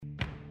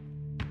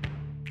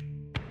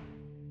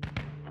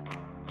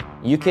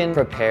You can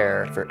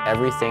prepare for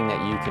everything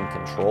that you can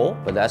control,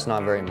 but that's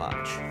not very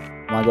much.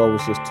 My goal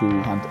was just to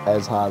hunt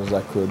as hard as I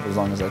could, as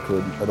long as I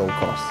could, at all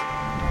costs.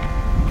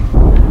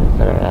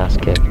 Better ass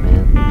kick,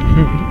 man.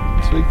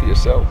 Speak for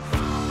yourself.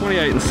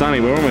 28 and sunny,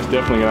 we're almost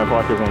definitely going to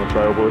have hikers on the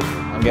trail, boys.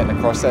 I'm getting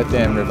across that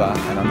damn river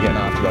and I'm getting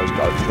after those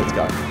goats. Let's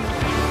go.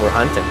 We're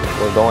hunting.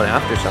 We're going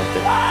after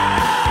something.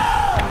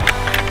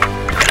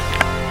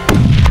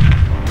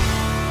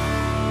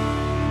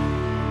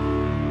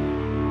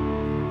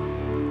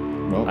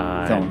 Well,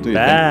 come on, do your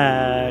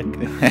Back.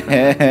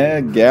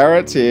 thing.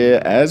 Garrett's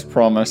here, as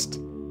promised,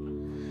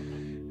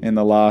 in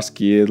the last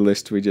gear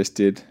list we just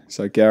did.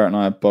 So Garrett and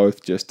I are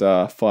both just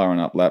firing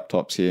up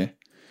laptops here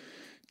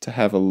to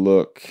have a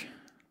look.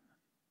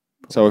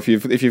 So if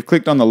you've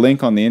clicked on the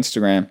link on the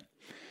Instagram,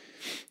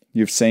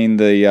 you've seen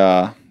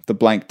the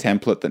blank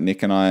template that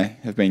Nick and I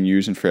have been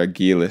using for our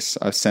gear lists.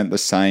 I've sent the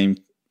same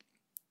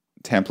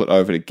template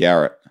over to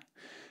Garrett.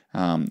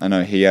 I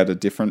know he had a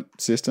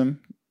different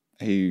system.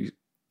 He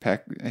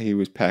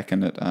was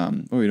packing it.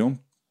 What are we doing?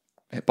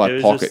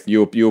 By pocket.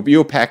 You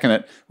were packing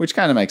it, which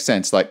kind of makes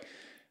sense. Like,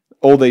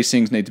 all these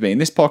things need to be in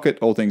this pocket,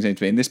 all things need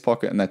to be in this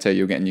pocket, and that's how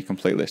you're getting your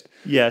complete list.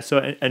 Yeah,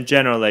 so in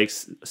general, like,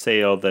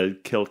 say all the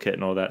kill kit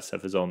and all that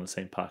stuff is all in the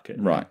same pocket.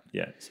 Right.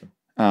 Yeah. So.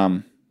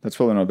 That's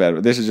probably not bad.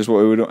 But this is just what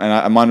we were doing.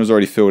 And mine was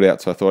already filled out,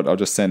 so I thought I'll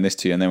just send this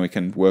to you, and then we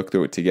can work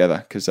through it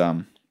together, because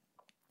we're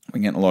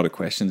getting a lot of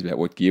questions about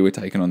what gear we're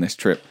taking on this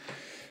trip.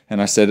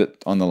 And I said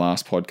it on the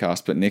last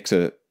podcast, but Nick's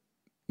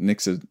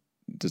a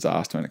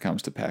disaster when it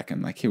comes to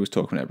packing. Like, he was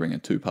talking about bringing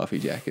 2 puffy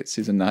jackets.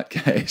 He's a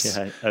nutcase.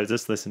 Yeah, I was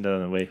just listening to it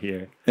on the way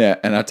here. Yeah,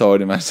 and I told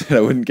him, I said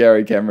I wouldn't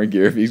carry camera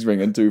gear if he's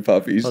bringing 2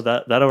 puppies.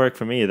 Well, that'll work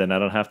for me. Then I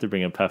don't have to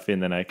bring a puffy,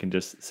 and then I can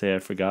just say I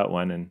forgot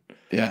one. And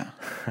yeah,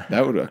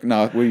 that would work.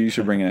 No, well, you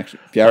should bring an extra.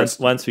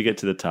 Once we get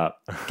to the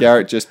top.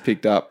 Garrett just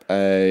picked up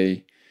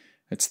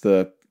it's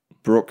the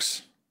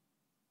Brooks.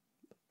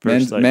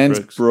 Men's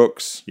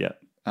Brooks. Yeah.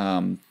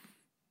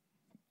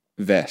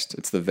 Vest.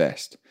 It's the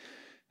vest.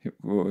 He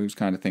was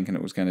kind of thinking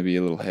it was going to be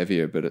a little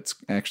heavier, but it's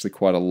actually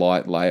quite a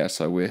light layer.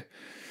 So we're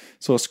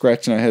sort of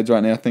scratching our heads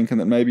right now, thinking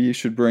that maybe you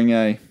should bring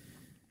a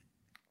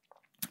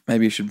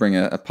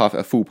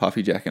full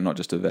puffy jacket, not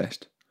just a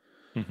vest.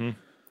 Mm-hmm.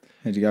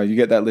 How'd you go? You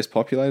get that list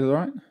populated, all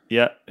right?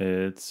 Yeah,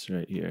 it's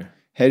right here.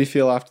 How do you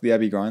feel after the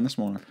Abbey grind this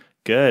morning?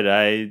 Good.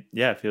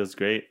 It feels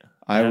great.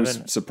 I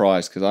was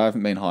surprised because I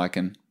haven't been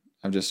hiking.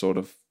 I've just sort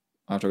of,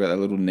 after I got that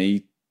little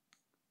knee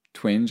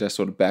twinge, I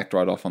sort of backed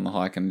right off on the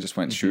hike and just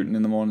went shooting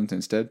in the mornings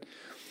instead.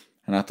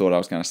 And I thought I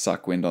was going to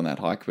suck wind on that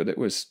hike, but it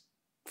was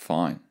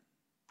fine.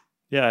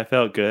 Yeah, I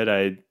felt good.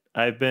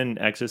 I've been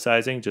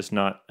exercising, just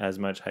not as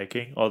much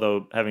hiking.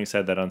 Although, having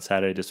said that, on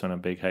Saturday I just went on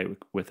a big hike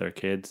with our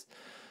kids.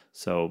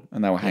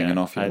 And they were hanging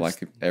off you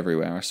like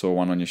everywhere. I saw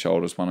one on your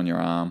shoulders, one on your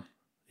arm.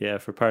 Yeah,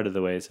 for part of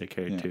the ways I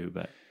carried 2,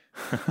 but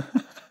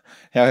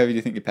how heavy do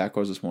you think your pack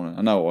was this morning?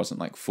 I know it wasn't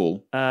like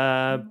full.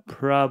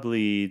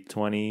 Probably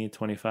 20,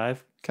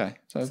 25. Okay,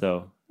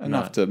 so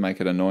enough to make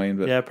it annoying,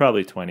 but yeah,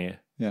 probably 20.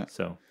 Yeah.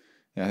 So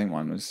yeah, I think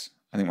mine's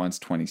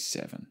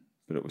 27,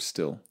 but it was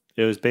still.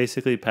 It was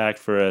basically packed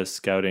for a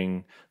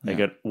scouting,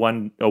 like a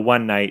one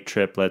night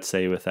trip, let's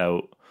say,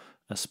 without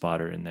a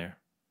spotter in there.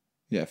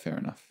 Yeah, fair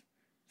enough.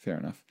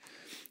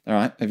 All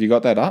right, have you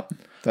got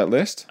that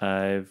list?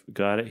 I've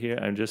got it here.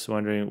 I'm just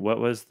wondering, what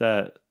was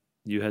that?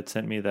 You had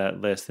sent me that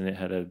list, and it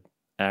had an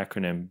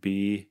acronym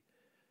B.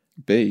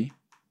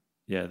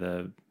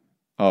 Yeah,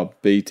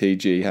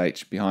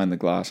 BTGH, behind the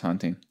glass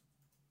hunting.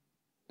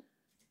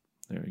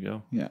 There we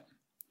go. Yeah.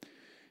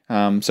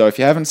 So if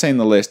you haven't seen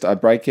the list, I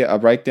break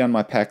down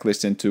my pack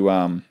list into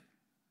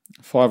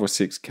 5 or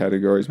 6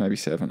 categories, maybe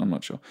 7. I'm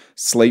not sure.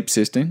 Sleep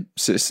system,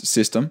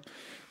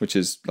 which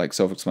is like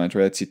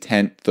self-explanatory. That's your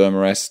tent,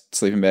 thermarest,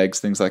 sleeping bags,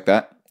 things like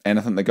that.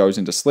 Anything that goes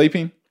into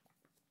sleeping.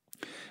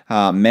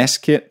 Mess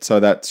kit, so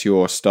that's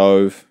your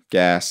stove,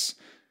 gas,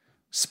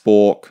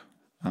 spork,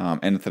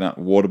 anything,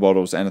 water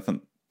bottles,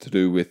 anything to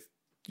do with,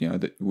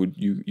 that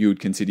you would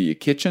consider your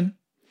kitchen.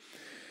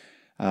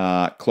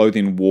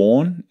 Clothing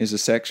worn is a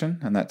section,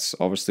 and that's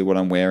obviously what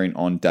I'm wearing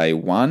on day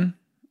 1.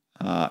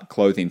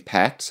 Clothing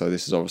packed, so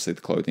this is obviously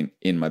the clothing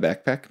in my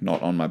backpack,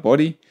 not on my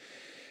body.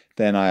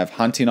 Then I have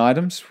hunting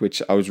items,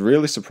 which I was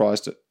really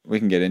surprised at. We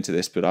can get into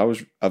this, but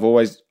I've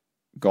always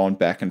gone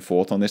back and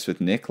forth on this with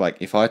Nick. Like,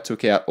 if I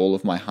took out all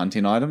of my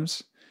hunting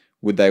items,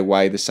 would they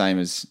weigh the same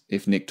as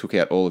if Nick took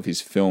out all of his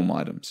film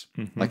items?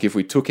 Mm-hmm. Like, if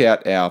we took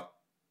out our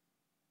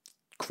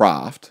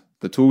craft,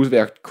 the tools of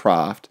our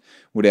craft,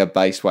 would our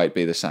base weight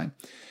be the same?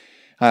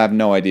 I have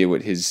no idea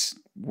what his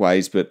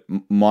weighs, but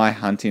my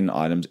hunting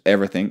items,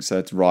 everything, so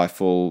it's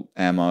rifle,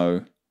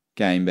 ammo,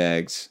 game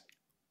bags,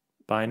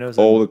 binos,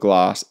 all the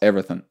glass,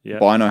 everything,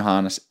 bino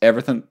harness,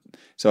 everything.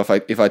 So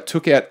if I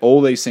took out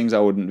all these things, I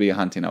wouldn't be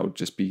hunting, I would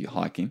just be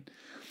hiking.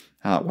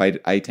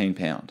 Weighed 18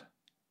 pound,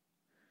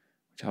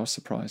 which I was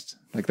surprised.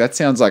 Like, that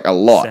sounds like a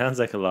lot. Sounds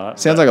like a lot,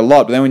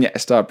 but then when you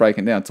start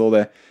breaking down, it's all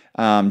there.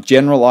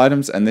 General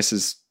items, and this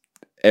is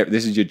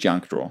your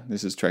junk drawer.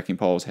 This is trekking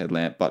poles,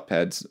 headlamp, butt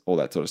pads, all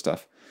that sort of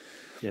stuff.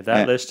 Yeah,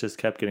 that list just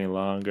kept getting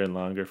longer and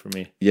longer for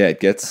me. Yeah, it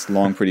gets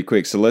long pretty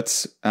quick. So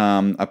let's,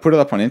 I put it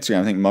up on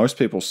Instagram. I think most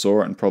people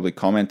saw it and probably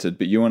commented,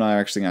 but you and I are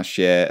actually going to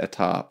share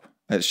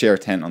a share a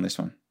tent on this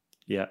one.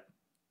 Yeah.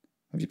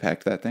 Have you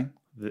packed that thing?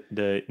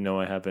 No,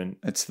 I haven't.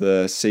 It's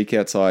the Seek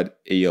Outside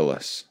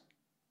Aeolus.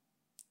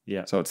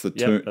 Yeah. So it's the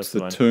that's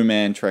the one.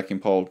 2-man trekking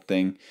pole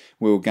thing.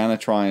 We were going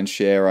to try and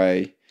share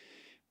I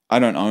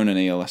don't own an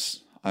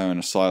Aeolus. I own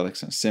a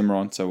Silex and a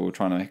Cimarron, so we were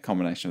trying to make a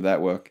combination of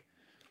that work.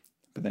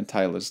 But then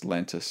Taylor's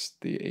lent us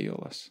the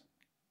Aeolus.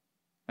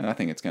 And I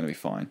think it's going to be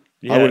fine.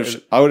 Yeah,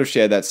 I would have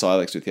shared that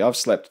Silex with you. I've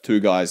slept 2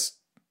 guys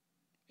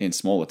in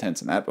smaller tents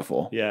than that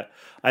before. Yeah.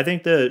 I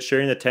think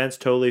sharing the tent's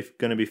totally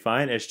going to be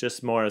fine. It's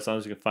just more as long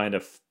as you can find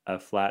a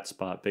flat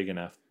spot big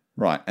enough.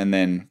 Right. And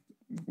then,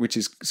 which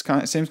seems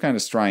kind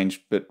of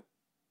strange, but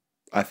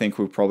I think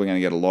we're probably going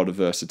to get a lot of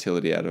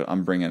versatility out of it.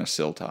 I'm bringing a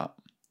sill tarp.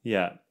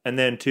 Yeah. And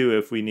then too,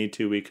 if we need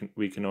to,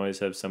 we can always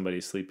have somebody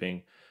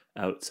sleeping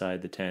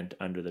outside the tent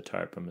under the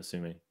tarp, I'm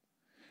assuming.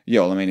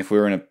 Yeah, well, I mean, if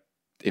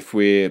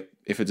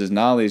it's as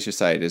gnarly as you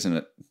say it is, and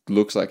it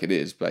looks like it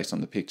is based on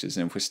the pictures,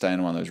 and if we're staying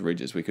on one of those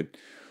ridges, we could,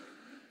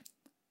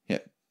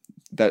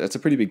 that's a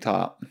pretty big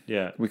tarp.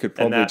 Yeah, we could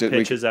probably and that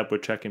pitches up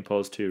with trekking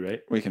poles too,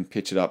 right? We can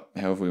pitch it up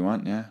however we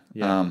want. Yeah,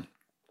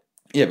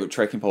 yeah. But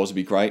trekking poles would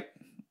be great,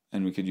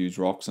 and we could use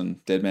rocks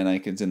and dead man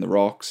acorns in the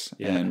rocks,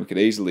 and we could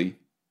easily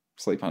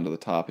sleep under the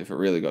tarp if it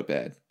really got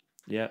bad.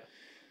 Yeah.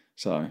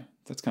 So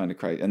that's kind of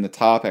crazy, and the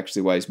tarp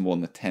actually weighs more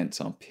than the tent,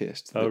 so I'm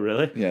pissed. Oh,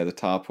 really? Yeah, the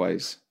tarp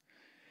weighs.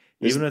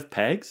 Even with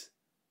pegs?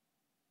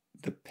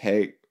 The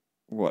peg,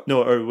 what?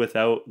 No, or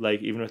without,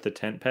 like, even with the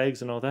tent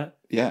pegs and all that?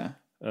 Yeah.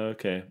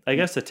 Okay. I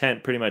guess the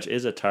tent pretty much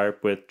is a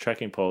tarp with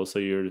trekking poles,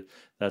 so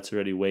that's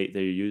already weight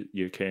that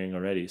you're carrying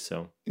already,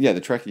 so. Yeah,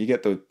 you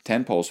get the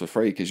tent poles for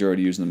free because you're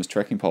already using them as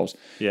trekking poles.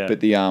 Yeah. But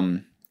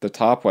the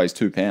tarp weighs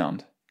 2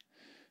 pounds,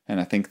 and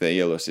I think the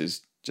Aeolus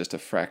is just a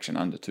fraction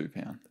under 2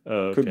 pounds. Oh,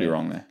 okay. Could be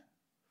wrong there.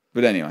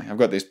 But anyway, I've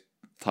got this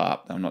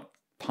tarp that I'm not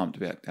pumped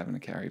about having to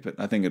carry, but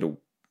I think we're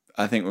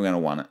going to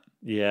want it.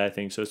 Yeah, I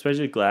think so.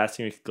 Especially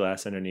glassing with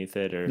glass underneath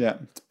it, or yeah,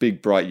 it's a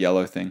big bright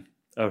yellow thing.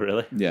 Oh,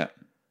 really? Yeah,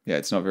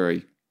 it's not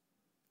very.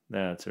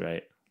 No, that's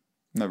right.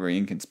 Not very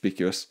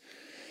inconspicuous.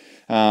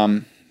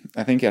 I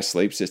think our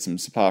sleep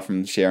systems, apart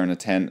from sharing a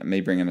tent and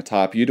me bringing a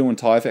tarp, you doing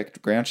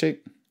Tyvek ground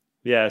sheet?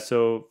 Yeah.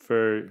 So do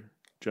you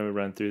want me to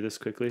run through this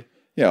quickly?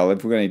 Yeah. Well,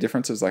 if we've got any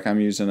differences, like I'm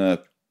using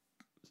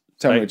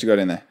Tell me what you got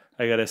in there.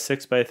 I got a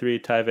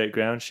 6x3 Tyvek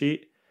ground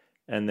sheet,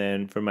 and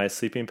then for my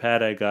sleeping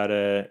pad, I got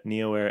a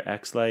NeoAir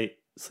X-Lite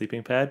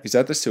sleeping pad. Is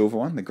that the silver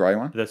one, the grey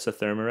one? That's the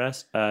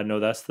Thermarest. No,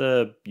 that's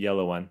the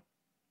yellow one.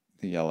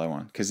 The yellow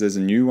one, because there's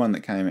a new one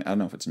that came. I don't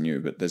know if it's new,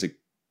 but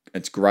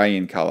it's grey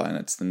in color, and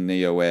it's the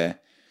NeoAir.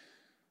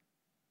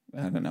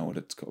 I don't know what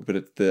it's called, but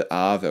it's the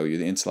R value,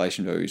 the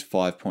insulation value is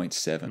 5.7.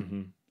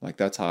 Mm-hmm. Like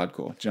that's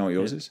hardcore. Do you know what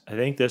yours is? I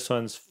think this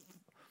one's.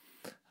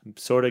 I'm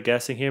sort of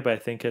guessing here, but I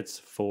think it's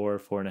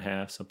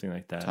 4.5, something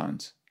like that.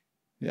 Tons.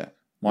 Yeah.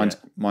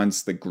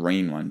 Mine's the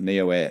green one,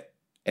 NeoAir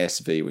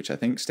SV, which I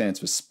think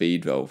stands for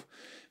speed valve.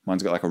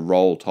 Mine's got like a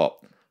roll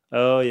top.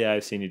 Oh yeah,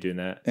 I've seen you doing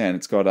that. Yeah, and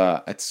it's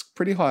got it's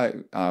pretty high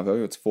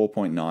value. It's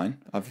 4.9.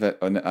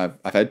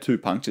 I've had 2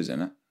 punctures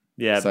in it.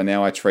 Yeah. So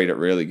now I treat it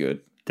really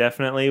good.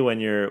 Definitely when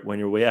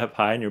you're way up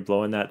high and you're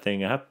blowing that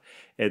thing up,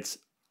 it's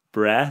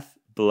breath,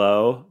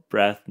 blow,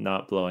 breath,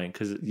 not blowing.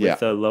 Because with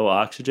the low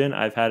oxygen,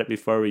 I've had it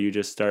before where you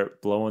just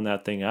start blowing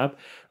that thing up.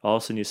 All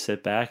of a sudden you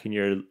sit back and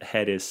your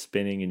head is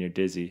spinning and you're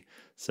dizzy.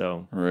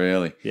 So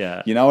really,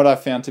 yeah. You know what I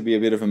found to be a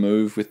bit of a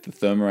move with the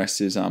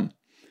Thermarest is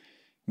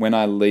when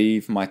I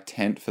leave my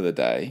tent for the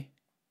day,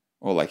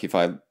 or like if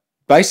I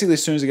basically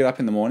as soon as I get up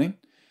in the morning,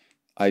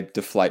 I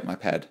deflate my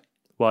pad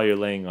while you're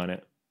laying on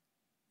it.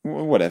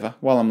 Whatever,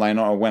 while I'm laying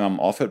on or when I'm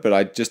off it, but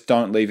I just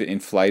don't leave it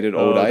inflated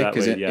all day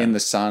because in the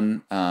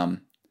sun,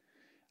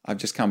 I've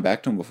just come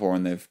back to them before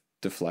and they've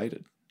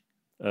deflated.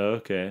 Oh,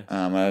 okay.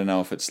 I don't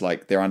know if it's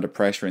like they're under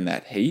pressure in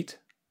that heat.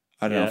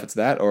 I don't know if it's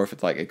that or if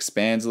it like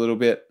expands a little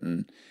bit.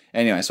 And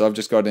anyway, so I've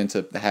just got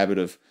into the habit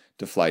of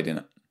deflating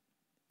it.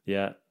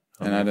 Yeah.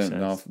 And I don't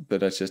know, but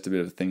that's just a bit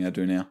of a thing I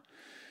do now.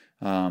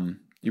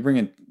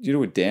 You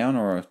do a down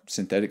or a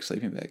synthetic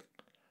sleeping bag?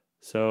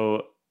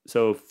 So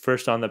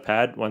first on the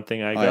pad, one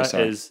thing I got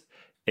is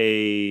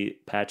a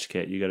patch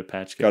kit. You got a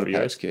patch kit? Got a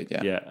patch kit,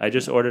 yeah. Yeah, I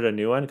just ordered a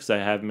new one because I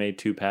have made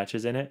 2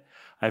 patches in it.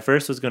 I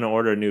first was going to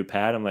order a new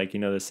pad. I'm like,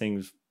 this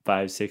thing's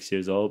 5-6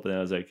 years old, but then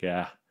I was like,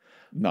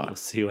 we'll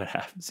see what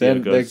happens. See how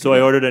it goes. So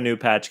I ordered a new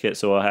patch kit.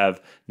 So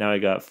now I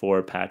got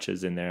 4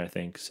 patches in there, I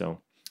think. So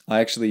I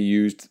actually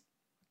used,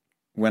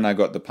 when I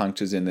got the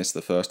punctures in this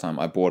the first time,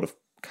 I bought a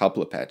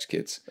couple of patch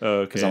kits.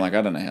 Okay. Because I'm like,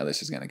 I don't know how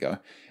this is going to go.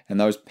 And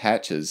those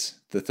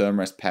patches, the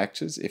Thermarest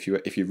patches, if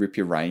you rip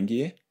your rain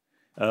gear,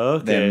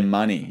 they're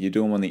money. You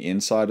do them on the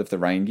inside of the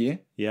rain gear.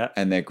 Yeah.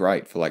 And they're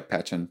great for like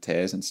patching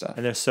tears and stuff.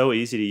 And they're so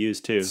easy to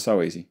use too.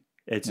 So easy.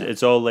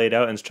 It's all laid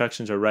out.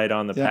 Instructions are right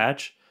on the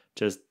patch.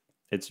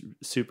 It's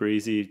super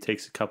easy. It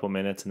takes a couple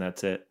minutes and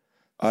that's it.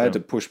 I had to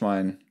push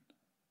mine.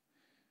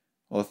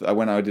 Well,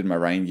 when I did my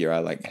rain gear, I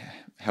like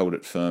held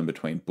it firm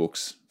between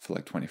books for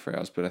like 24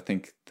 hours. But I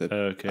think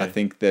I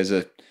think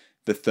the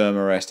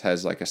Thermarest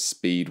has like a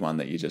speed one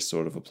that you just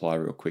sort of apply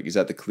real quick. Is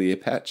that the clear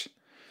patch?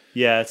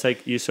 Yeah, it's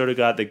like you sort of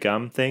got the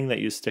gum thing that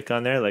you stick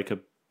on there, like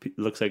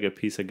looks like a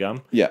piece of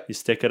gum. Yeah. You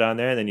stick it on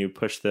there, and then you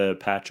push the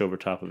patch over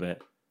top of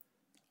it.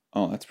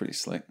 Oh, that's pretty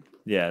slick.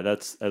 Yeah,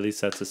 at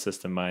least that's the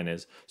system mine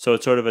is. So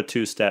it's sort of a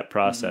 2-step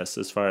process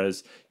as far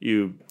as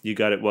you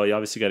got it. Well, you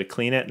obviously got to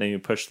clean it, and then you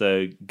push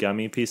the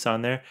gummy piece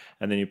on there,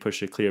 and then you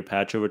push a clear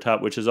patch over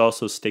top, which is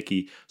also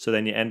sticky. So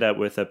then you end up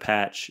with a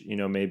patch,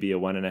 maybe a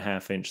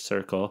 1.5-inch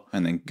circle,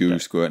 and then goo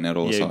squirting out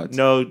all the sides.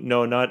 No,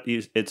 not.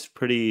 It's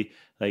pretty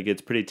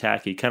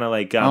tacky, kind of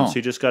like gum. So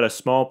you just got a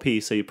small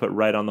piece that you put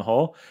right on the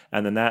hole,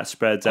 and then that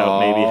spreads out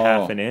maybe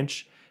 1/2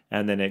 inch.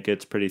 And then it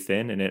gets pretty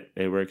thin, and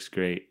it works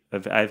great.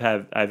 I've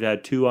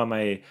had 2 on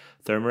my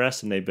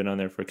Thermarest, and they've been on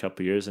there for a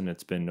couple of years, and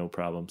it's been no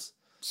problems.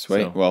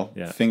 Sweet. So, well,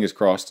 fingers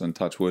crossed and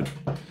touch wood.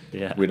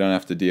 Yeah, we don't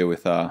have to deal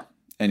with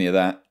any of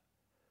that.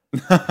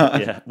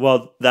 Yeah.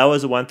 Well, that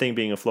was the one thing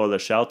being a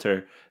floorless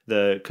shelter.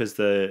 Because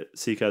the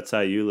Seek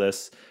Outside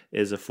Ulyss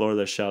is a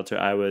floorless shelter.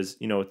 I was,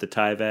 with the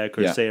Tyvek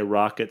or say a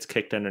rocket's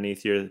kicked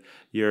underneath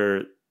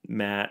your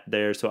mat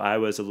there, so I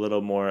was a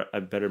little more.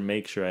 I better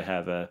make sure I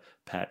have a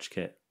patch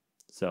kit.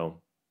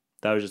 So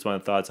that was just one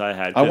of the thoughts I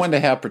had. I wonder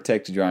how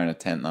protected you are in a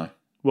tent, though.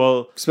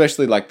 Well,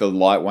 especially like the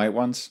lightweight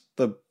ones.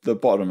 The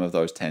bottom of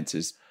those tents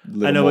is a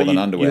little more than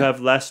underwear. You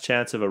have less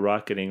chance of a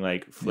rock getting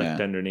like flicked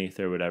underneath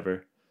or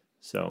whatever.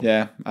 So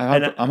yeah,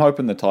 I'm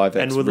hoping the Tyvek's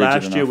and with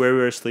last year where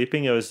we were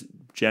sleeping, it was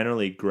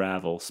generally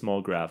gravel,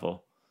 small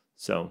gravel.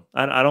 So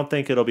I don't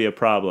think it'll be a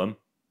problem.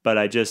 But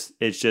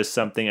it's just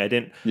something I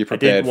didn't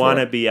want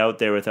to be out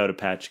there without a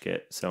patch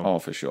kit. So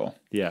for sure.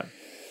 Yeah.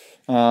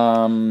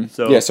 Down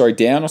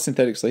or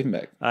synthetic sleeping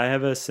bag? I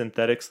have a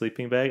synthetic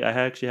sleeping bag. I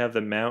actually have the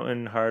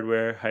Mountain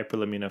Hardwear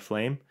Hyperlamina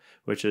Flame,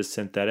 which is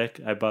synthetic.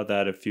 I bought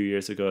that a few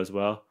years ago as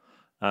well.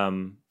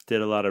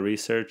 Did a lot of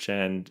research,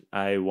 and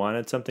I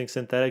wanted something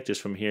synthetic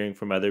just from hearing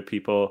from other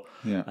people.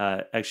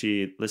 Yeah.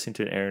 Actually, listening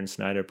to an Aaron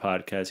Snyder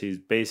podcast, he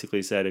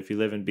basically said if you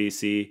live in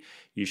BC,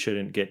 you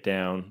shouldn't get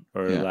down,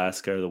 or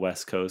Alaska or the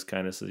West Coast.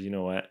 Kind of says, you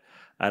know what?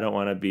 I don't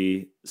want to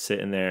be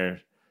sitting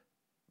there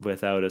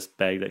without a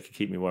bag that could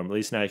keep me warm. At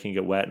least now I can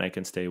get wet and I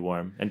can stay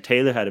warm. And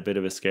Taylor had a bit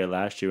of a scare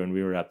last year when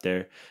we were up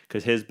there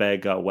because his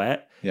bag got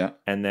wet. Yeah.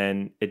 And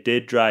then it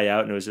did dry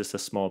out and it was just a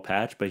small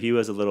patch, but he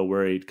was a little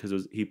worried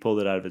because he pulled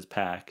it out of his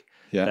pack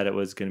that it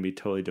was going to be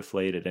totally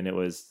deflated, and it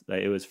was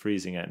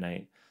freezing at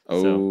night.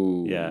 Oh,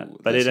 so, yeah.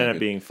 But it ended up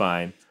being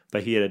fine.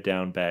 But he had a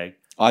down bag.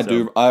 I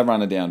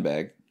run a down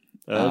bag.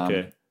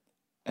 Okay.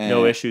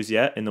 No issues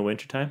yet in the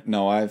wintertime?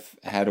 No, I've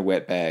had a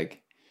wet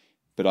bag,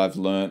 but I've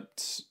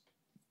learnt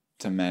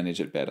to manage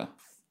it better.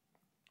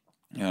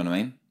 You know what I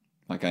mean?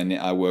 Like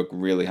I work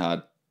really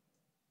hard.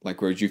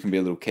 Like whereas you can be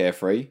a little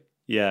carefree.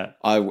 Yeah.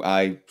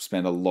 I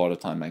spend a lot of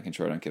time making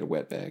sure I don't get a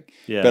wet bag.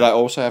 Yeah. But I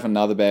also have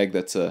another bag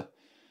that's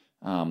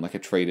like a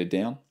treated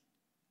down,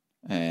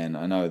 and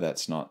I know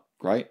that's not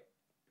great,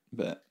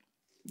 but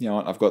you know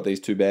what? I've got these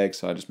 2 bags,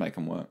 so I just make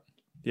them work.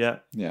 Yeah.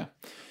 Yeah.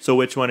 So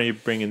which one are you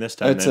bringing this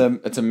time?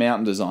 It's a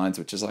Mountain Designs,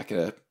 which is like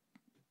a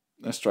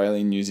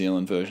Australian New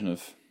Zealand version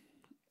of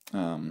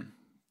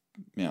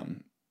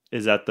Mountain.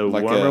 Is that the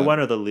warmer one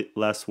or the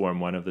less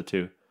warm one of the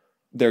 2?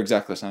 They're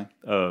exactly the same.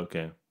 Oh,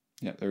 okay.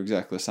 Yeah, they're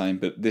exactly the same.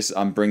 But this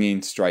I'm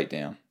bringing straight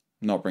down,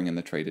 not bringing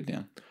the treated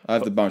down. I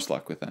have the most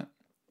luck with that.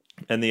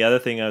 And the other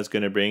thing I was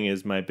going to bring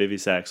is my bivy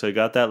sack. So I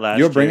got that last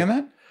year. You're bringing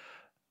that?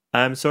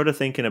 I'm sort of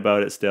thinking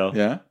about it still.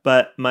 Yeah.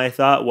 But my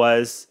thought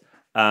was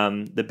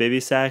the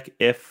bivy sack,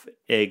 if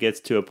it gets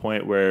to a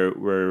point where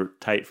we're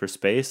tight for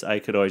space, I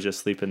could always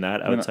just sleep in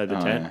that outside the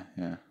tent.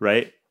 Yeah.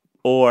 Right?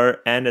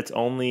 And it's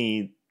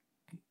only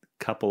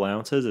couple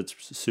ounces. It's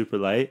super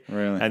light.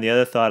 Really? And the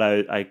other thought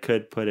I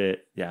could put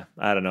it,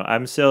 I don't know.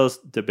 I'm still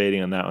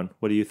debating on that one.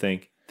 What do you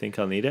think? Think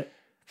I'll need it?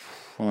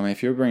 Well, I mean,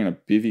 if you're bringing a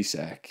bivy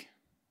sack,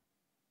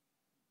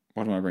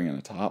 what am I bringing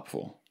a tarp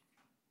for?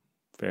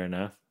 Fair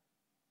enough.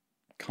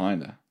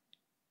 Kinda.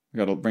 We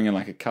got to bring in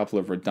like a couple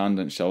of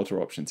redundant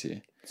shelter options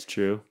here. It's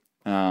true.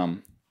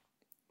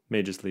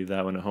 May just leave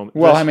that one at home.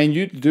 Well, I mean,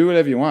 you do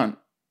whatever you want.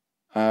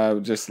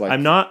 Just like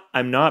I'm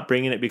not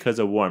bringing it because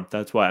of warmth.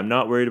 That's why I'm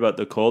not worried about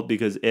the cold,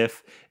 because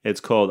if it's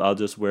cold, I'll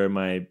just wear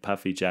my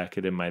puffy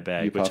jacket in my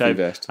bag, which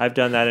I've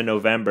done that in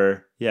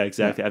November. Yeah,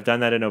 exactly. Yeah. I've done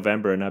that in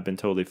November and I've been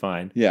totally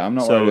fine. Yeah, I'm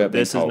not worried about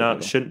being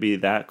cold. Shouldn't be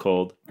that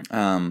cold.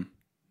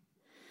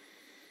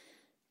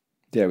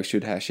 Yeah, we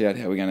should hash out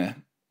how we're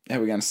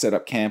gonna set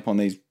up camp on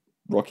these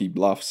rocky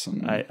bluffs.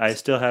 And I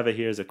still have it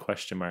here as a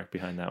question mark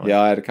behind that one. Yeah,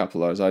 I had a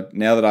couple of those.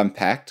 Now that I'm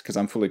packed, because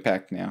I'm fully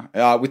packed now,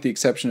 with the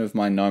exception of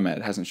my Nomad,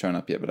 it hasn't shown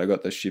up yet, but I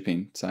got the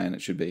shipping saying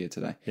it should be here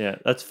today. Yeah,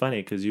 that's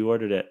funny because you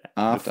ordered it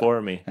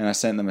before me, and I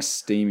sent them a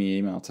steamy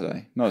email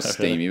today. Not a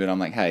steamy, but I'm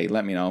like, hey,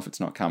 let me know if it's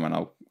not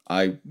coming.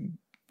 I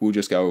will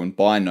just go and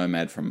buy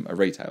Nomad from a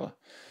retailer.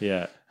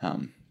 Yeah.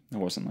 It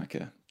wasn't like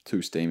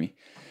too steamy.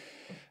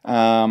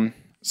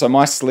 So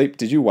my sleep.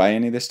 Did you weigh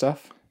any of this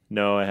stuff?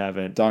 No, I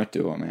haven't. Don't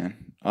do it,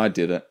 man. I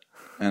did it,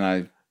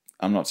 and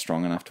I'm not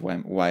strong enough to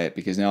weigh it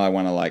because now I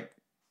want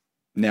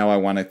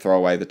to throw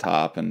away the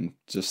tarp and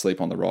just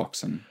sleep on the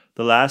rocks. And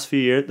the last few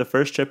years, the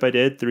first trip I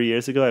did 3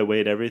 years ago, I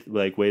weighed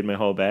weighed my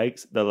whole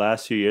bags. The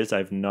last few years,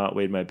 I've not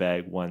weighed my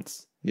bag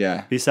once.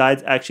 Yeah.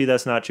 Besides, actually,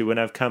 that's not true. When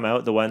I've come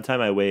out, the one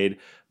time I weighed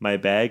my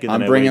bag, and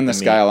I'm bringing the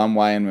scale. I'm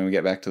weighing when we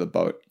get back to the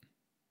boat.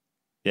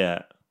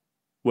 Yeah.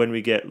 When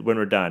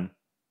we're done.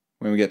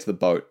 When we get to the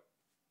boat.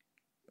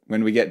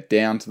 When we get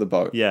down to the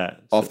boat. Yeah.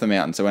 Off the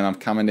mountain. So when I'm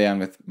coming down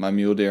with my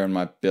mule deer and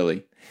my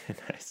billy,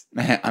 nice.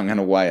 I'm going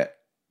to weigh it.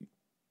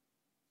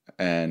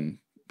 And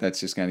that's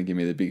just going to give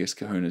me the biggest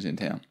kahunas in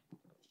town.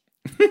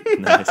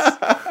 Nice.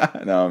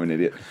 No, I'm an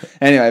idiot.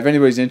 Anyway, if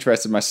anybody's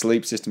interested, my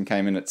sleep system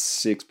came in at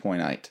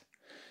 6.8.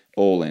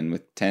 All in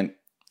with tent,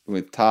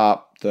 with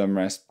tarp,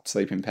 thermarest,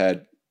 sleeping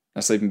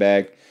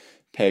bag,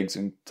 pegs,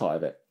 and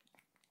Tyvek.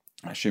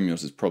 I assume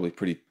yours is probably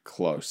pretty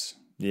close.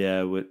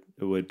 Yeah, it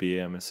would be.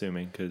 I'm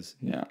assuming because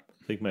I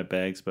think my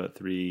bag's about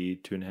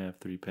 2.5,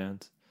 3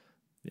 pounds.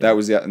 Yeah. That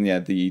was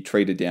the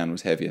treated down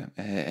was heavier,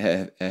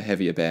 a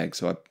heavier bag,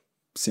 so I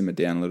simmered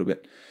down a little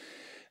bit.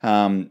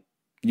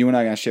 You and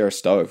I are going to share a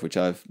stove, which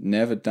I've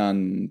never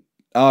done.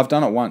 Oh, I've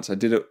done it once. I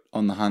did it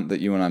on the hunt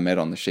that you and I met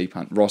on, the sheep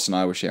hunt. Ross and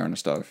I were sharing a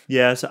stove.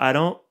 Yeah, so I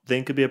don't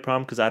think it'd be a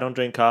problem because I don't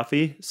drink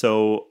coffee,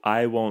 so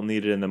I won't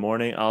need it in the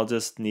morning. I'll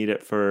just need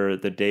it for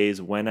the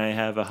days when I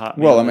have a hot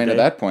meal. Well, I mean, at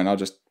that point, I'll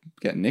just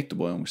get Nick to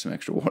boil with some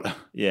extra water.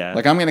 Yeah.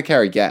 Like, I'm going to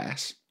carry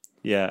gas.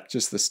 Yeah.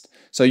 Just this.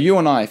 So if you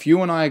and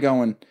I are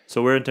going...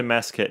 So we're into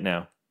mess kit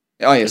now.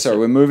 Oh, yeah, sorry.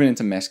 We're moving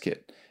into mess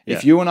kit. Yeah.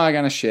 If you and I are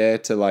going to share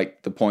to,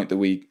 like, the point that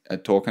we are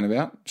talking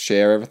about,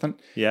 share everything.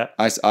 Yeah.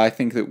 I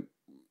think that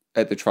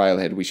at the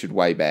trailhead, we should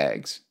weigh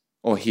bags.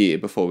 Or here,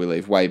 before we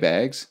leave, weigh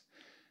bags.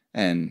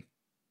 And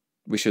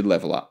we should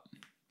level up.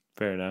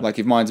 Fair enough. Like,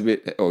 if mine's a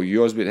bit, or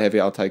yours a bit heavy,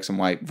 I'll take some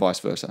weight, vice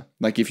versa.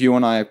 Like, if you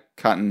and I are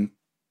cutting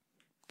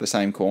the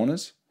same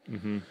corners.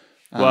 Mm-hmm.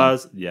 Well,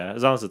 as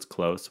long as it's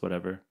close,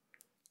 whatever.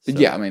 So.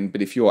 Yeah, I mean,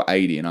 but if you're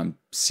 80 and I'm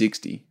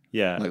 60,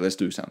 yeah, like, let's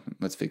do something.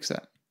 Let's fix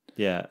that.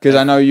 Yeah. Because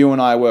I know you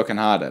and I are working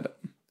hard at it.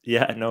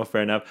 Yeah, no,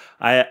 fair enough.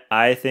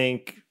 I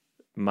think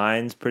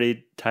mine's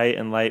pretty tight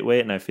and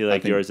lightweight, and I feel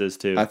like yours is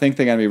too. I think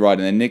they're going to be right,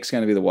 and then Nick's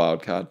going to be the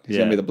wild card. He's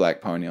going to be the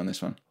black pony on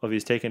this one. Well, if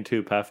he's taking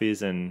 2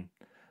 puffies and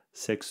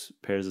 6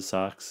 pairs of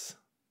socks.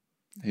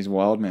 He's a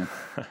wild man.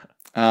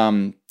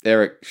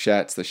 Eric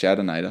Schatz, the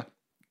Shadonator,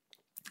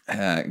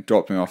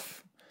 dropped me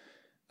off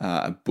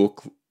a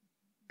book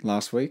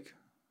last week,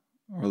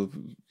 or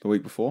the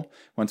week before.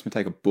 Wants me to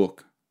take a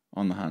book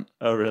on the hunt.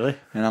 Oh, really?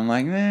 And I'm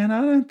like, man,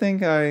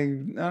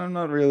 I'm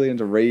not really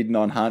into reading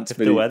on hunts. If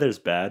the weather's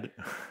bad.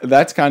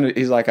 That's kind of,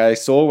 he's like, I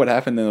saw what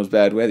happened when it was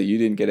bad weather. You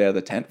didn't get out of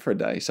the tent for a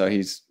day. So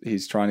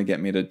he's trying to get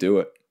me to do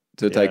it,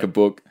 take a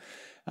book.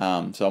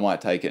 So I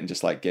might take it and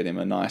just like get him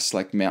a nice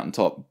like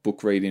mountaintop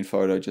book reading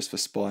photo just for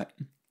spite.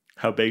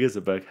 How big is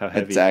the book? How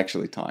heavy? It's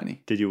actually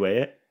tiny. Did you weigh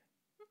it?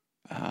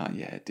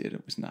 Yeah, it did.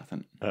 It was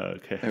nothing. Oh,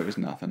 okay. It was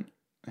nothing.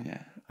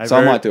 Yeah.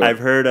 I might do it. I've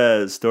heard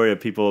a story of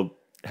people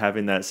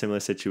having that similar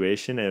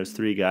situation. And it was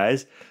 3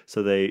 guys.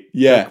 So they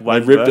took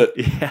one ripped book.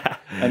 it. Yeah.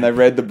 And they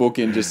read the book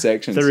in just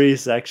sections. 3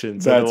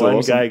 sections. That's so one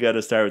awesome. guy got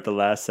to start with the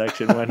last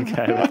section, one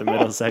guy with the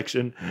middle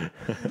section.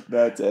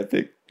 That's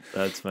epic.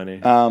 That's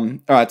funny. All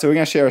right, so we're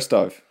going to share a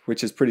stove,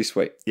 which is pretty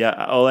sweet.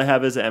 Yeah, all I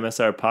have is an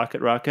MSR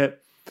pocket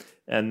rocket.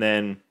 And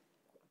then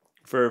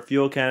for a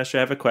fuel canister,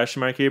 I have a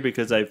question mark here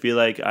because I feel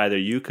like either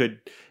you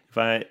could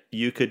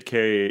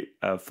carry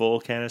a full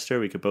canister,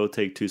 we could both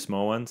take 2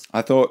 small ones.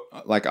 I thought,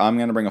 like, I'm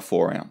going to bring a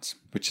 4-ounce,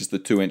 which is the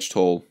 2-inch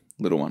tall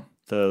little one.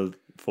 The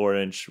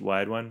 4-inch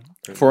wide one?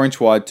 4-inch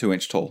wide,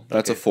 2-inch tall.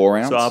 That's a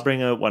 4-ounce. So I'll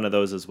bring one of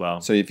those as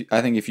well. So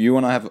I think if you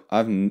and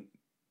I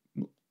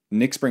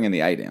Nick's bringing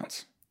the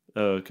 8-ounce.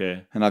 Oh,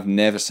 okay. And I've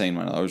never seen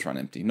one of those run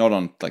empty. Not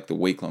on like the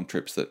week-long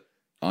trips that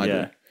I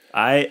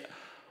do.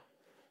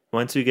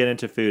 Once we get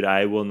into food,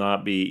 I will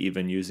not be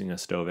even using a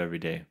stove every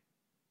day.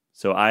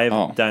 So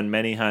I've done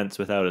many hunts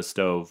without a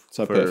stove.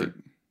 So perfect.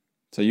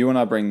 So you and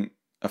I bring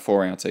a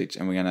 4-ounce each,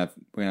 and we're gonna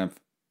have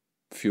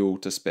fuel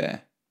to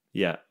spare.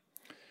 Yeah.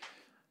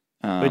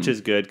 Which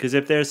is good because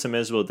if there's some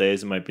miserable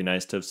days, it might be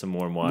nice to have some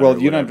warm water. Well,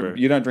 you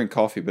don't drink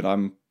coffee, but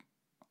I'm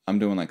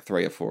doing like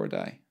 3 or 4 a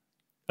day.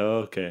 Oh,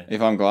 okay.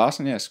 If I'm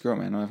glassing, yeah, screw it,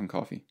 man. I'm having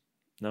coffee.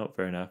 No,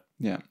 fair enough.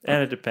 Yeah.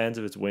 And it depends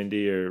if it's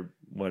windy or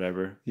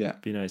whatever. Yeah.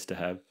 Be nice to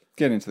have.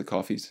 Get into the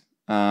coffees.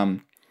 So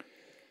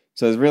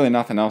there's really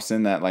nothing else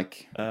in that.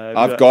 Like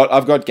I've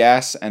got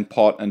gas and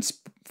pot and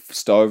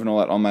stove and all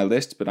that on my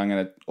list, but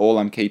all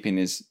I'm keeping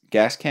is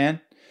gas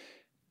can,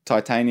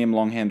 titanium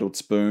long-handled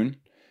spoon,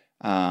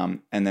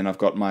 and then I've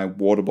got my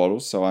water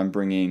bottles. So I'm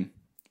bringing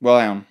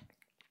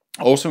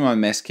also in my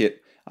mess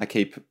kit I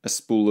keep a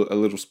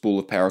little spool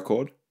of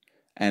paracord.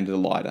 And a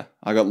lighter.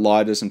 I got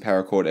lighters and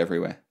paracord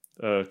everywhere.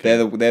 Okay.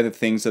 They're the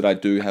things that I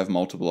do have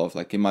multiple of.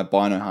 Like in my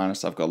bino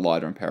harness, I've got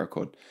lighter and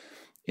paracord.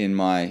 In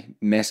my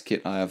mess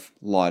kit, I have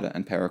lighter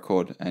and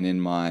paracord. And in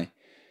my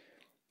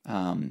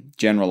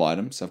general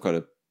items, I've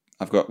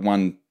got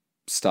one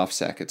stuff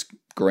sack. It's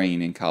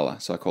green in color,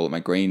 so I call it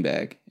my green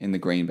bag. In the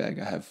green bag,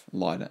 I have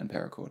lighter and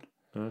paracord.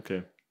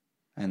 Okay.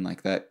 And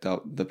like that,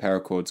 the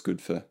paracord's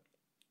good for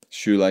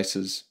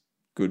shoelaces,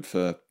 good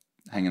for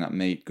hanging up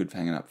meat, good for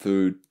hanging up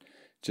food,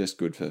 just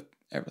good for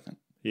everything.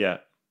 Yeah.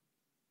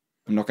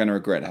 I'm not going to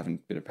regret having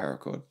a bit of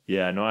paracord.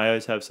 Yeah, no, I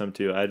always have some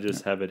too. I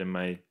just have it in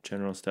my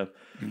general stuff.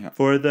 Yeah.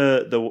 For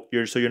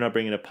you're not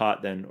bringing a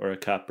pot then or a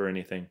cup or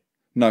anything?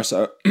 No,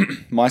 so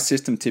my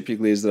system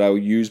typically is that I will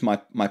use my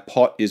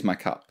pot is my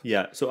cup.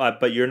 Yeah, so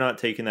but you're not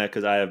taking that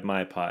because I have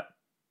my pot.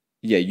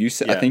 Yeah,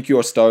 I think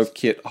your stove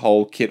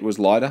whole kit was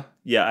lighter.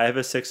 Yeah, I have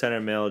a 600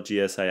 ml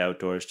GSI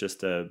Outdoors,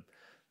 just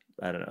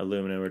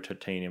aluminum or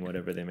titanium,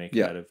 whatever they make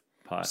out of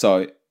pot.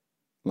 So,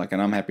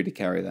 and I'm happy to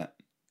carry that.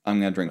 I'm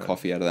going to drink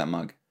coffee out of that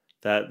mug.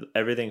 That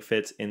everything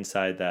fits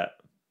inside that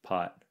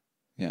pot.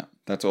 Yeah,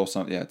 that's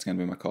also, it's going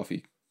to be my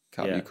coffee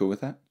cup. Yeah. You cool with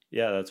that?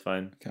 Yeah, that's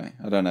fine. Okay,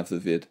 I don't have the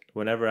vid.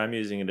 Whenever I'm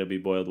using it, it'll be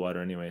boiled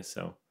water anyway,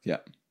 so yeah,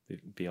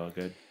 be all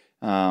good.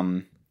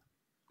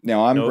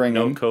 Now I'm bringing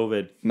no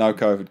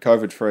COVID,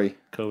 COVID-free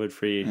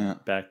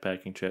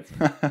backpacking trip.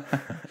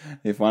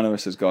 If one of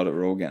us has got it,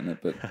 we're all getting it.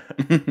 But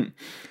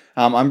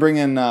I'm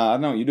bringing. I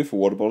don't know what you do for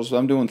water bottles, but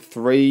I'm doing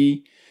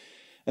 3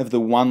 of the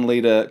 1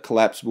 liter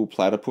collapsible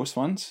platypus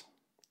ones.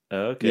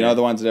 Okay. You know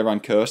the ones that everyone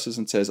curses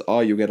and says,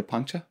 "Oh, you'll get a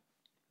puncture."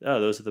 Oh,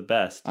 those are the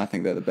best. I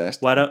think they're the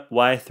best.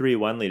 Why 3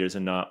 1 liters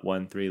and not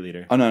 1 3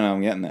 liter? Oh no,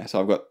 I'm getting there. So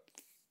I've got.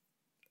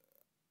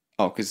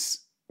 Because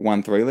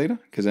 1 3 liter.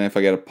 Because then if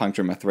I get a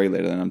puncture in my 3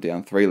 liter, then I'm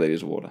down 3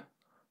 liters of water.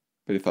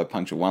 But if I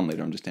puncture 1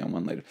 liter, I'm just down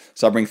 1 liter.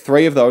 So I bring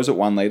 3 of those at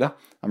 1 liter.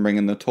 I'm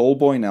bringing the Tall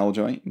Boy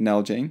Nalgene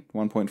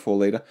 1.4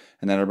 liter,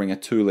 and then I bring a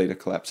 2 liter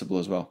collapsible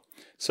as well.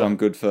 So I'm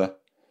good for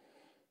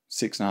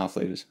 6.5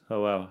 liters.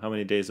 Oh wow! How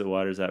many days of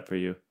water is that for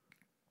you?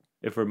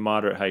 If we're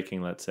moderate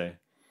hiking, let's say.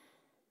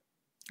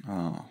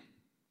 Oh.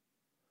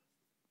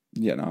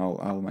 Yeah, no,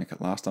 I'll make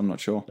it last. I'm not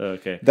sure.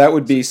 Okay. That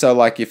would be so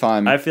like if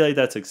I'm... I feel like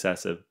that's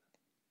excessive.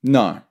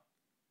 No.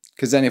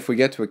 Because then if we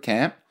get to a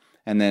camp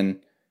and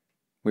then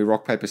we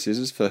rock, paper,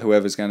 scissors for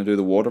whoever's going to do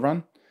the water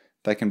run,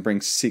 they can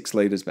bring 6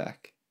 liters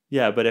back.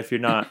 Yeah, but if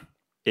you're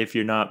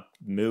not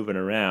moving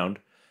around,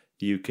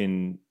 you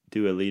can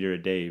do a liter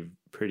a day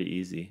pretty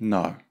easy.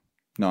 No,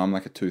 I'm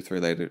like a 2-3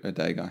 liter a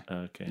day guy.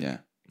 Okay. Yeah.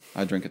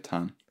 I drink a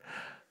ton.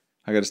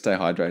 I got to stay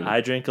hydrated.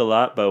 I drink a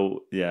lot, but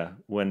yeah,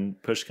 when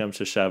push comes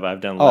to shove,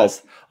 I've done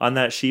less. On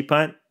that sheep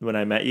hunt, when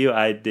I met you,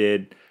 I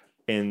did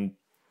in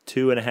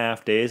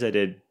 2.5 days, I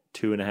did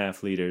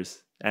 2.5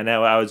 liters. And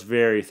I was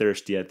very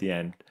thirsty at the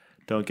end.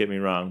 Don't get me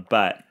wrong,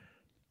 but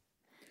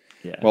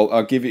yeah. Well,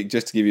 to give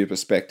you a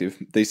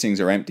perspective, these things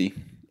are empty.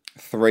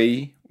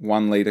 3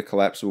 1 liter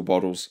collapsible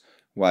bottles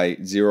weigh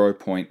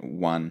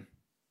 0.18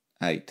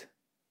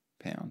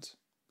 pounds.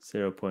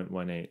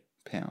 0.18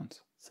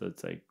 pounds. So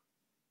it's like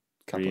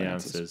 3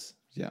 ounces.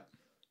 Yeah.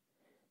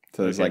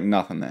 So there's like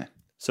nothing there.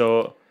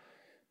 So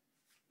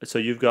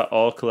you've got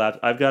all collapsed.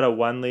 I've got a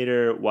 1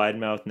 liter wide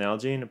mouth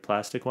Nalgene, a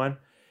plastic one,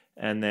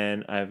 and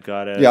then I've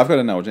got a... Yeah, I've got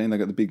a Nalgene. I've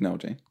got the big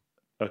Nalgene.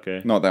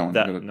 Okay. Not that one.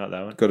 Not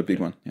that one? Got a big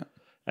one, yeah.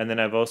 And then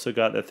I've also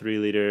got the 3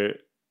 liter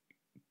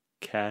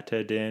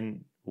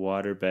Katadyn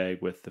water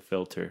bag with the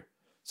filter.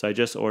 So I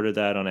just ordered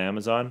that on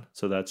Amazon,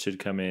 so that should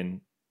come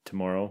in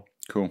tomorrow.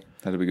 Cool.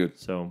 That'll be good.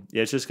 So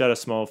yeah, it's just got a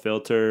small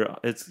filter.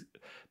 It's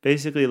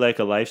basically like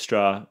a life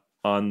straw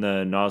on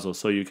the nozzle,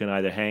 so you can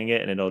either hang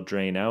it and it'll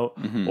drain out,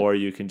 or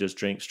you can just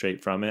drink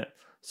straight from it.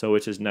 So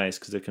which is nice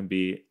because it can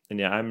be. And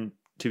yeah,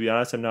 to be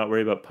honest, I'm not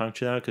worried about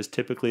puncture now because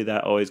typically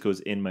that always goes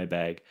in my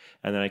bag,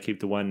 and then I keep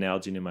the 1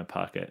 Nalgene in my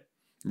pocket.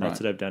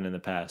 That's what I've done in the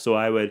past. So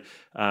I would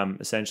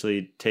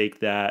essentially take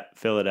that,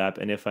 fill it up,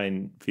 and if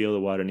I feel the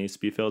water needs to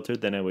be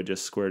filtered, then I would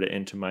just squirt it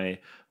into my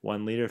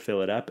 1 liter,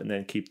 fill it up, and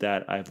then keep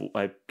that.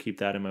 I keep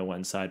that in my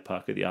one side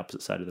pocket, the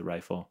opposite side of the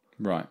rifle.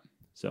 Right.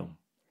 So.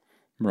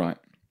 Right.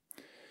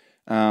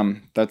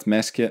 That's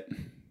mess kit.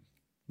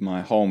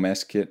 My whole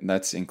mess kit,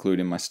 that's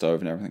including my stove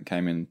and everything,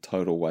 came in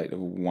total weight of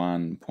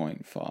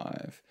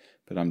 1.5.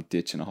 But I'm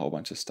ditching a whole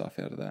bunch of stuff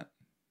out of that.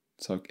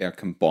 So our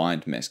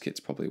combined mess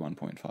kit's probably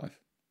 1.5.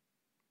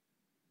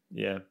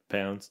 Yeah,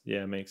 pounds.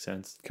 Yeah, makes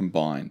sense.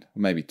 Combined.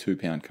 Maybe 2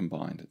 pound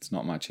combined. It's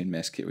not much in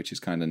mess kit, which is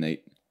kind of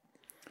neat.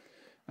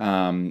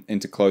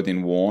 Into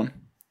clothing worn.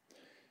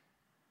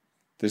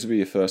 This will be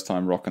your first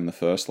time rocking the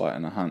First Light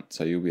in a hunt,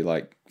 so you'll be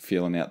like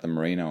feeling out the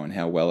merino and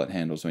how well it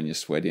handles when you're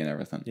sweaty and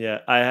everything. Yeah,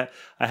 I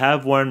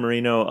have worn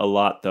merino a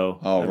lot though.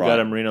 Oh, I've got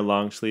a merino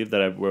long sleeve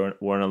that I've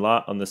worn a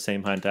lot on the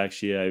same hunt.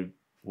 Actually, I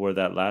wore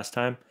that last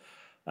time.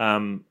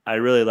 I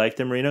really like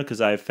the merino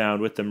because I've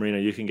found with the merino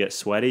you can get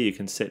sweaty, you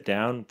can sit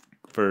down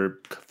for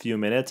a few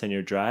minutes and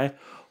you're dry,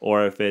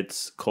 or if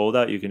it's cold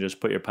out you can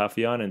just put your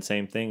puffy on and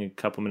same thing, a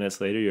couple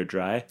minutes later you're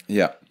dry.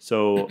 Yeah.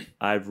 So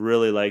I've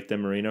really liked the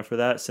merino for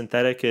that.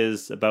 Synthetic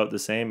is about the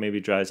same, maybe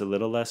dries a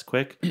little less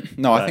quick.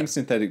 No, I think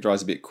synthetic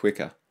dries a bit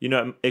quicker. You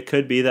know, it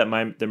could be that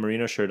the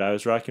merino shirt I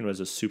was rocking was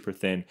a super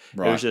thin.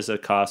 Right. It was just a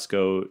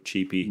Costco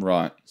cheapie.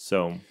 Right.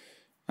 So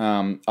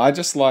I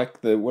just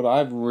like what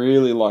I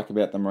really like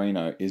about the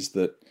merino is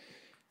that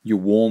you're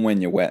warm when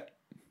you're wet.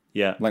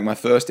 Yeah. Like my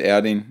first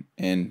outing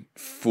in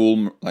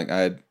full, like I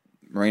had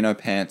merino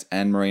pants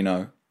and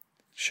merino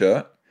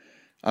shirt.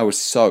 I was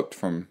soaked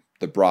from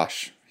the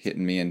brush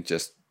hitting me and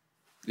just,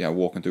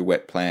 walking through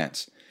wet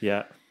plants.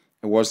 Yeah.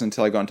 It wasn't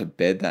until I got into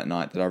bed that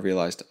night that I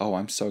realized, oh,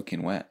 I'm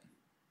soaking wet.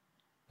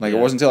 Like, it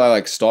wasn't until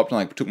I, stopped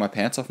and, took my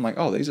pants off. I'm like,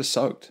 oh, these are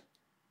soaked.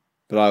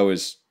 But I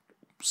was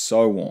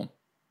so warm.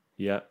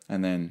 Yeah.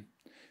 And then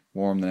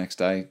wore them the next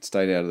day,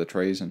 stayed out of the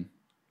trees and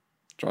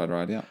dried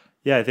right out.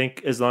 Yeah, I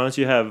think as long as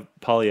you have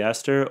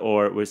polyester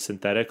or with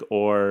synthetic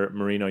or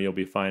merino, you'll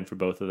be fine for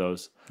both of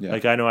those. Yeah.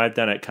 Like I know I've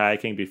done it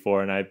kayaking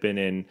before, and I've been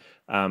in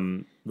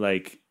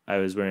I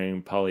was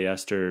wearing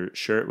polyester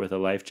shirt with a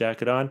life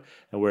jacket on,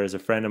 and whereas a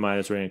friend of mine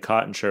was wearing a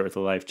cotton shirt with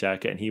a life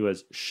jacket, and he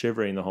was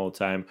shivering the whole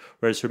time.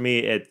 Whereas for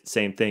me,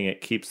 same thing.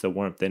 It keeps the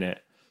warmth in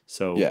it.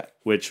 So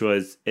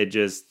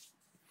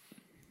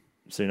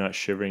so you're not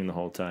shivering the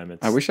whole time.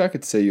 I wish I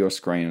could see your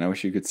screen, and I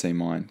wish you could see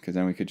mine, because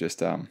then we could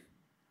just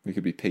we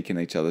could be peeking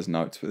each other's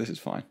notes. But this is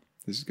fine.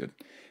 This is good.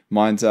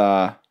 Mine's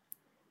what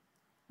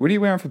are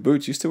you wearing for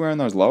boots? You still wearing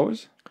those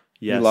Lowas?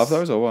 Yes. You love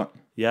those or what?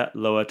 Yeah,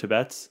 Lowa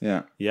Tibets.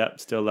 Yeah. Yeah,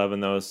 still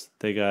loving those.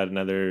 They got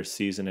another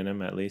season in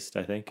them at least,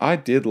 I think. I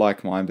did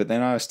like mine, but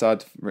then I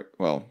started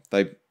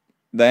they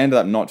ended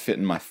up not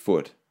fitting my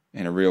foot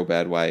in a real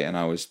bad way, and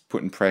I was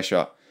putting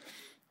pressure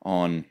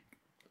on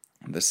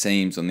the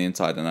seams on the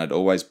inside, and I'd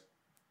always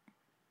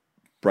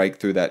break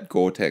through that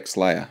Gore-Tex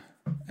layer,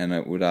 and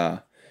it would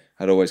I'd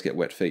always get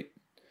wet feet.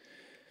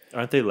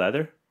 Aren't they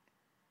leather?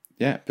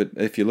 Yeah, but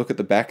if you look at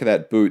the back of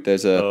that boot,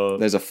 there's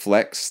a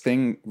flex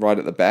thing right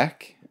at the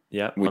back.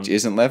 Yeah, which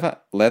isn't leather,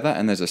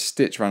 and there's a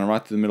stitch running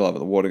right through the middle of it.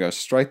 The water goes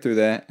straight through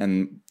there,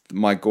 and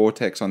my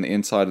Gore-Tex on the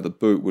inside of the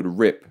boot would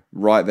rip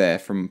right there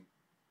from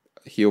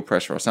heel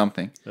pressure or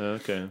something.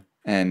 Okay.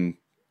 And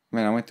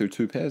man, I went through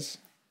 2 pairs.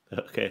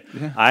 Okay.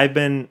 Yeah. I've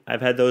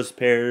had those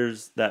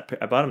pairs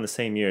I bought them the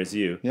same year as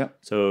you. Yeah.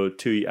 So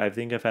I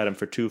think I've had them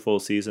for 2 full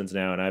seasons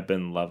now, and I've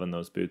been loving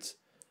those boots.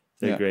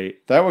 They're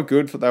great. They were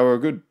good. They were a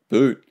good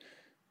boot.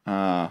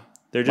 They're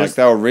just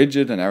they were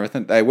rigid and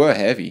everything. They were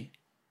heavy.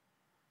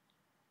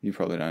 You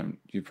probably don't.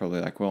 You're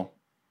probably like, well,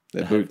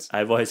 they're boots.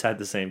 I've always had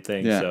the same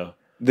thing. Yeah. So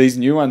these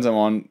new ones I'm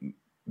on,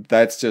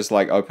 that's just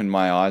opened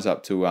my eyes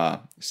up to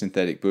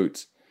synthetic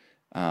boots.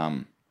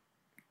 I've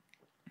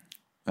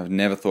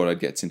never thought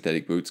I'd get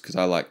synthetic boots because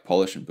I like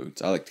polishing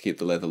boots. I like to keep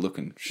the leather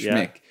looking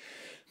schmick. Yeah.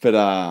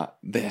 But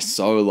they're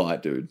so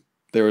light, dude.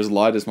 They're as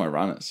light as my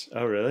runners.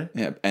 Oh, really?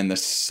 Yeah, and the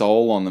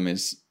sole on them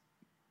is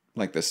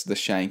the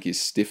shank is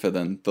stiffer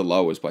than the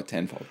Lowas by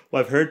tenfold.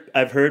 Well,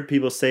 I've heard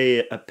people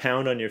say a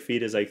pound on your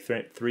feet is like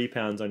 3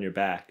 pounds on your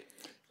back.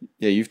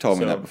 Yeah, you've told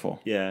me that before.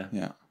 Yeah.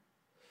 Yeah.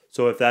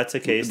 So if that's the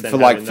case, then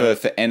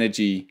for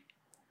energy.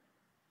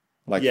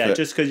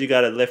 Just because you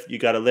gotta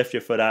lift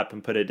your foot up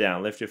and put it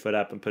down, lift your foot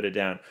up and put it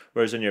down.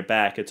 Whereas on your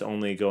back, it's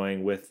only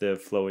going with the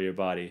flow of your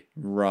body.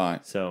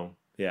 Right. So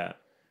yeah,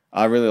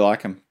 I really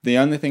like them. The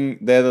only thing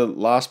they're the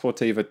La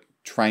Sportiva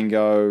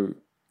Trango.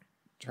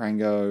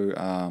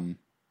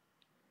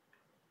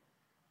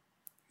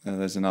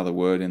 There's another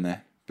word in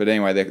there, but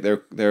anyway,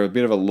 they're a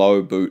bit of a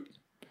low boot.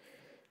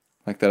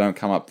 Like they don't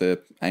come up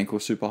the ankle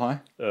super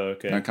high. Oh,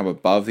 okay. They don't come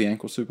above the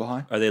ankle super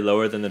high. Are they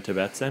lower than the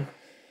Tibets then?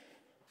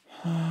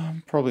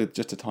 Probably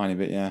just a tiny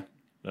bit, yeah.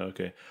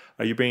 Okay.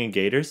 Are you bringing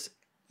gaiters?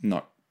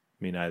 No.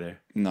 Me neither.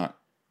 No.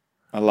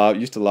 I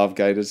used to love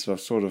gaiters, so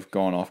I've sort of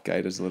gone off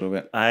gaiters a little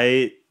bit.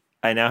 I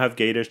now have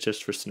gaiters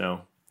just for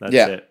snow. That's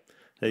it.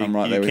 I'm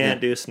right there with you. You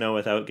can't do snow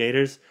without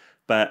gaiters.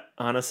 But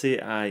honestly,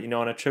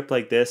 on a trip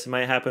like this, it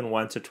might happen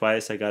once or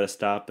twice. I got to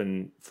stop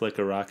and flick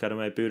a rock out of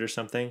my boot or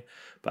something.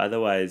 But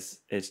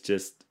otherwise, it's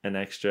just an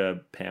extra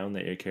pound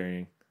that you're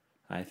carrying,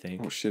 I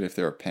think. Oh, shit, if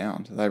they're a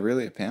pound. Are they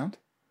really a pound?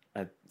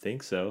 I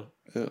think so.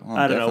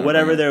 I don't know.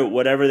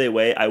 Whatever they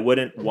weigh, I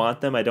wouldn't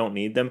want them. I don't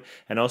need them.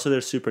 And also, they're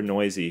super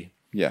noisy.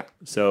 Yeah.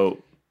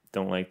 So,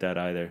 don't like that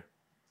either.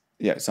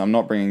 Yeah, so I'm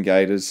not bringing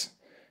gaiters.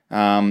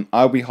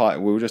 I'll be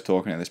hiking. We were just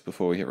talking about this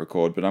before we hit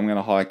record, but I'm going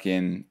to hike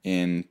in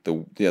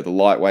the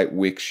lightweight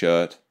Wick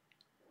shirt.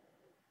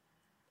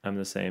 I'm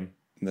the same.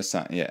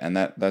 And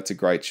that's a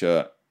great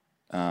shirt.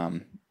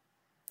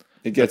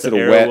 It gets a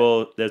little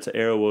wet. That's an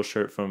Arrow Wool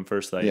shirt from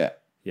First Light. Yeah,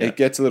 it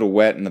gets a little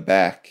wet in the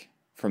back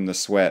from the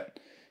sweat,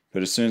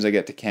 but as soon as I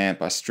get to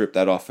camp, I strip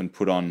that off and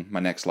put on my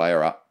next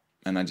layer up,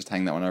 and I just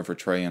hang that one over a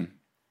tree. And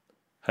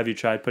have you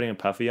tried putting a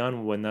puffy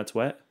on when that's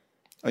wet?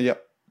 Oh,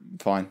 yep,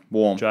 fine,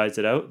 warm. Dries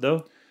it out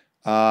though?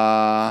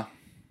 I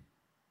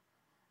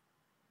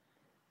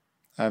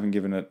haven't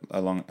given it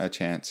a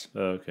chance.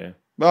 Oh, okay.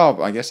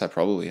 Well, I guess I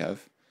probably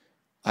have.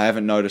 I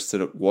haven't noticed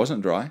that it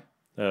wasn't dry.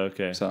 Oh,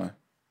 okay. So,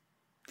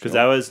 because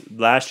that was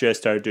last year, I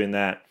started doing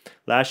that.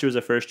 Last year was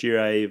the first year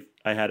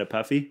I had a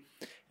puffy,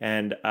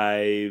 and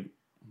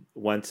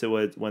once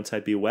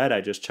I'd be wet,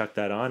 I just chucked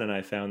that on, and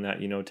I found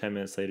that 10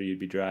 minutes later you'd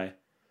be dry.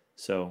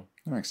 So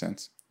that makes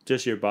sense.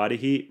 Just your body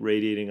heat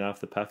radiating off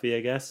the puffy,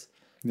 I guess.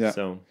 Yeah.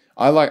 So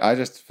I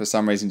just for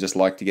some reason just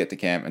like to get to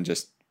camp and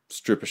just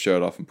strip a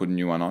shirt off and put a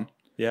new one on.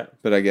 Yeah.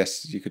 But I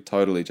guess you could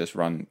totally just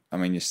run. I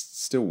mean, you're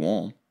still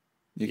warm.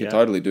 You could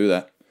totally do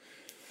that.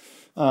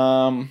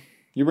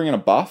 You bringing a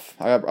buff?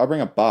 I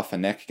bring a buff, a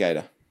neck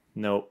gaiter.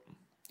 Nope.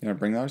 You don't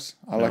bring those?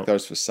 I like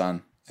those for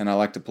sun. And I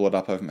like to pull it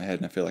up over my head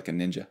and I feel like a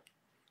ninja.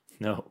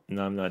 No,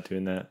 I'm not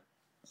doing that.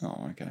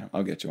 Oh, okay.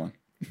 I'll get you one.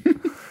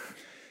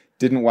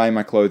 Didn't weigh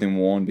my clothing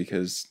worn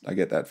because I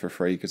get that for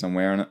free because I'm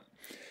wearing it.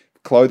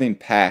 Clothing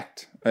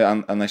packed,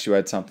 unless you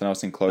had something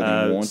else in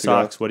clothing worn.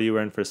 Socks. What are you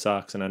wearing for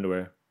socks and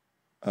underwear?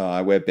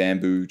 I wear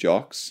Bamboo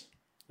Jocks.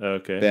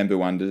 Okay.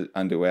 Bamboo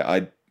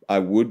underwear. I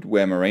would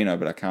wear Merino,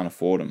 but I can't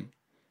afford them.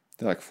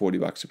 They're like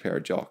 $40 a pair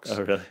of Jocks.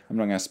 Oh, really? I'm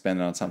not going to spend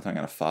it on something I'm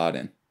going to fart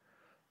in.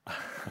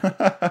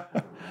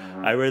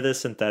 I wear the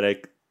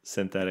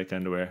synthetic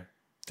underwear.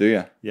 Do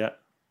you? Yeah.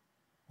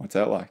 What's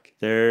that like?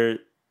 I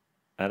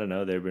don't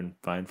know. They've been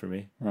fine for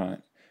me. Right.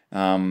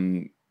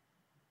 I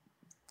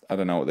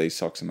don't know what these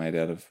socks are made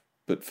out of,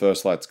 but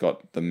First Light's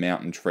got the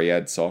Mountain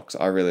Triad socks.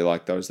 I really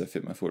like those. They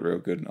fit my foot real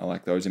good. I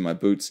like those in my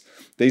boots.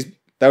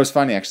 That was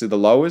funny actually. The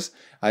lowers,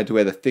 I had to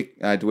wear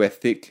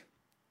thick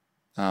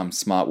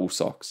smart wool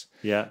socks.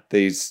 Yeah.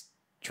 These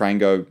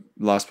Trango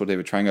La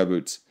Sportiva Trango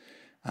boots,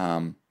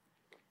 I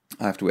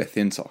have to wear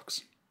thin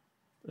socks.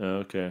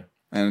 Okay.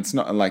 And it's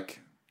not like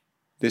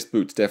this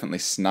boot's definitely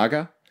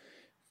snugger,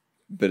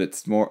 but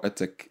it's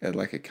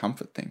like a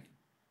comfort thing.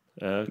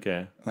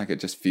 Okay. Like it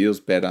just feels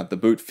better. The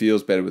boot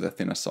feels better with a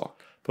thinner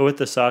sock. But with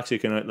the socks, you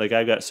can like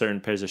I've got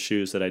certain pairs of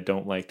shoes that I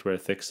don't like to wear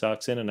thick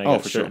socks in, and I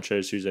got certain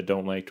pairs of shoes I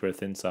don't like to wear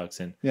thin socks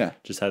in. Yeah.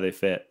 Just how they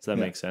fit. Does that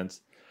make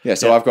sense? Yeah.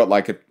 So I've got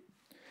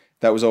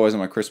that was always on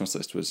my Christmas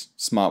list was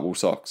smart wool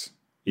socks.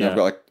 And I've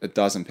got like a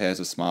dozen pairs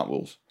of smart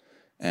wools,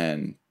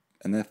 and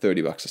they're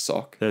 $30 a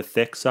sock. They're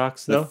thick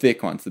socks though. The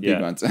thick ones, the big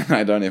ones. And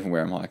I don't even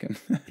wear them hiking.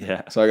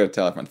 Yeah. So I got to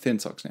tell everyone thin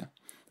socks now.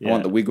 I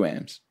want the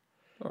wigwams.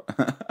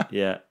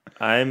 Yeah.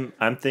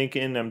 I'm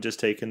thinking I'm just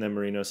taking the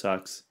merino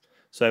socks.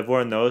 So I've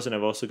worn those, and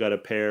I've also got a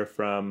pair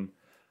from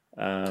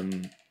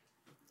it's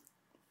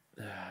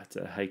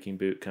a hiking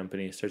boot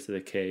company. It starts with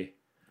a K.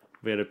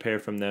 We had a pair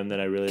from them that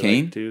I really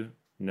like too.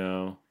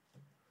 No.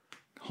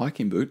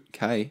 Hiking boot?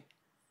 K?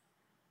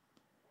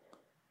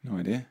 No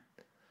idea.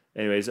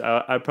 Anyways,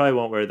 I probably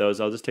won't wear those.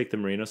 I'll just take the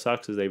merino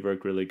socks because they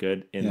work really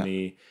good in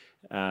the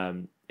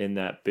in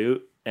that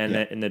boot and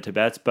in the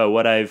Tibets. But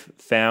what I've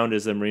found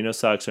is the merino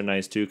socks are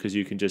nice too because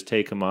you can just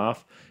take them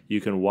off, you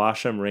can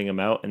wash them, wring them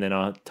out, and then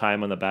I'll tie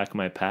them on the back of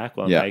my pack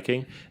while I'm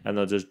hiking, and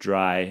they'll just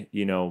dry.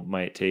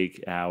 Might take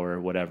an hour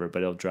or whatever,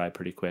 but it'll dry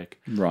pretty quick.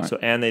 Right. So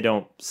and they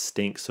don't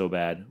stink so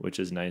bad, which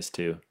is nice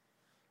too.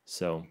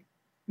 So.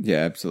 Yeah,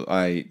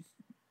 absolutely.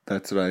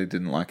 That's what I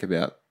didn't like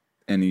about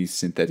any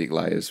synthetic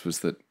layers was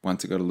that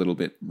once it got a little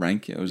bit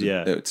rank,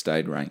 it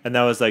stayed rank. And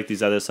that was like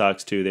these other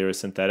socks too. They were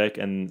synthetic,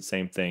 and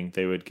same thing.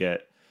 They would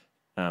get,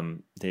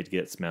 they'd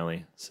get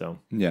smelly. So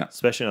yeah,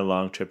 especially in a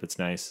long trip, it's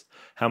nice.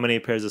 How many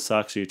pairs of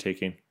socks are you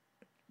taking?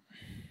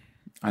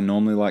 I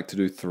normally like to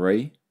do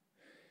 3.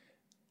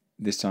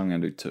 This time I'm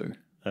gonna do 2.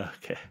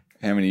 Okay.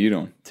 How many are you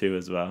doing? 2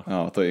 as well.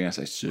 Oh, I thought you were gonna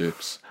say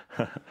 6.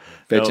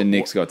 Bet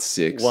Nick's got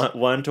 6.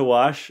 One to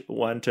wash,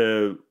 one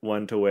to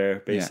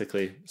wear,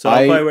 basically. Yeah. So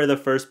I'll probably wear the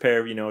first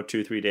pair,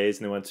 2-3 days,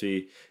 and then once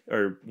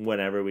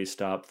whenever we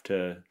stop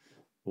to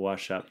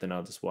wash up, then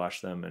I'll just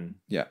wash them. And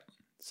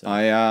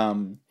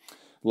so.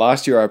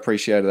 Last year I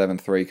appreciated having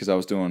 3 because I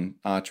was doing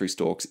archery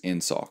stalks in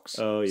socks.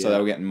 Oh yeah. So they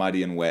were getting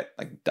muddy and wet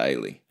like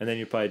daily. And then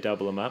you probably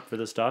double them up for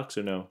the stalks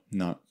or no?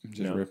 No,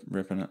 just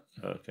ripping it.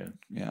 Okay.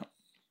 Yeah.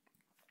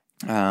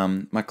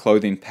 My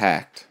clothing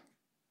packed.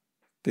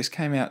 This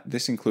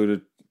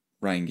included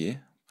rain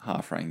gear,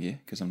 half rain gear,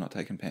 because I'm not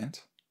taking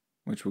pants,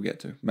 which we'll get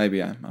to.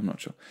 Maybe I'm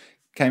not sure.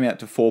 Came out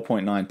to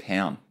 4.9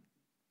 pound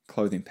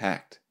clothing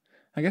packed.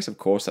 I guess, of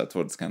course, that's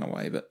what it's going to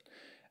weigh, but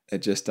it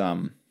just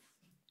kind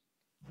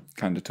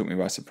of took me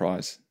by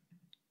surprise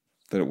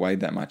that it weighed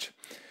that much.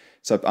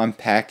 So I'm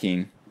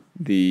packing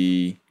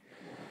the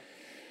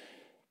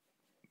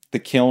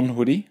Kiln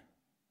hoodie.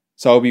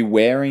 So I'll be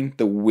wearing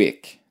the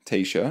Wick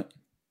t-shirt.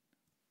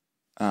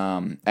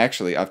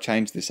 Actually, I've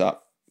changed this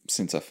up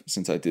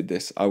since I did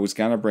this. I was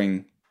gonna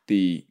bring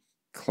the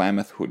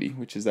Klamath hoodie,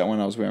 which is that one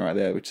I was wearing right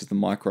there, which is the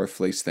micro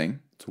fleece thing.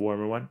 It's a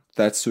warmer one.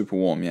 That's super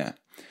warm, yeah.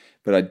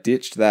 But I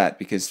ditched that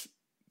because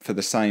for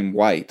the same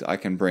weight, I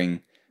can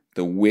bring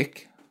the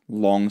Wick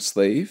long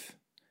sleeve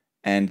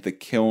and the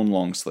Kiln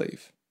long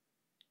sleeve.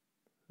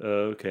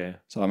 Okay.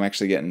 So I'm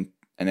actually getting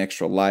an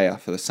extra layer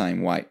for the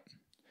same weight,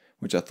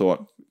 which I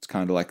thought it's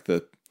kind of like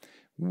the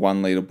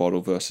 1 litre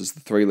bottle versus the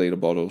 3 litre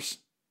bottles.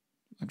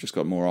 I've just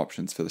got more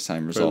options for the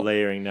same result. For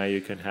layering, now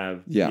you can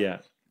have... Yeah.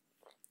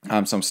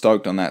 So I'm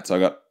stoked on that. So I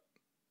got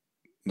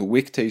the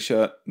Wick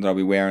t-shirt that I'll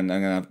be wearing.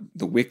 I'm going to have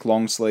the Wick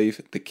long sleeve,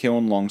 the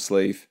Kiln long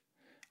sleeve.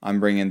 I'm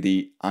bringing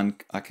the...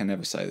 I can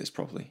never say this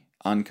properly.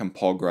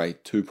 Uncompogre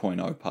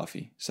 2.0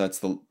 puffy. So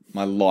that's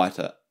my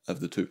lighter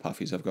of the 2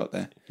 puffies I've got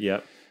there.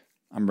 Yep.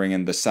 I'm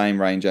bringing the same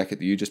rain jacket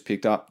that you just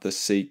picked up, the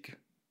Seek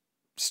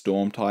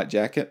Storm Tight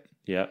jacket.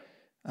 Yep.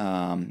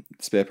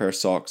 Spare pair of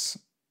socks,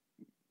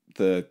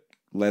 the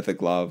leather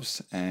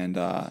gloves, and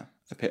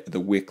the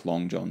Wick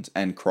long johns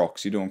and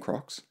Crocs. You doing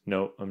Crocs?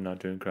 No, I'm not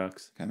doing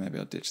Crocs. Okay, maybe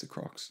I'll ditch the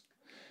Crocs.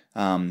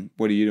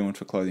 What are you doing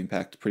for clothing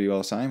packed? Pretty well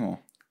the same, or?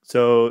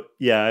 So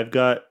yeah, I've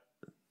got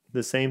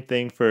the same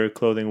thing for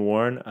clothing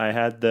worn. I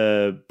had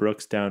the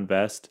Brooks down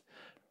vest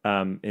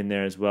in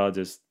there as well.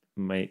 Just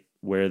might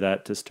wear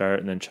that to start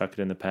and then chuck it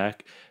in the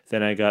pack.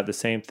 Then I got the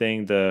same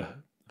thing, the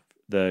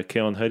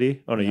Kiln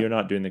hoodie. Oh no, you're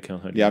not doing the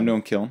Kiln hoodie. Yeah, I'm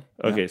doing Kiln.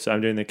 Okay, so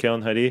I'm doing the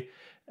Kiln hoodie,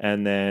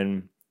 and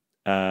then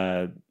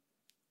I've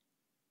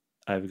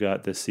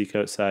got the Seek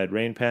Outside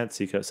rain pants,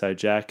 Seek Outside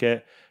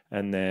jacket,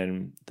 and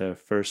then the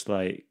First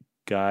Light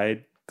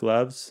Guide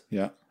gloves.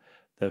 Yeah.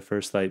 The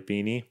First Light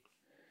beanie.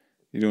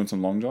 You doing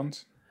some long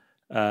johns?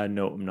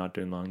 No, I'm not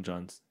doing long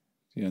johns.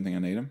 You don't think I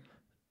need them?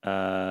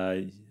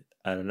 I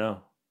don't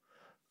know.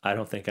 I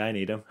don't think I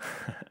need them.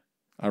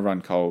 I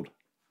run cold,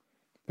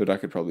 but I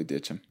could probably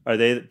ditch them. Are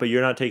they? But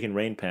you're not taking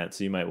rain pants,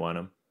 so you might want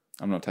them.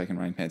 I'm not taking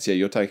rain pants. Yeah,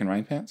 you're taking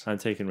rain pants? I'm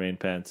taking rain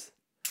pants.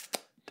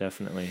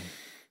 Definitely.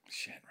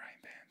 Shit,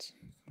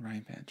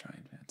 rain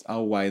pants.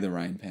 I'll weigh the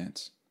rain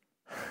pants.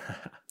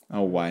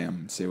 I'll weigh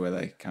them, see where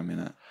they come in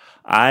at.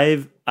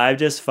 I've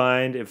just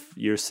find if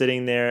you're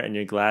sitting there and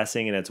you're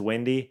glassing and it's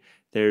windy,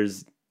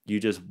 you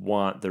just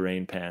want the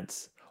rain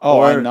pants.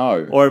 Oh, I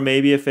know. Or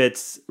maybe if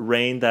it's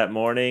rained that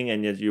morning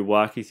and you're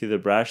walking through the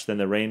brush, then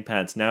the rain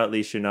pants. Now at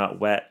least you're not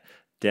wet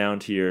down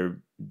to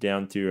your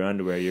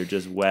underwear. You're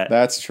just wet.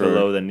 That's true.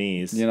 Below the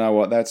knees. You know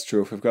what? That's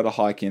true. If we've got to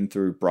hike in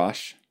through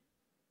brush,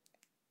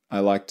 I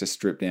like to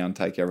strip down,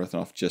 take everything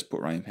off, just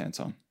put rain pants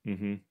on.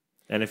 Mm-hmm.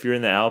 And if you're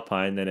in the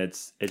Alpine, then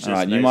it's just all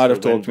right. Nice, you might have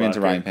talked me into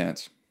rain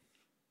pants.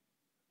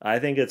 I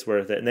think it's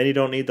worth it, and then you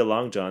don't need the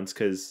long johns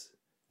because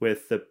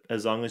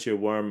as long as you're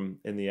warm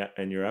in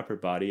your upper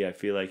body, I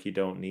feel like you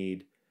don't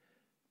need.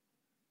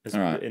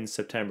 In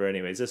September,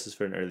 anyways. This is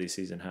for an early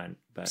season hunt.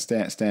 But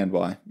stand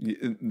by.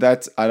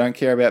 I don't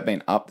care about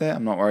being up there.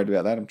 I'm not worried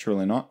about that. I'm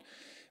truly not.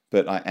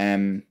 But I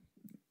am.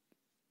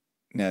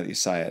 Now that you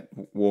say it,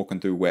 walking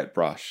through wet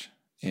brush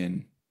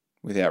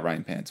without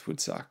rain pants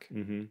would suck.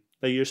 Mm-hmm.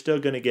 But you're still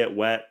gonna get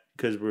wet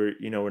because we're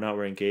not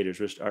wearing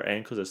gaiters. Our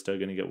ankles are still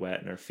gonna get wet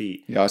and our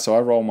feet. Yeah, so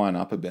I roll mine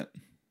up a bit.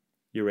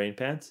 Your rain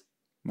pants?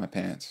 My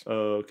pants.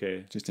 Oh,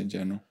 okay. Just in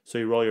general. So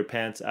you roll your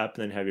pants up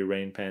and then have your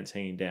rain pants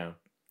hanging down.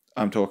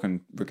 I'm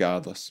talking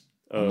regardless.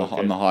 Oh,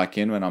 on the hike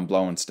in when I'm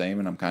blowing steam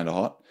and I'm kind of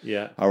hot.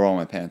 Yeah. I roll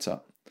my pants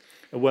up.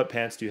 And what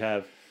pants do you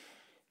have?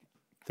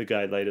 The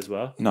Guide Light as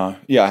well? No.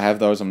 Yeah, I have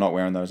those. I'm not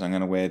wearing those. I'm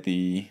going to wear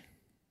the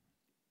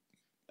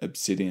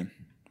Obsidian,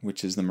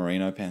 which is the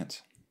merino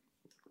pants.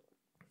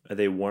 Are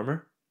they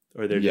warmer?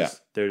 Or they're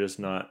just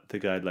not the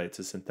Guide Light's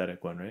a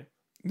synthetic one, right?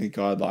 The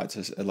Guide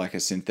Lights are like a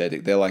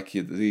synthetic. They're like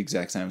the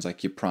exact same as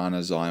like your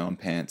Prana Zion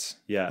pants.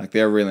 Yeah. Like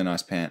they're a really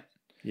nice pant.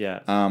 Yeah.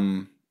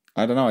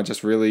 I don't know. I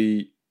just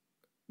really...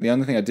 The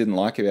only thing I didn't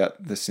like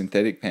about the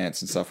synthetic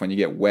pants and stuff, when you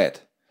get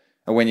wet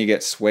or when you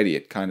get sweaty,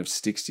 it kind of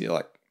sticks to you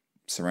like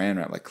saran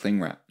wrap, like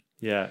cling wrap.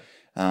 Yeah.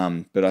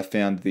 But I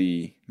found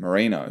the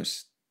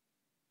merinos,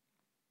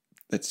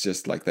 it's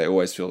just like they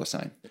always feel the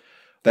same.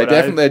 They're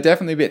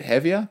definitely a bit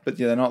heavier, but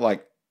they're not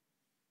like,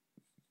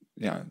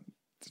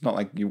 it's not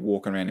like you're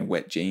walking around in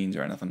wet jeans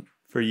or anything.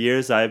 For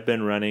years, I've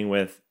been running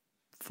with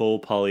full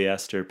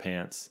polyester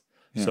pants.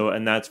 Yeah. So,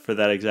 and that's for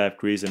that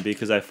exact reason,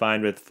 because I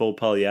find with full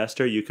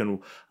polyester,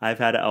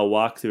 I'll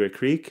walk through a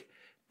creek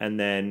and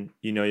then,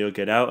 you'll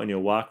get out and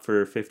you'll walk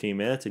for 15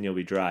 minutes and you'll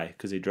be dry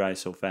because they dry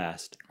so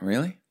fast.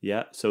 Really?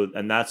 Yeah. So,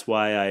 and that's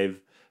why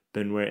I've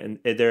been wearing,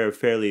 they're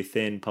fairly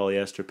thin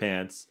polyester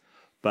pants,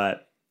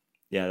 but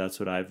yeah, that's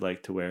what I've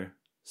liked to wear.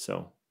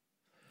 So.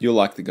 You'll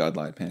like the Guide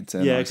Light pants.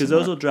 Yeah, because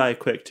those will dry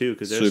quick too,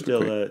 because they're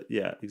still,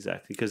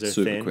 exactly, because they're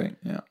super thin. Quick,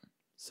 yeah.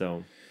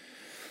 So.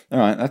 All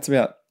right,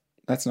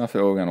 that's enough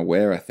that we're going to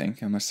wear, I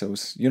think. Unless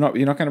you're not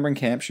going to bring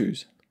camp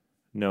shoes.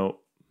 No,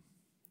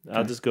 okay.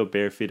 I'll just go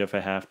bare feet if I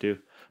have to.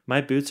 My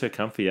boots are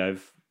comfy. No,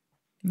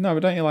 but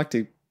don't you like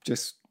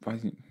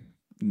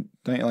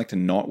to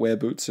not wear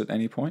boots at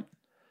any point?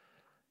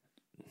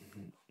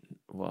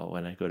 Well,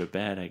 when I go to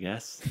bed, I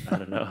guess. I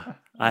don't know.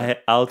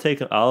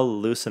 I'll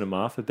loosen them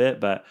off a bit,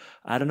 but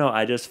I don't know.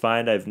 I just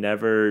find I've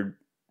never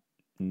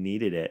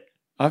needed it.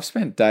 I've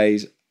been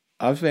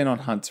on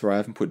hunts where I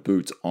haven't put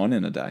boots on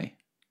in a day.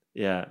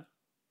 Yeah.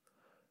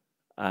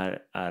 I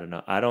don't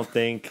know. I don't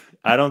think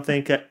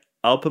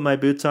I'll put my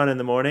boots on in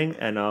the morning,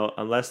 and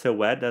unless they're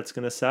wet, that's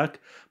gonna suck.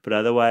 But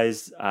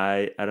otherwise,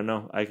 I don't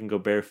know. I can go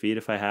bare feet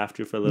if I have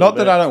to for a little bit.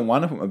 Not that I don't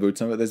want to put my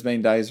boots on, but there's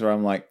been days where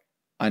I'm like,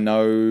 I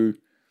know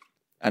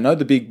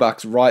the big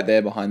buck's right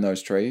there behind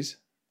those trees.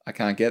 I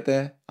can't get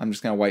there. I'm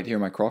just gonna wait here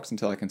in my Crocs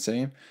until I can see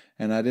him,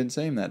 and I didn't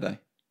see him that day.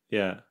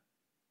 Yeah.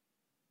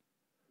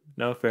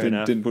 No, fair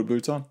enough. Didn't put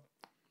boots on.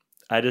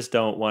 I just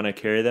don't want to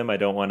carry them. I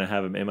don't want to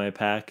have them in my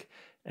pack,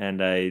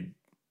 and I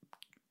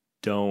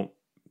don't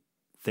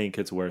think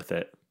it's worth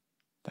it.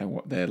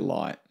 They're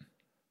light.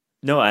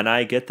 No, and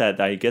I get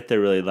that. I get they're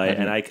really light,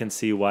 and I can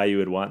see why you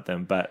would want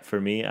them. But for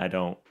me, I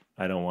don't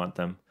want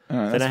them.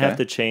 Right, then I have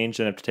to change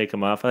and have to take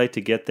them off. I like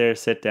to get there,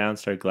 sit down,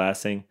 start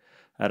glassing.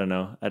 I don't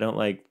know. I don't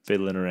like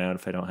fiddling around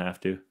if I don't have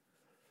to.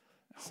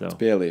 So it's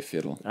barely a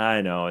fiddle.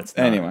 I know it's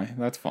not. Anyway,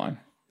 that's fine.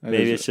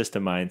 Maybe it's just a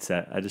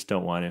mindset. I just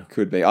don't want to.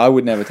 Could be. I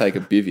would never take a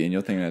bivvy, and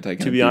you're thinking of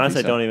taking. To be honest,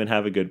 I don't even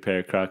have a good pair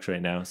of Crocs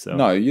right now. So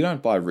no, you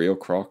don't buy real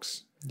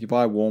Crocs You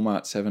buy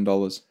Walmart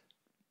 $7.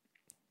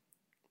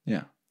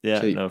 Yeah.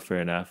 Yeah. Cheap. No,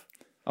 fair enough.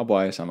 I'll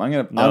buy you some. I'm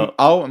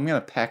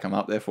gonna pack them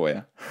up there for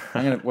you.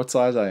 What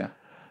size are you?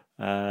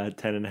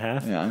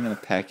 10.5. Yeah, I'm gonna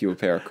pack you a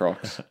pair of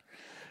Crocs.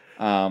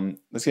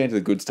 Let's get into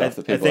the good stuff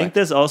that I people think like.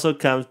 this also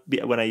comes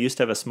when I used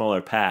to have a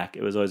smaller pack.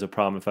 It was always a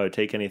problem if I would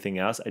take anything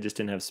else. I just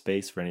didn't have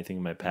space for anything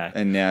in my pack.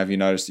 And now have you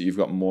noticed that you've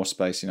got more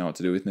space? You know what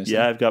to do with this?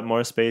 Yeah, I've got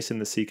more space in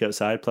the seat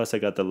outside. Plus, I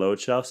got the load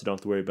shelf, so don't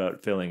have to worry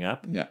about filling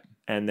up. Yeah.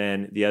 And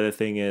then the other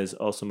thing is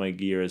also my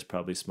gear is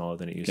probably smaller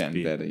than it used to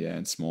be. Getting better, yeah,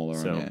 and smaller.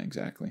 So, yeah,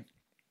 exactly.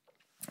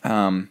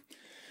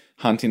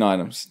 Hunting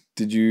items.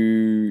 Did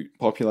you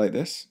populate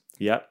this?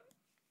 Yep.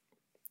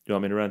 You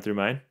want me to run through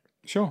mine?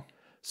 Sure.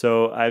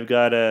 So I've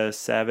got a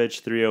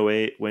Savage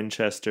 308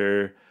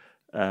 Winchester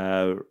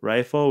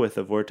rifle with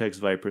a Vortex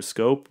Viper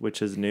scope,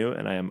 which is new,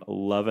 and I am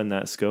loving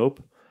that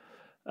scope.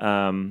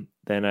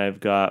 Then I've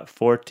got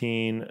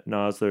 14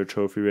 Nosler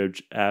Trophy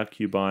Ridge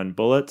AccuBond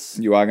bullets.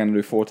 You are going to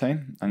do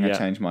 14? I'm going to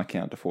change my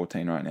count to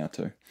 14 right now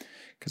too.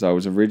 Because I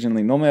was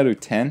normally I do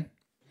 10.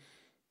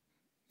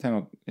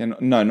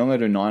 Normally I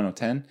do 9 or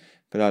 10.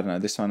 But I don't know,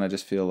 this one I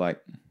just feel like,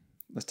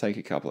 let's take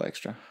a couple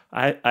extra.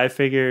 I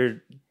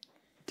figured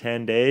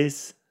 10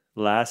 days.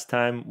 Last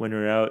time when we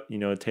were out,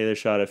 Taylor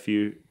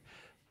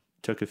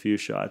took a few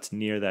shots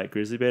near that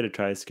grizzly bear to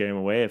try to scare him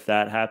away. If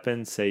that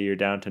happens, say you're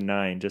down to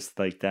 9, just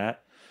like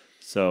that.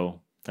 So,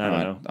 I don't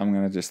know. I'm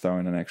going to just throw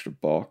in an extra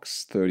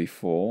box,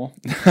 34.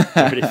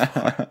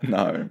 34. No,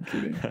 I'm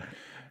kidding.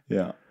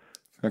 Yeah.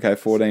 Okay,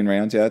 14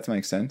 rounds. Yeah, that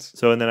makes sense.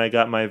 So, and then I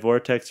got my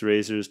Vortex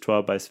Razors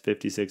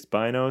 12x56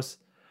 binos.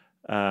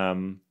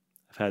 I've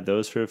had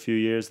those for a few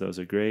years. Those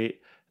are great.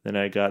 Then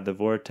I got the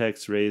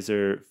Vortex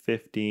Razor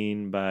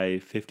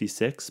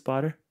 15x56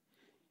 spotter.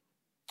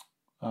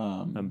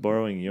 I'm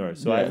borrowing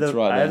yours. So I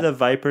have the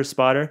Viper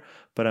spotter,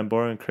 but I'm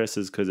borrowing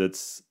Chris's because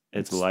it's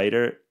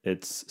lighter,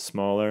 it's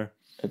smaller.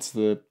 It's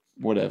the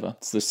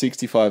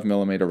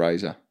 65mm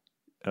razor.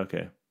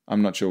 Okay.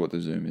 I'm not sure what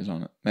the zoom is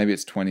on it. Maybe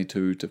it's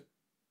 22 to... I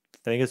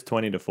think it's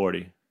 20 to 40.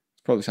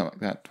 It's probably something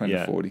like that, 20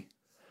 to 40.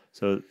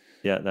 So,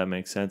 yeah, that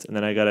makes sense. And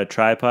then I got a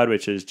tripod,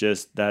 which is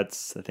I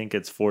think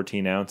it's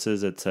 14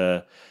 ounces. It's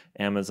a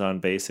Amazon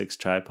Basics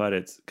tripod.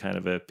 It's kind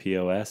of a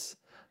POS.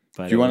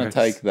 Do you want to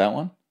take that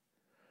one?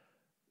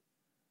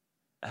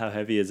 How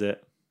heavy is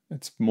it?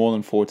 It's more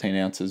than 14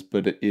 ounces,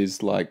 but it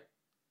is like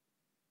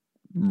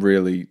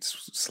really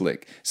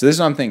slick. So this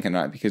is what I'm thinking,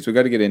 right? Because we've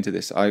got to get into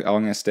this. I'm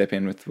going to step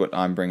in with what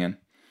I'm bringing.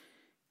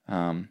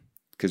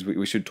 Because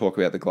we should talk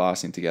about the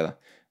glassing together.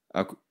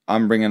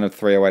 I'm bringing a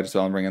 308 as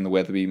well. I'm bringing the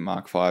Weatherby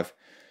Mark V.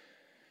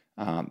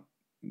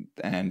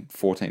 And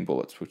 14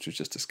 bullets, which was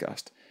just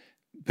discussed.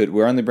 But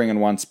we're only bringing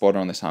one spotter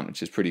on this hunt,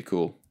 which is pretty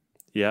cool.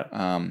 Yeah.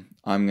 I'm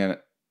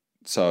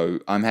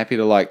happy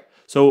to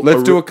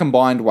let's do a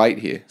combined weight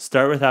here.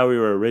 Start with how we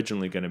were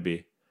originally going to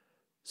be.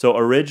 So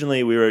originally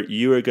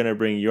you were going to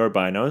bring your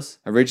binos.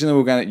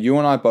 Originally you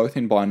and I both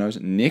in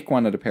binos. Nick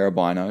wanted a pair of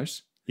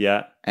binos.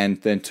 Yeah.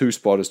 And then 2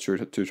 spotters, 2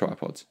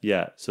 tripods.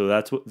 Yeah. So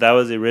that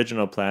was the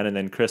original plan, and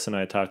then Chris and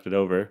I talked it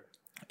over.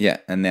 Yeah,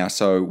 and now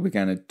so we're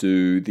going to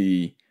do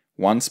the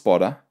 1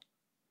 spotter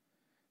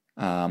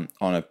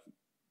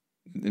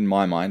in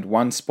my mind,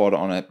 1 spotter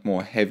on a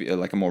more heavy,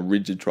 like a more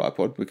rigid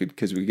tripod.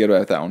 Because we could get away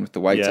with that one with the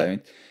weight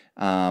saving.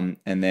 And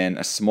then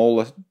a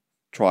smaller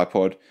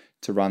tripod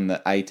to run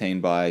the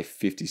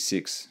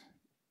 18x56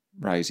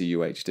 Razor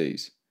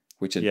UHDs,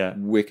 which are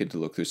wicked to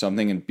look through. So I'm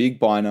thinking big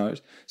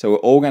binos. So we're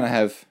all going to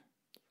have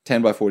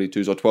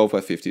 10x42s or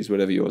 12x50s,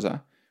 whatever yours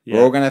are. Yeah.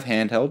 We're all going to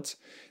have handhelds.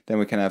 Then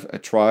we can have a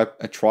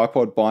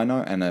tripod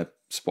bino and a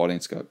spotting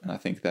scope. And I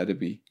think that'd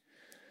be...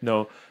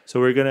 No. So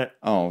we're going to...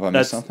 Oh, have I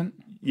missed something?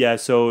 Yeah,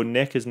 so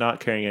Nick is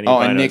not carrying any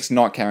binos. And Nick's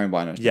not carrying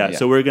binos. Yeah,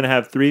 so we're going to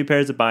have 3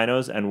 pairs of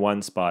binos and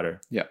 1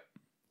 spotter. Yeah.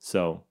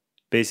 So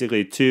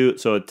basically a 10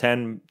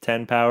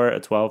 power, a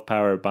 12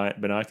 power pair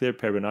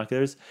of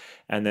binoculars,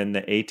 and then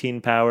the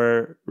 18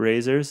 power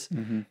razors,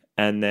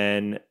 and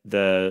then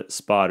the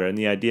spotter. And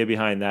the idea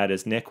behind that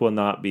is Nick will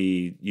not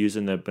be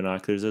using the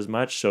binoculars as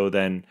much, so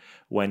then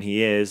when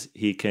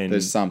he can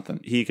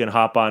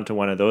hop onto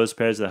one of those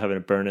pairs that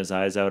haven't burn his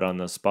eyes out on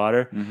the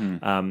spotter.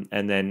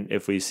 And then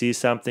if we see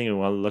something and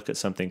want to look at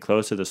something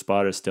closer, the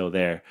spotter's still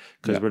there,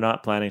 because we're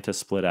not planning to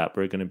split up.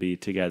 We're going to be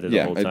together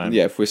the whole time.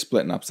 Yeah, if we're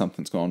splitting up,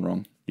 something's gone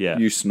wrong. Yeah.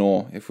 You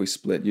snore if we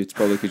split. It's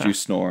probably because you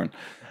snore and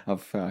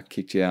I've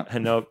kicked you out.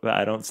 No,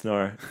 I don't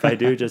snore. If I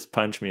do, just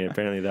punch me.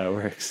 Apparently that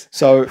works.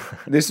 So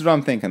this is what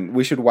I'm thinking.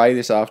 We should weigh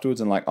this afterwards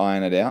and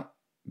iron it out.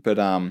 But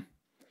how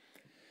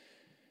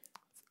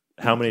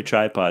many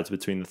tripods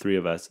between the 3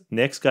 of us?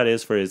 Nick's got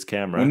his for his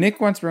camera. Well, Nick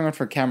wants to bring one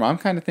for a camera. I'm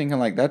kind of thinking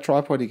that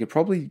tripod he could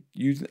probably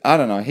use. I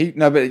don't know.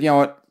 But you know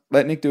what?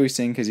 Let Nick do his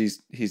thing, because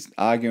he's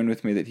arguing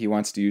with me that he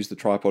wants to use the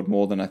tripod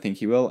more than I think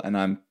he will,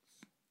 and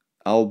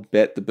I'll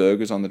bet the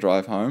burgers on the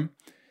drive home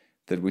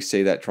that we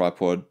see that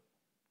tripod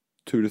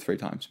 2 to 3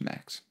 times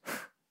max.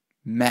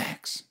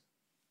 Max.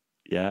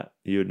 Yeah,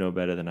 you would know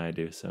better than I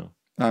do. So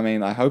I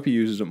mean, I hope he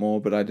uses it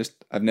more, but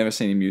I've never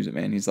seen him use it,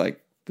 man. He's the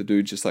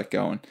dude's just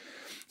going.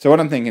 So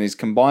what I'm thinking is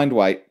combined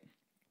weight.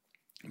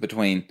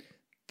 between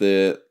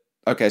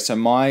so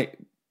my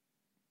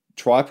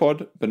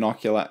tripod,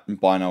 binocular, and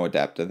bino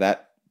adapter,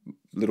 that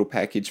little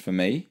package for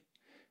me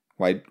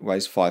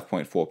weighs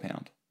 5.4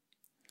 pound.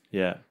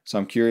 Yeah. So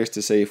I'm curious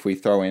to see if we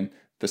throw in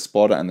the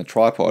spotter and the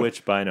tripod.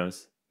 Which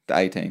binos? The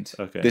 18s.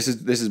 Okay. This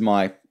is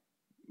my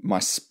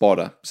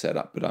spotter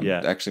setup, but I'm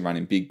actually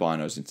running big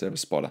binos instead of a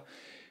spotter.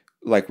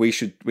 Like we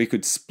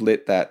could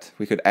split that.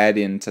 We could add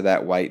into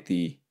that weight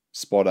the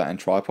spotter and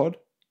tripod.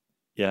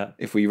 Yeah.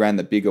 If we ran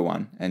the bigger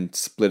one and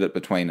split it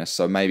between us,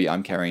 so maybe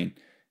I'm carrying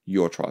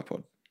your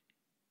tripod.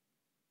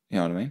 You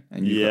know what I mean?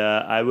 And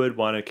I would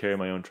want to carry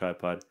my own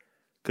tripod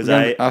because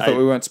I thought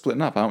we weren't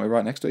splitting up. Aren't we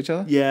right next to each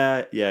other?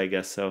 Yeah, I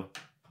guess so.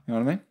 You know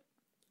what I mean?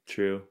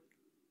 True.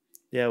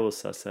 Yeah, we'll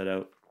suss that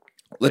out.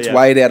 Let's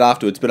weigh it out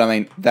afterwards. But I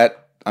mean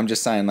that I'm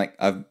just saying, like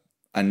I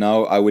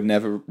know I would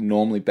never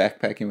normally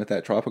backpack in with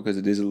that tripod because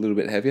it is a little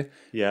bit heavier.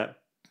 Yeah.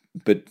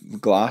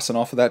 But glassing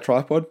off of that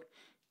tripod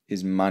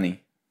is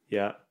money.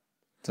 Yeah.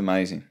 It's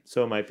amazing.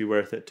 So it might be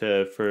worth it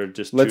for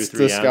just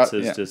 2-3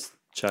 ounces. Just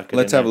chuck it.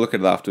 Let's have a look at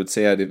it afterwards.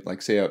 See how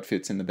it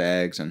fits in the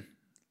bags, and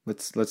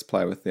let's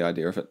play with the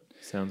idea of it.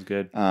 Sounds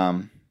good.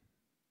 Okay,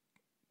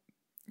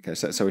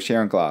 so we're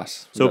sharing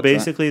glass. So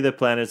basically, the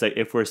plan is like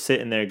if we're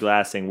sitting there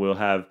glassing, we'll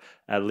have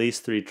at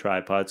least 3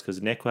 tripods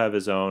because Nick will have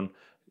his own.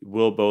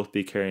 We'll both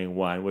be carrying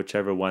one,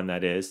 whichever one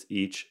that is,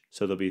 each.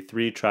 So there'll be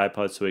 3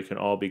 tripods, so we can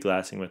all be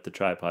glassing with the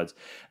tripods.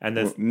 And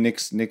then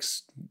Nick's.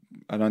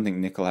 I don't think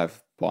Nick will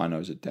have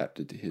binos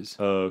adapted to his.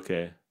 Oh,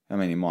 okay. I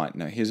mean, he might.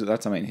 No, his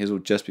will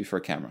just be for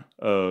a camera.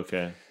 Oh,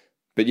 okay.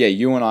 But yeah,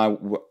 you and I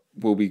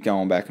will be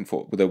going back and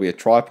forth. There'll be a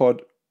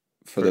tripod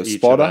for the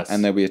spotter,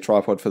 and there'll be a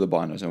tripod for the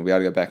binos, and we'll be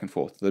able to go back and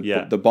forth. The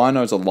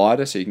binos are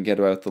lighter, so you can get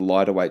away with the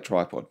lighter weight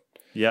tripod.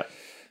 Yeah.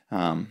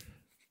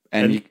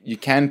 And you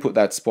can put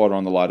that spotter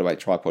on the lighter weight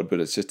tripod, but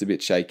it's just a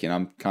bit shaky. And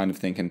I'm kind of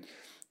thinking,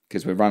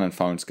 because we're running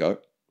phone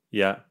scope.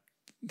 Yeah.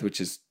 Which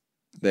is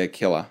their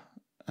killer.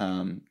 I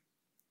don't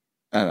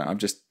know.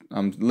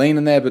 I'm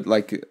leaning there, but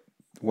like,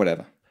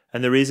 whatever.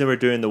 And the reason we're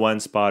doing the one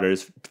spotter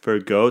is for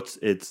goats,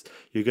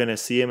 you're going to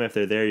see them if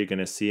they're there, you're going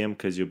to see them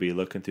because you'll be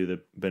looking through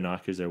the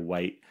binoculars, they're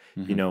white,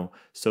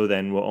 so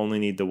then we'll only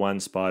need the one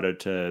spotter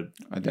to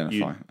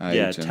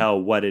identify. Tell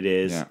what it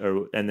is. Yeah.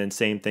 And then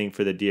same thing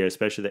for the deer,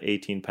 especially the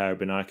 18 power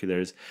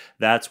binoculars.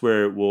 That's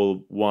where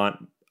we'll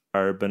want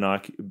our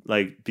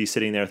be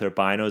sitting there with our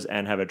binos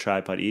and have a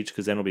tripod each,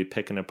 because then we'll be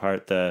picking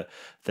apart the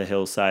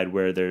hillside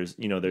where there's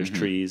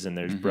trees and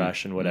there's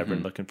brush and whatever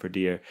and looking for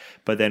deer.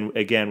 But then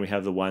again, we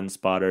have the one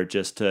spotter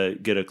just to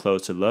get a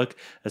closer look,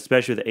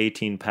 especially with the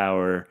 18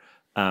 power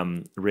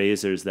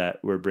razors that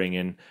we're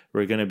bringing.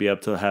 We're going to be able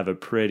to have a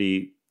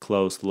pretty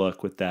close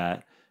look with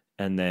that.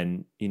 And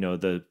then,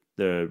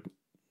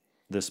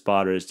 the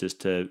spotter is just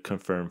to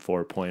confirm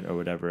 4-point or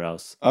whatever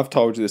else. I've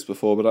told you this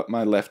before, but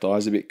my left eye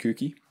is a bit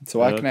kooky,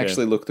 so I can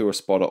actually look through a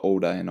spotter all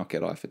day and not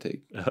get eye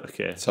fatigue.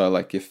 Okay. So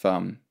if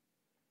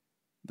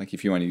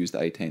you want to use the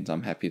 18s,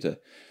 I'm happy to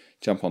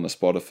jump on the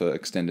spotter for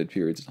extended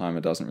periods of time.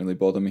 It doesn't really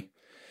bother me.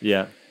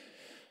 Yeah.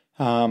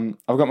 I've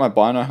got my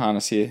bino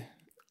harness here.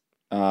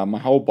 My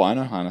whole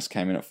bino harness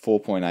came in at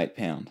 4.8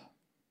 pound.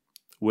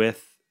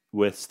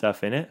 With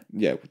stuff in it?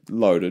 Yeah,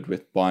 loaded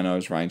with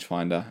binos,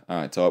 rangefinder. All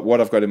right, so what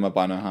I've got in my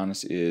bino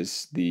harness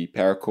is the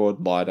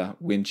paracord, lighter,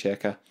 wind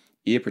checker,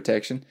 ear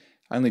protection.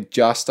 I only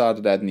just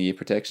started adding the ear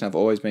protection. I've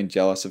always been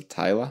jealous of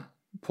Taylor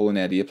pulling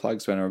out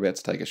earplugs when we're about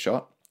to take a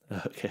shot.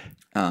 Okay.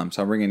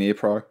 So I'm bringing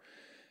EarPro.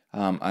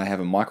 I have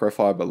a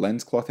microfiber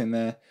lens cloth in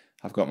there.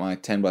 I've got my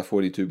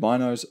 10x42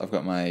 binos. I've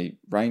got my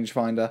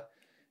rangefinder,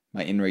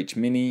 my InReach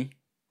Mini.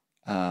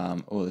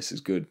 This is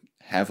good.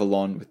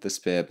 Havalon with the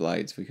spare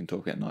blades. We can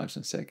talk about knives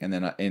in a sec. And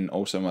then in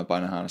also my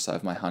bino harness, I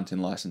have my hunting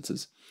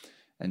licenses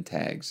and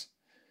tags.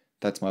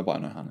 That's my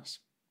bino harness.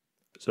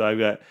 So I've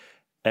got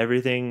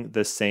everything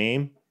the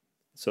same.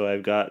 So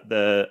I've got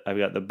the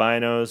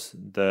binos,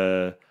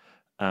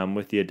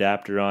 with the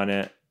adapter on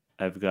it.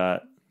 I've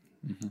got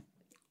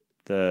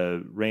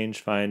the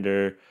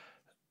rangefinder.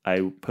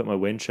 I put my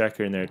wind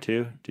checker in there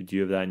too. Did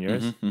you have that in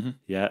yours?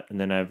 Yeah. And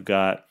then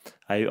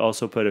I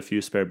also put a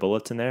few spare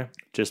bullets in there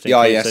just in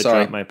case I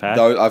drop my pad.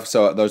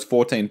 Those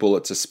 14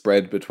 bullets are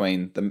spread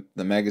between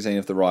the magazine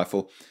of the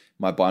rifle,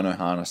 my bino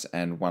harness,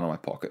 and one of my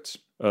pockets.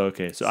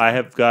 Okay. So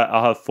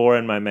I'll have 4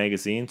 in my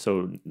magazine.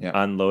 So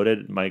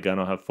unloaded, my gun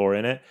will have 4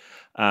 in it.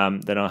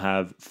 Then I'll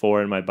have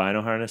 4 in my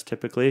bino harness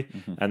typically.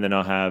 And then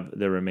I'll have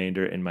the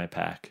remainder in my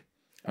pack.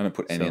 I don't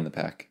put any in the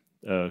pack.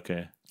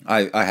 Okay.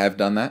 I have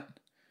done that.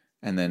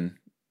 And then,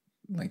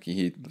 you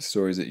hear the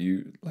stories that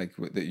you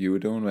were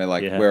doing, where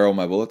where are all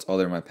my bullets? Oh,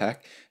 they're in my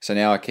pack. So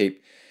now I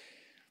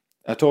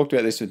talked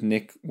about this with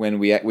Nick when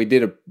we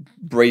did a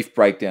brief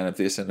breakdown of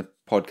this in a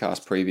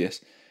podcast previous.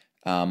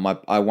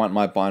 I want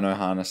my bino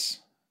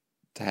harness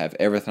to have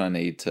everything I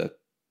need to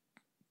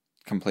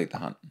complete the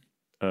hunt.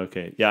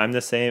 Okay, yeah, I'm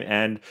the same.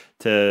 And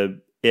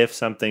if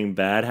something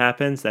bad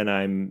happens,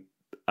 then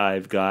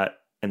I've got.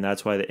 And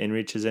that's why the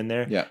InReach is in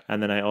there. Yeah.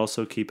 And then I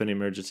also keep an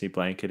emergency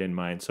blanket in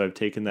mine. So I've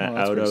taken that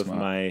out of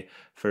my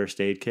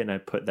first aid kit and I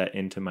put that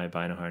into my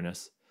bino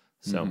harness.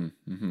 So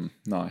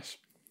nice.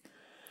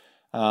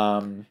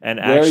 And where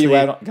actually, are you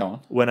at? Go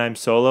on. When I'm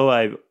solo,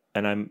 I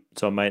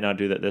might not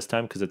do that this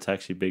time because it's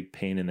actually a big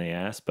pain in the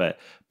ass. But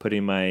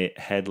putting my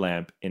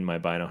headlamp in my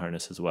bino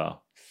harness as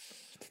well,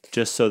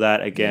 just so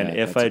that again,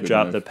 if I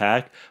drop the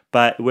pack,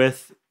 but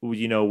with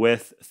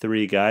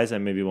 3 guys, I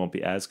maybe won't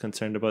be as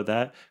concerned about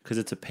that because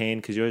it's a pain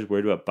because you're always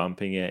worried about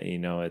bumping it.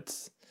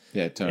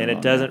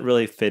 It doesn't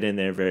really fit in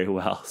there very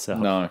well. So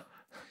no.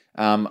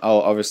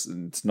 Obviously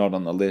it's not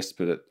on the list,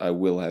 but I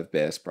will have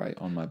bear spray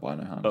on my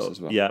bino harness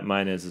as well. Yeah,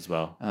 mine is as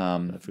well.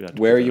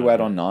 Where are you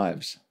at on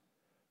knives?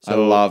 So, I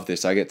love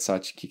this. I get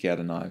such a kick out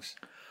of knives.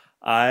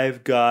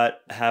 I've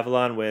got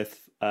Havalon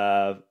with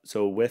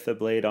a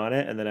blade on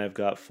it, and then I've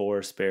got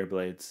 4 spare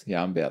blades.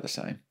 Yeah, I'm about the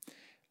same.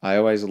 I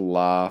always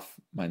laugh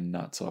my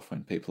nuts off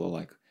when people are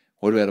like,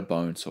 "What about a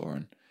bone saw?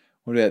 And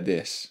what about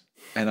this?"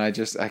 And I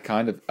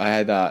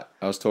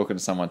was talking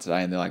to someone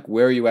today, and they're like,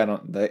 "Where are you at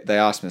on?" They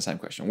asked me the same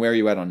question. Where are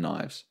you at on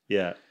knives?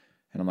 Yeah.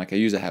 And I'm like, I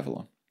use a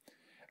Havalon.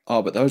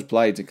 Oh, but those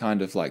blades are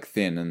kind of like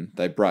thin and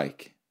they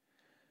break.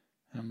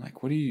 And I'm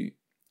like, what do you?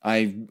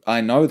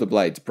 I know the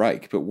blades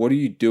break, but what are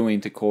you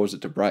doing to cause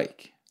it to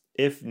break?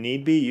 If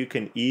need be, you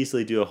can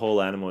easily do a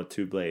whole animal with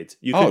 2 blades.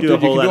 You could do a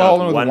whole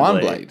animal with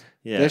one blade.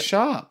 Yeah. They're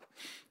sharp.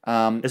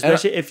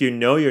 Especially if you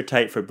know you're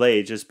tight for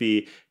blades, just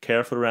be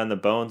careful around the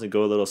bones and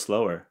go a little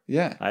slower.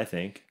 Yeah. I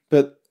think.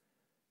 But,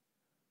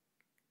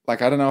 I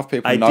don't know if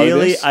people know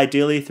this.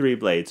 Ideally 3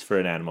 blades for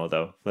an animal,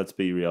 though. Let's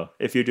be real.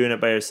 If you're doing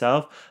it by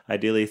yourself,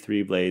 ideally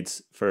 3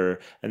 blades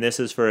and this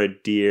is for a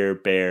deer,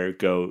 bear,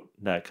 goat,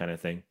 that kind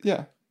of thing.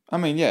 Yeah. I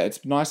mean, yeah,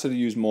 it's nicer to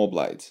use more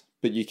blades,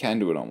 but you can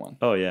do it on one.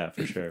 Oh, yeah,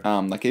 for sure.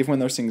 Even when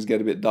those things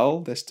get a bit dull,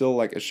 they're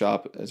still as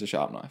sharp as a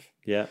sharp knife.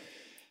 Yeah.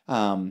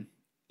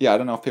 Yeah, I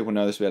don't know if people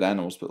know this about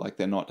animals, but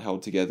they're not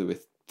held together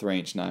with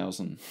 3-inch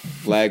nails and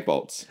lag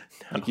bolts.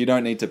 No. You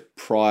don't need to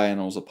pry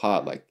animals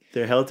apart.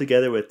 They're held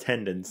together with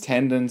tendons.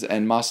 Tendons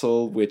and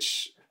muscle,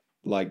 which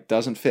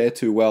doesn't fare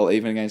too well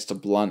even against a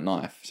blunt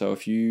knife. So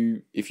if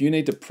you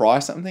need to pry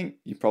something,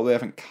 you probably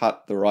haven't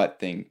cut the right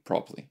thing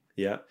properly.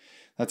 Yeah.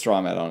 That's where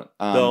I'm at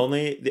on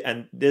it.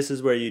 And this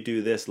is where you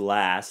do this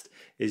last,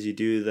 is you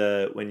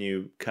do when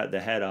you cut the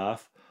head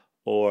off,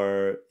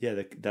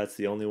 that's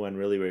the only one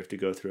really where you have to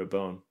go through a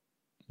bone.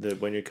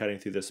 When you're cutting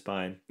through the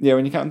spine. Yeah,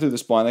 when you're cutting through the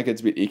spine, that gets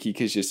a bit icky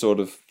because you're sort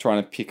of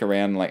trying to pick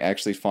around and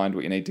actually find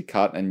what you need to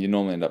cut, and you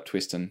normally end up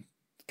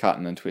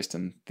cutting and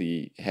twisting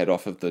the head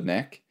off of the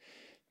neck.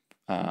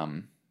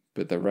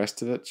 But the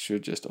rest of it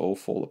should just all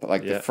fall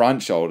apart. The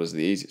front shoulders are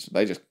the easiest.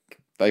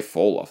 They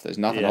fall off. There's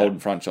nothing holding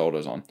front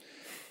shoulders on.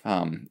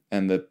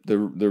 And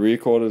the rear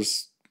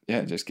quarters,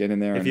 just get in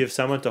there. If you have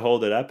someone to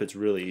hold it up, it's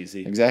really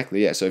easy.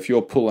 Exactly, yeah. So if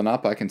you're pulling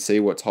up, I can see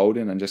what's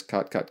holding and just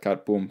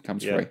cut, boom,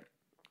 comes free.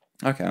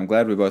 Okay, I'm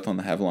glad we're both on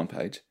the Havalon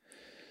page.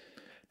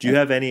 Do you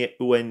have any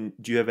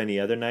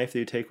other knife that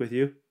you take with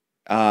you?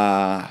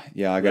 Yeah,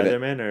 I got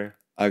Leatherman or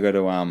I got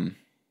to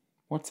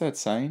what's that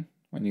saying?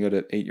 When you got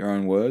to eat your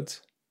own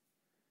words?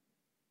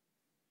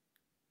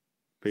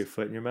 Put your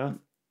foot in your mouth?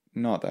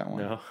 Not that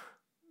one. No.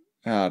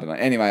 I don't know.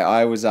 Anyway,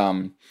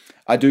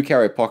 I do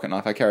carry a pocket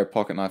knife. I carry a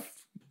pocket knife,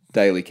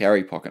 daily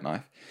carry pocket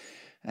knife.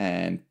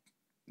 And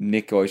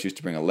Nick always used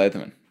to bring a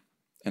Leatherman.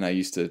 And I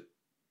used to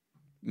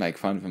make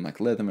fun of him,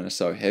 Leatherman is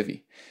so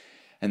heavy.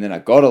 And then I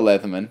got a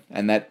Leatherman,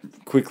 and that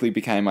quickly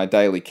became my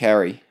daily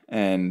carry.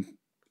 And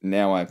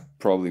now I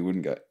probably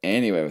wouldn't go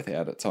anywhere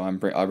without it. So I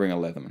bring a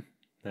Leatherman.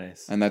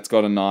 Nice. And that's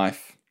got a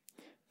knife.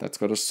 That's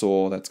got a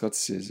saw. That's got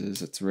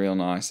scissors. It's real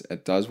nice.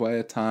 It does weigh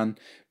a ton,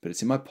 but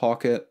it's in my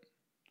pocket.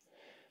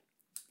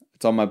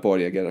 It's on my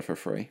body. I get it for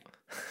free.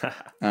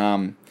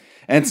 And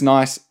it's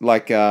nice,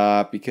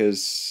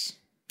 because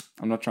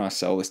I'm not trying to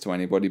sell this to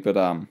anybody,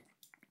 but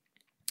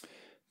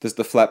there's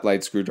the flat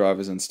blade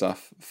screwdrivers and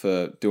stuff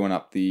for doing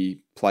up the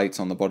plates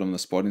on the bottom of the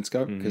spotting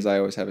scope, because they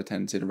always have a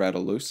tendency to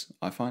rattle loose,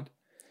 I find.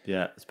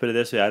 Yeah, let's put it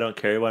this way. I don't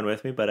carry one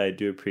with me, but I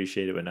do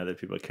appreciate it when other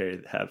people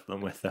have them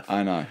with them.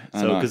 I know.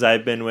 Because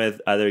I've been with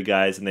other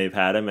guys and they've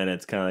had them, and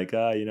it's kind of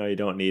like, you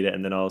don't need it.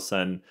 And then all of a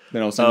sudden, you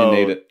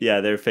need it.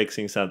 Yeah, they're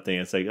fixing something.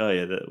 It's like, oh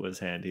yeah, that was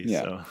handy.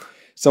 Yeah.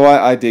 So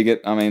I dig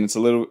it. I mean,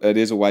 it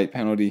is a weight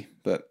penalty,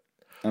 but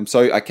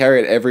I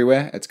carry it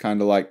everywhere. It's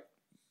kind of like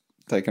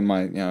taking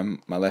my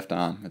left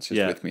arm. It's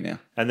just with me now.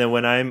 And then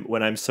when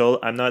I'm solo,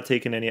 I'm not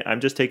taking any. I'm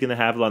just taking the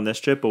Havalon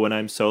this trip. But when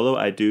I'm solo,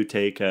 I do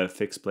take a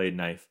fixed blade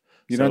knife.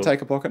 You don't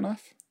take a pocket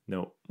knife?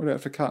 No. What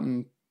about for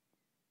cutting?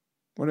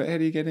 How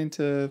do you get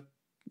into?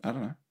 I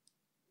don't know.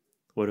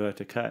 What do I have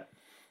to cut?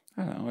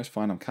 I don't know. I always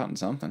find I'm cutting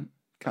something.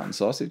 Cutting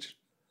sausage.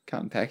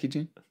 Cutting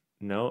packaging.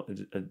 No,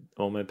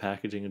 all my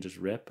packaging and just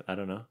rip. I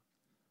don't know.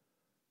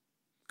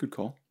 Good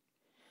call.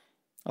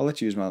 I'll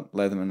let you use my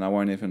Leatherman. I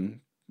won't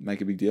even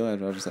make a big deal out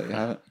of it. I'll just let you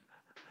have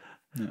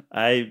it.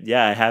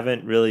 Yeah. I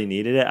haven't really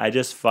needed it. I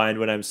just find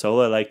when I'm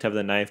solo, I like to have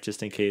the knife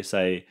just in case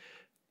I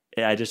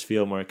just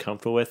feel more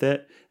comfortable with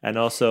it. And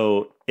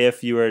also,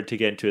 if you were to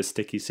get into a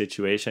sticky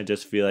situation, I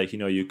just feel like,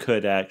 you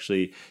could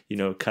actually,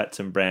 cut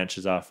some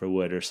branches off for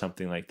wood or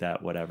something like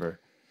that, whatever.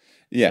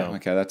 Yeah,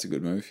 okay, that's a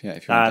good move. Yeah,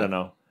 I don't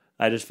know.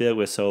 I just feel like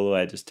with solo,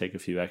 I just take a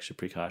few extra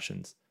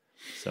precautions.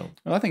 So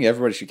well, I think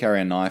everybody should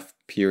carry a knife.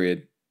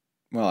 Period.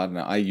 Well, I don't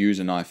know. I use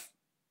a knife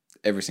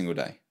every single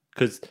day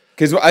because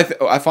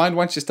I find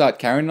once you start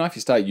carrying a knife,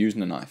 you start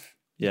using a knife.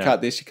 You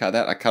cut this, you cut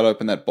that. I cut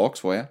open that box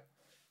for you.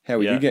 How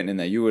were you getting in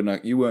there? You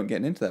weren't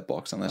getting into that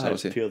box unless I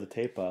was here. Peel the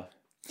tape off.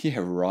 Yeah,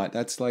 right.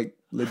 That's like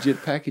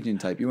legit packaging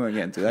tape. You weren't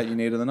getting to that. You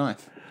needed a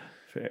knife.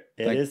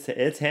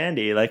 It's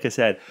handy, like I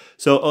said.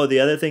 So, the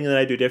other thing that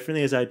I do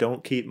differently is I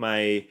don't keep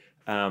my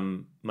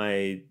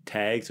my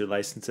tags or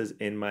licenses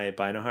in my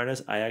bino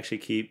harness. I actually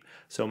keep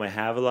my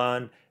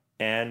Havalon.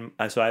 And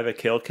so I have a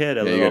kill kit,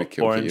 a little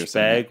orange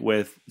bag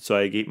so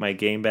I keep my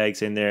game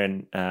bags in there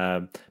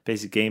and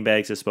basic game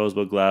bags,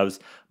 disposable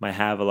gloves, my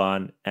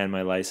Havalon, and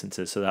my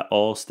licenses. So that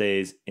all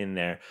stays in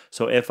there.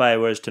 So if I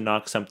was to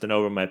knock something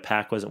over, my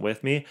pack wasn't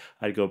with me,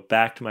 I'd go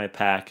back to my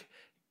pack,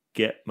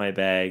 get my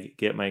bag,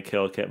 get my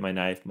kill kit, my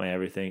knife, my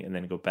everything, and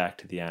then go back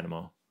to the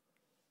animal.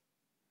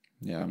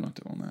 Yeah, I'm not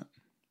doing that.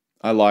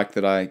 I like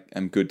that I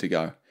am good to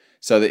go.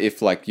 So that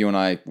if like you and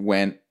I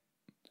went,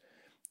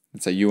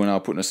 let's say you and I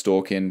were putting a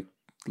stalk in,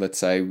 let's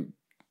say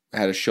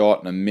had a shot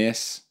and a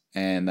miss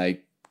and they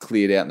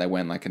cleared out and they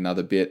went like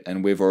another bit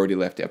and we've already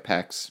left our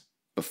packs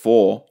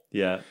before.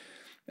 Yeah.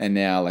 And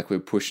now like we're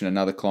pushing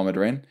another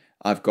kilometer in.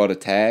 I've got a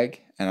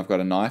tag and I've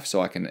got a knife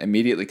so I can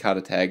immediately cut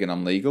a tag and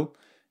I'm legal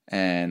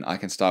and I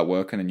can start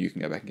working and you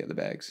can go back and get the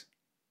bags.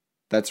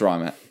 That's where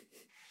I'm at.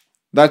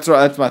 That's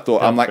right. That's my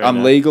thought.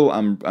 I'm legal.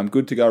 I'm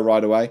good to go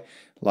right away.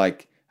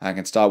 Like I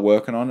can start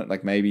working on it.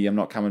 Like maybe I'm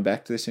not coming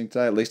back to this thing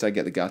today. At least I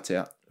get the guts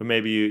out. Or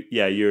maybe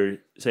you're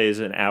say it's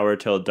an hour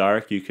till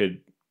dark. You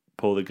could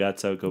pull the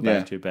guts out, go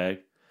back to your bag.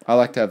 I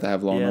like to have the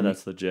Havalon. Yeah,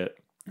 that's legit.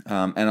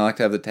 And I like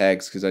to have the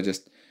tags because I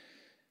just,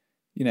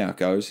 you know how it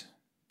goes.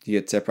 You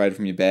get separated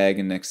from your bag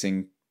and next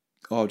thing,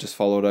 I'll just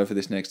follow it over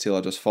this next hill.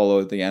 I'll just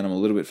follow the animal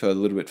a little bit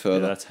further.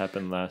 Yeah, that's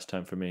happened last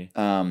time for me.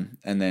 And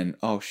then,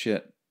 oh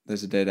shit,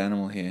 there's a dead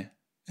animal here.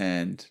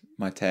 And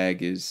my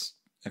tag is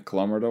a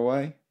kilometer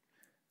away.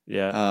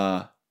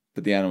 Yeah.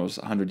 But the animal's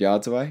 100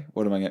 yards away.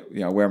 What am I?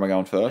 Where am I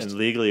going first? And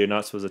legally, you're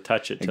not supposed to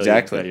touch it until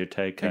you got your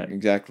tag cut.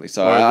 Exactly.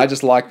 So I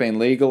just like being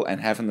legal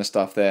and having the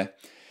stuff there.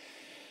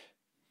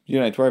 You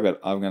don't need to worry about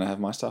it. I'm going to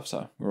have my stuff,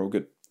 so we're all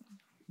good.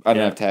 I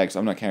don't have tags.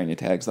 I'm not carrying your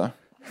tags though.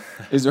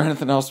 Is there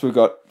anything else we've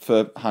got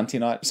for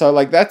hunting night? So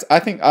like I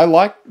think I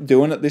like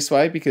doing it this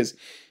way because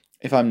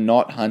if I'm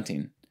not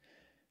hunting,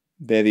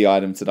 they're the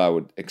items that I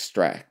would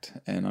extract,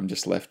 and I'm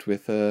just left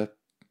with a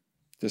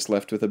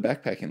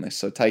backpacking list.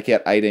 So take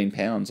out 18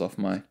 pounds off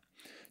my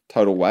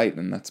total weight,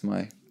 and that's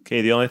my...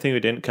 Okay, the only thing we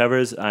didn't cover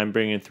is I'm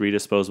bringing 3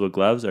 disposable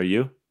gloves. Are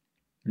you?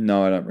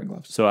 No, I don't bring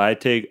gloves. So I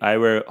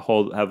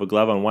have a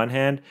glove on one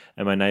hand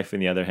and my knife in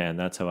the other hand.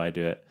 That's how I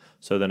do it.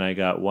 So then I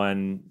got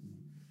one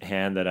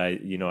hand that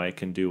I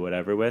can do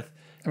whatever with.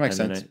 That makes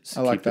sense.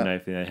 I like keep the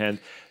knife in the hand.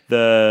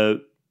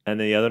 And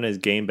then the other one is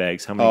game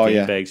bags. How many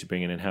game bags are you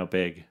bringing and how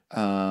big?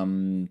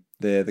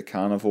 They're the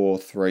Carnivore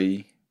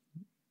 3...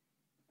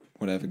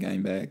 whatever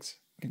game bags,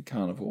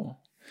 Carnivore.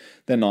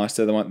 They're nice.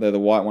 They're the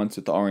white ones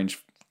with the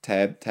orange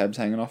tabs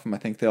hanging off them. I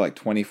think they're like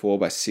 24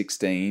 by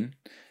 16.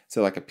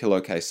 So like a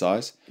pillowcase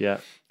size. Yeah.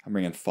 I'm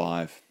bringing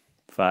 5.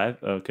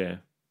 5? Okay.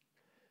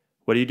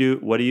 What do you do?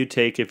 What do you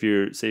take if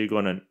you're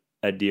going on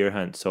a deer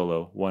hunt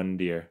solo? 1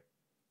 deer.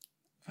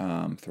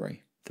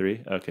 3.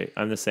 3? Okay.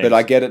 I'm the same. But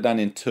I get it done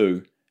in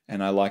 2,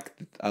 and I like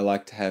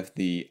to have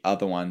the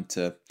other one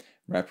to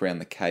wrap around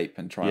the cape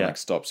and try and like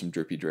stop some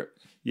drippy drip.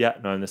 Yeah.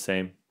 No, I'm the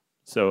same.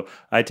 So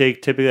I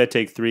take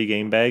 3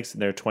 game bags,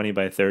 and they're 20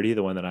 by 30.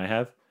 The one that I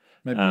have.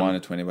 Maybe mine are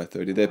 20 by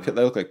 30. They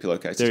look like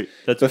pillowcases.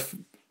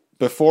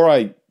 Before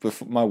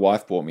my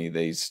wife bought me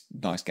these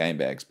nice game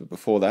bags, but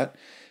before that,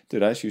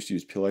 dude, I used to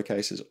use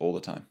pillowcases all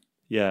the time.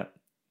 Yeah,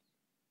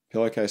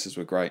 pillowcases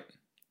were great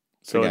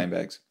for game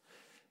bags.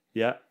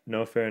 Yeah,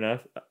 no, fair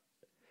enough.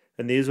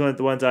 And the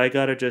ones I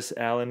got are just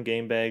Allen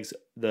game bags,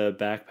 the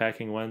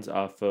backpacking ones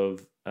off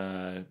of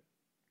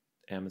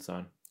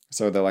Amazon.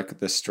 So they're like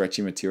the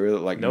stretchy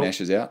material that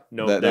meshes out?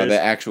 No, they're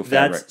actual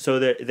fabric. So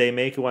they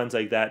make ones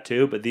like that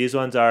too, but these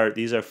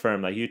are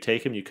firm. Like you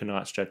take them, you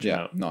cannot stretch them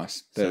out. Yeah,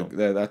 nice.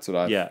 That's what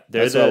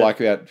I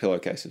like about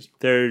pillowcases.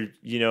 They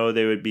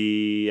would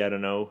be, I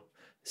don't know,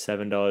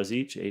 $7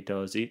 each,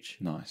 $8 each.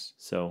 Nice.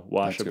 So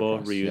washable,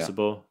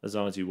 reusable, as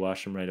long as you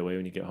wash them right away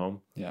when you get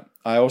home. Yeah.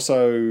 I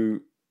also,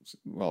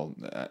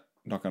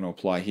 not going to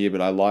apply here,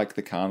 but I like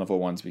the Carnivore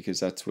ones because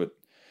that's what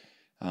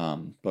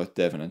both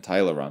Devin and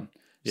Taylor run.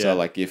 Yeah. So,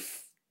 like,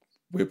 if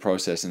we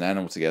process an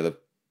animal together,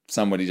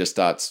 somebody just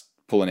starts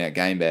pulling out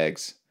game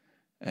bags.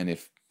 And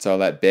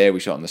that bear we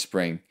shot in the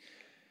spring,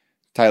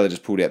 Taylor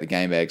just pulled out the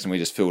game bags and we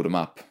just filled them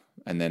up.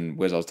 And then,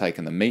 as I was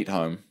taking the meat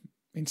home,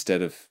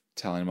 instead of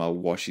telling him I'll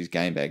wash his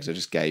game bags, I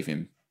just gave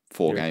him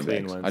 4 game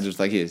bags. Ones. I just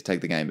here,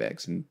 take the game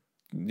bags. And,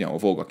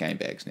 we've all got game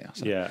bags now.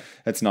 So yeah.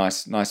 It's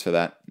nice for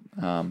that.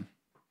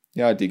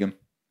 I dig them.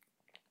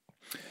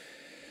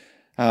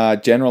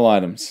 General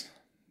items.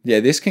 Yeah,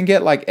 this can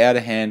get out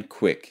of hand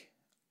quick.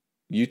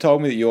 You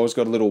told me that yours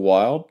got a little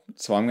wild,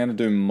 so I'm going to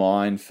do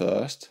mine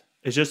first,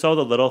 It's just all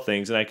the little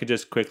things, and I could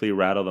just quickly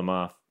rattle them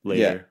off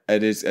later. Yeah,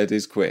 it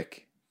is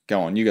quick.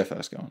 Go on, you go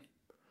first. Go on.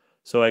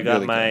 So I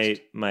got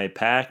my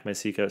pack, my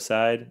Seek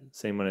Outside,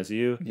 same one as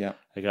you. Yeah.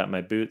 I got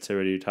my boots. I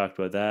already talked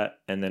about that.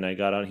 And then I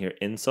got on here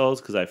insoles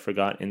because I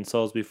forgot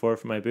insoles before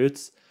for my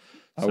boots.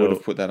 I would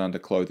have put that under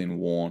clothing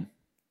worn.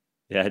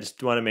 Yeah, I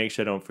just want to make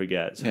sure I don't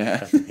forget. So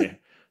yeah.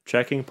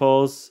 Trekking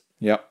poles.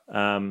 Yep.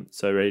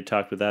 So I already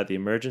talked about that. The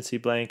emergency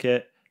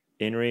blanket,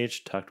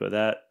 InReach, talked about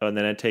that. Oh, and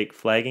then I take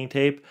flagging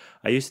tape.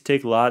 I used to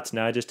take lots.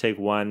 Now I just take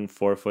 1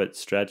 4-foot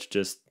stretch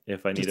just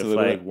if I need to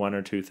flag 1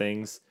 or 2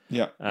 things.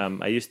 Yeah.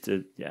 I used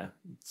to,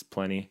 it's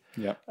plenty.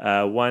 Yeah.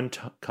 1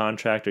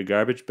 contractor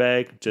garbage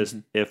bag. Just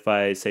if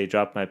I say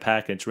drop my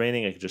pack and it's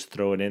raining, I can just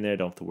throw it in there.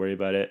 Don't have to worry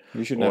about it.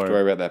 You shouldn't have to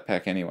worry about that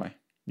pack anyway.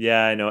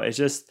 Yeah, I know. It's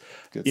just,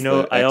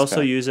 I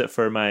also use it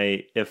for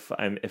my, if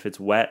it's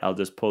wet, I'll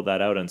just pull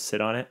that out and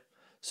sit on it.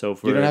 So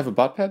you don't have a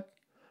butt pad?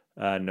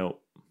 No.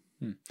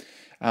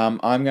 I'm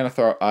going to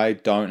throw, I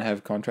don't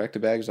have contractor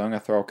bags. I'm going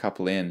to throw a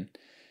couple in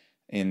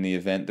the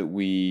event that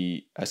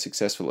we are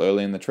successful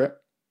early in the trip.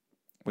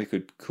 We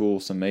could cool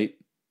some meat,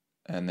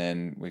 and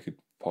then we could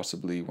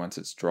possibly, once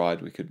it's dry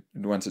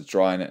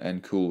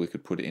and cool, we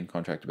could put it in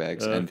contractor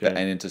bags and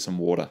into some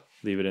water.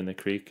 Leave it in the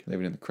creek.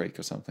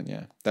 Or something.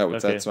 Yeah,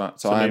 that's right.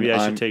 So maybe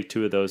I should take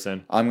 2 of those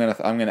then. I'm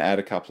gonna add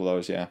a couple of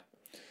those. Yeah.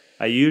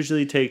 I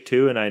usually take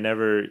 2, and I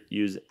never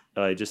use.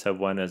 I just have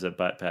 1 as a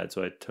butt pad,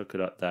 so I took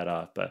that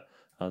off. But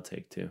I'll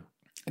take 2.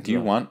 Do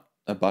you want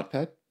a butt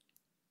pad?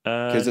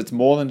 Because it's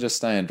more than just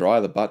staying dry.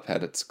 The butt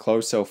pad, it's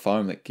closed cell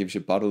foam that gives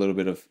your butt a little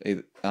bit of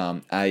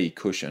A,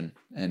 cushion,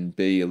 and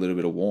B, a little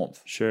bit of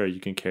warmth. Sure, you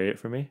can carry it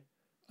for me.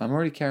 I'm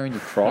already carrying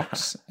your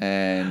Crocs,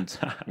 and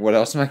what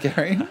else am I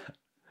carrying?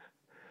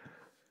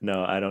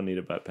 No, I don't need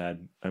a butt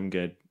pad. I'm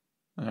good.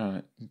 All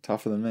right,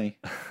 tougher than me.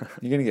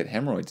 You're gonna get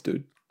hemorrhoids,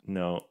 dude.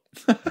 No,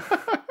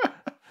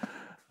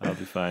 I'll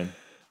be fine.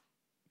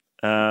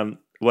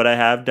 What I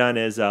have done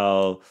is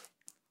I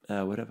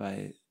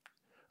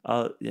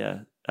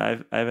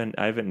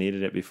haven't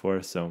needed it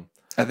before, so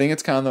I think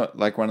it's kind of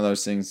like one of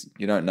those things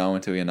you don't know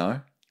until you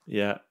know.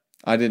 Yeah,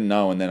 I didn't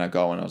know, and then I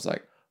go and I was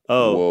like,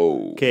 "Oh,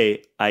 whoa."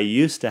 Okay, I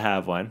used to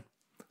have one.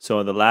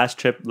 So the last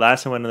time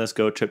I went on this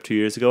goat trip 2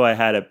 years ago, I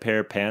had a pair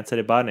of pants that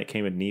I bought, and it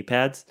came with knee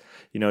pads.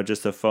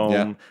 Just a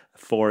foam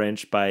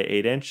 4-inch by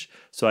 8-inch.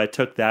 So I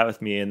took that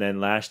with me, and then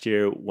last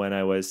year when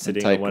I was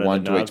sitting on one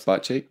of the knobs,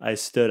 butt cheek. I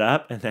stood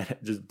up, and then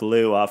it just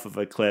blew off of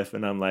a cliff,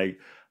 and I'm like,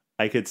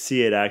 I could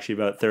see it actually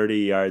about 30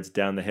 yards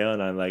down the hill,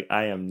 and I'm like,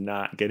 I am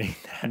not getting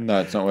that. No,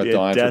 it's not worth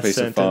dying for a piece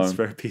of foam.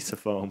 For a piece of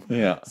foam.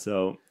 Yeah.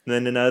 So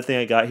then another thing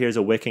I got here is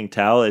a wicking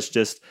towel. It's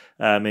just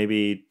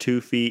maybe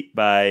 2 feet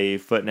by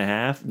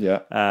 1.5 feet.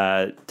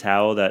 Yeah.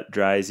 Towel that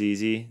dries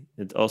easy.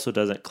 It also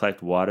doesn't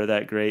collect water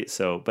that great,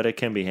 but it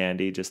can be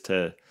handy just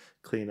to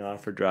clean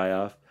off or dry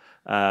off.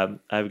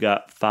 I've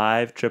got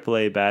 5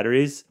 AAA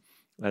batteries.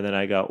 And then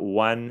I got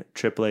 1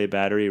 AAA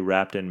battery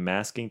wrapped in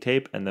masking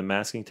tape. And the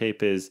masking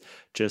tape is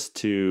just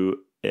to,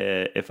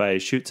 if I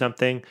shoot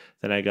something,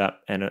 then I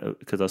got, and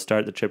because I'll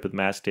start the trip with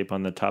masking tape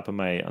on the top of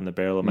on the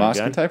barrel of my gun.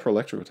 Masking tape or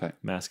electrical tape?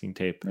 Masking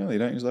tape. Really? You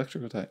don't use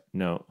electrical tape?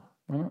 No.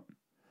 Why not?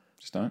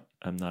 Just don't?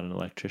 I'm not an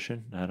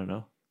electrician. I don't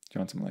know. Do you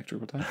want some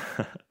electrical tape?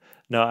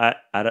 No,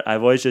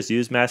 I've always just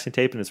used masking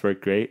tape, and it's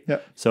worked great.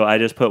 Yep. So I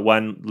just put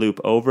 1 loop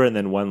over and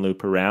then 1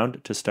 loop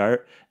around to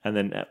start. And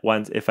then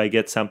if I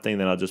get something,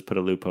 then I'll just put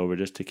a loop over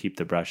just to keep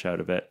the brush out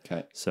of it.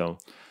 Okay. So,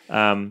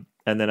 and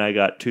then I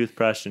got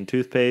toothbrush and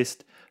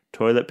toothpaste,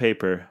 toilet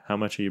paper. How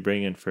much are you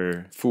bringing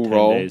for full 10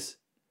 roll? Days?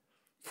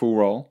 Full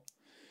roll.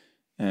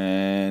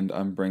 And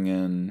I'm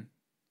bringing,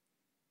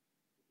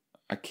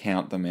 I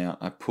count them out.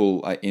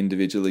 I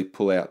individually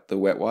pull out the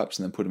wet wipes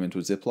and then put them into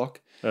a Ziploc.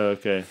 Oh,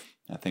 okay.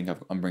 I think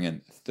I'm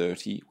bringing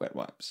 30 wet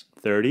wipes.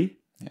 30?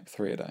 Yeah,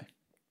 3 a day.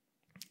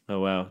 Oh,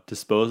 wow.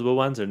 Disposable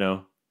ones or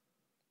no?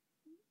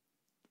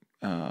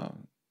 I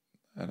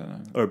don't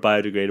know. Or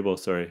biodegradable,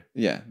 sorry.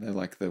 Yeah, they're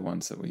like the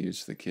ones that we use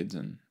for the kids.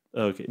 And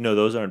okay. No,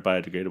 those aren't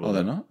biodegradable. Oh,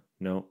 they're not?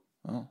 No.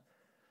 Oh.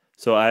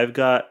 So I've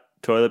got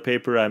toilet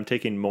paper. I'm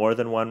taking more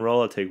than 1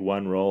 roll. I'll take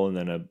 1 roll and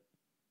then a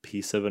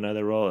piece of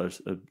another roll, or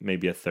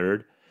maybe a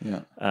third.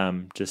 Yeah.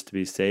 Just to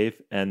be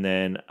safe. And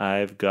then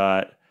I've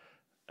got...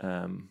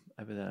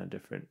 I put that on a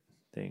different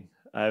thing.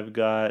 I've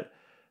got,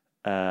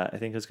 I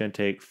think it's going to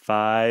take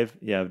 5,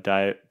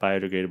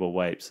 biodegradable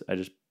wipes. I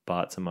just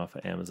bought some off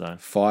of Amazon.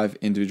 5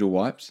 individual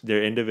wipes?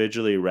 They're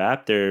individually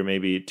wrapped. They're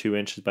maybe 2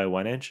 inches by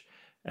 1 inch.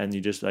 And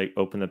you just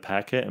open the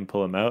packet and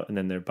pull them out, and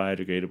then they're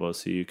biodegradable.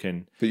 So you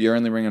can... But you're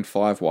only bringing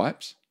 5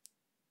 wipes?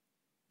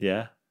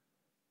 Yeah.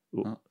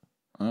 Oh,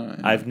 yeah.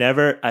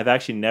 I've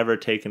actually never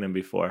taken them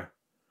before.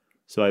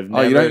 So I've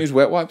never... Oh, you don't use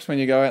wet wipes when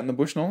you go out in the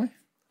bush normally?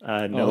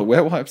 No. Oh, the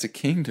wet wipes are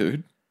king,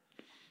 dude.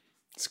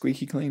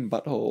 Squeaky clean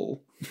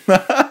butthole.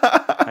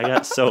 I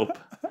got soap.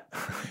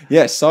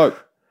 Yeah, soap.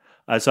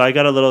 So I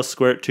got a little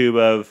squirt tube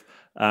of,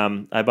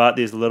 I bought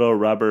these little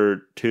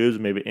rubber tubes,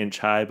 maybe 1 inch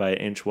high by 1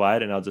 inch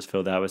wide, and I'll just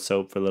fill that with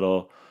soap for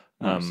little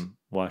nice.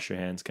 Wash your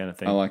hands kind of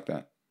thing. I like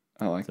that.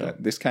 I like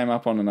that. This came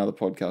up on another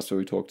podcast where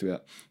we talked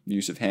about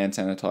use of hand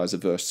sanitizer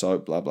versus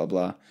soap, blah, blah,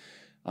 blah.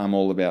 I'm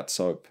all about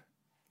soap.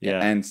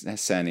 Yeah. And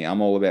Sandy,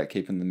 I'm all about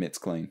keeping the mitts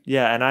clean.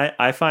 Yeah, and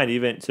I find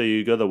even, so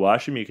you go to the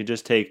washroom, you can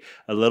just take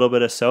a little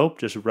bit of soap,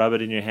 just rub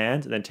it in your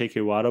hand, and then take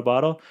your water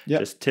bottle,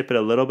 just tip it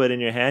a little bit in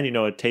your hand,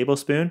 a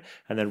tablespoon,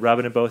 and then rub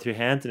it in both your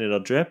hands, and it'll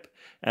drip.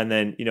 And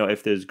then,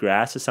 if there's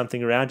grass or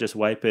something around, just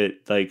wipe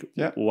it,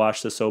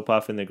 wash the soap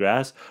off in the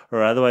grass.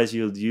 Or otherwise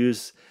you'll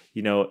use,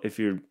 if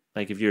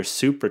you're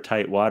super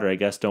tight water, I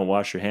guess don't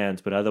wash your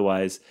hands. But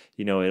otherwise,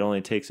 it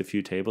only takes a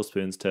few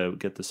tablespoons to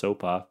get the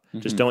soap off.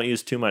 Mm-hmm. Just don't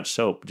use too much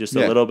soap, just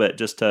a little bit,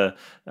 just to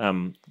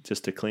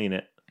clean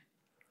it.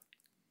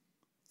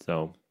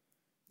 So,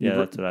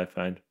 that's what I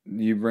find.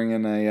 You bring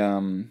in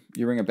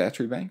a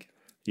battery bank?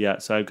 Yeah,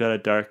 so I've got a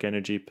Dark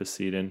Energy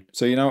Poseidon.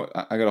 So,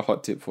 I got a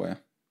hot tip for you.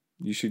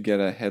 You should get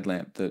a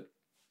headlamp that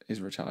is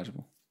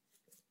rechargeable.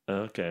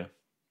 Okay.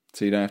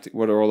 So you don't have to...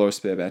 What are all those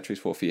spare batteries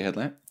for your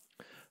headlamp?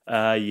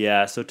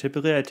 Yeah, so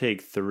typically I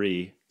take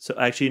 3. So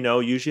actually, no,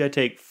 usually I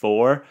take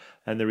 4.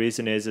 And the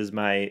reason is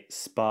my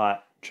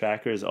Spot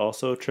tracker is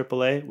also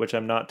AAA, which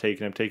I'm not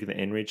taking. I'm taking the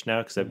InReach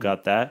now because I've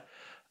got that.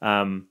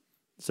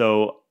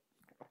 So,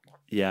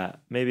 yeah,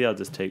 maybe I'll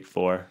just take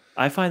 4.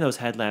 I find those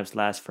headlamps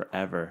last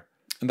forever.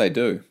 They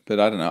do, but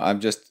I don't know. I'm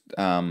just...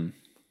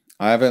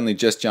 I've only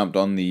just jumped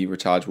on the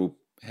rechargeable.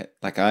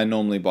 I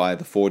normally buy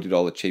the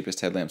 $40 cheapest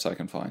headlamps I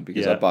can find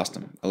because I bust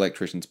them.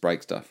 Electricians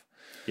break stuff.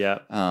 Yeah.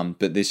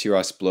 But this year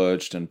I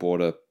splurged and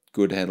bought a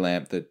good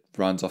headlamp that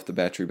runs off the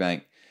battery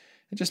bank.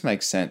 It just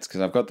makes sense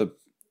because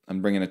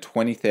I'm bringing a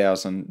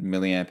 20,000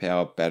 milliamp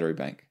hour battery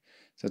bank.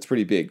 So it's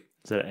pretty big.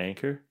 Is that an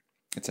Anker?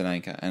 It's an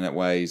Anker and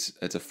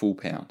it's a full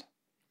pound.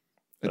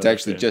 It's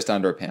actually just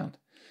under a pound.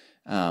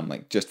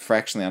 Just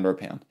fractionally under a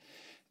pound.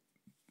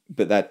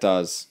 But that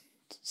does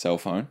cell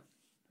phone.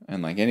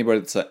 And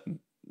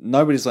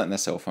nobody's letting their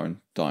cell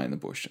phone die in the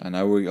bush. I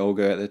know we all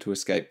go out there to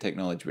escape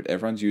technology, but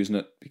everyone's using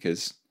it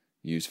because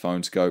you use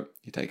phone scope,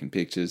 you're taking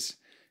pictures,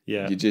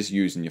 you're just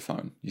using your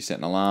phone. You're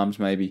setting alarms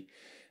maybe.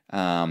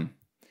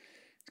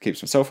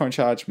 Keeps my cell phone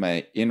charged,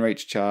 my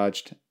InReach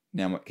charged,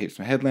 now it keeps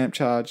my headlamp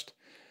charged.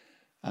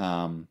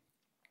 And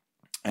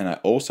I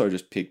also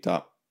just picked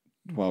up,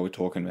 while we're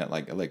talking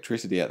about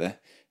electricity out there,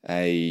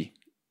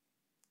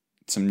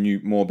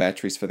 some more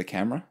batteries for the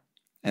camera.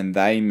 And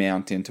they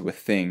mount into a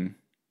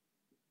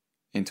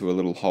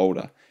little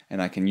holder,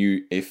 and I can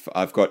use, if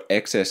I've got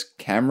excess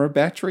camera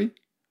battery,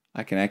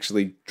 I can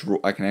actually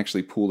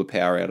pull the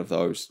power out of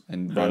those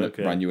and run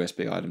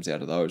USB items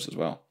out of those as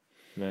well.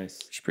 Nice,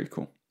 which is pretty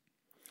cool.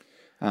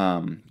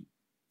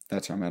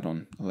 That's where I'm at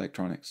on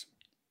electronics.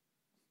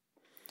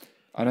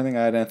 I don't think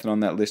I had anything on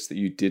that list that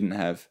you didn't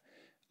have.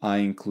 I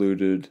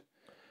included.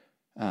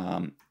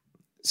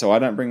 So I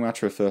don't bring much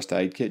for a first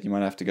aid kit. You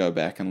might have to go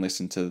back and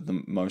listen to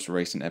the most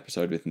recent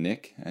episode with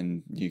Nick,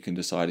 and you can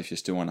decide if you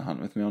still want to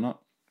hunt with me or not.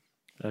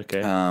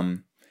 Okay.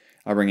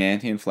 I bring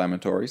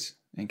anti-inflammatories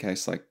in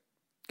case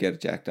get a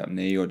jacked up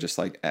knee or just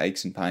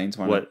aches and pains.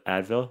 What,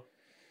 Advil?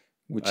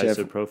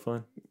 Whichever.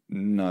 Ibuprofen?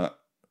 No.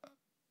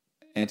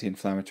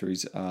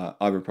 Anti-inflammatories are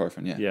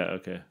ibuprofen, yeah. Yeah,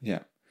 okay.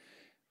 Yeah.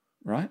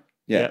 Right?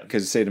 Yeah,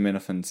 because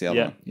acetaminophen's the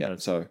other one. Yeah,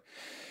 so...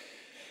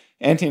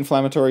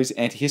 Anti-inflammatories,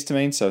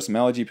 antihistamines, so some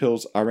allergy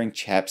pills. I bring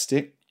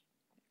chapstick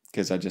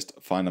because I just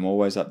find them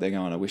always up there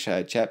going, I wish I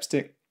had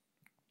chapstick.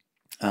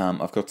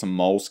 I've got some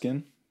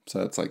moleskin,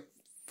 so it's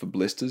for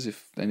blisters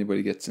if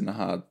anybody gets in a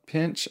hard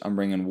pinch. I'm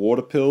bringing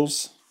water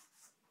pills,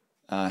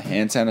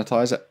 hand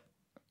sanitizer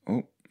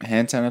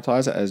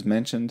as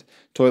mentioned,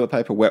 toilet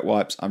paper, wet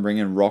wipes. I'm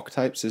bringing rock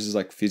tapes. This is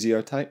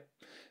physio tape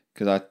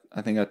because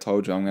I think I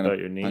told you I'm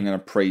gonna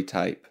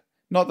pre-tape.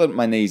 Not that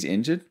my knee's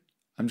injured.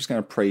 I'm just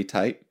gonna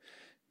pre-tape.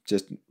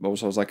 Just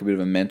also was a bit of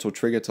a mental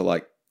trigger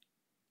to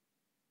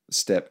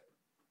step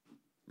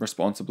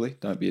responsibly.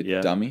 Don't be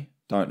a dummy.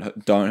 Don't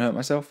hurt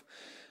myself.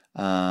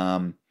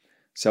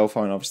 Cell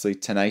phone, obviously,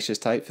 tenacious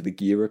tape for the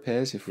gear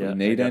repairs if we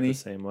need any. The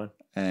same one.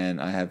 And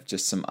I have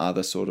just some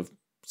other sort of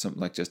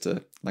just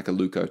a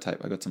Leuco tape.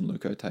 I got some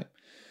Leuco tape.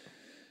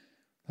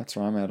 That's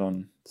where I'm at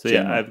on. So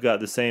I've got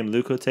the same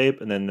Leuco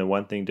tape, and then the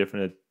one thing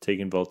different is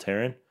taking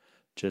Voltaren.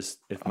 Just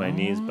if my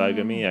knees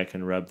bugging me, I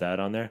can rub that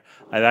on there.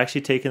 I've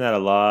actually taken that a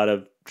lot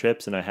of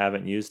trips, and I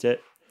haven't used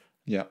it.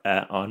 Yeah.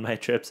 On my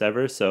trips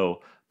ever.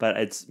 So, but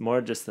it's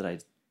more just that I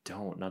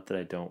don't, not that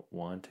I don't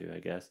want to, I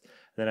guess. And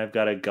then I've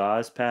got a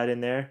gauze pad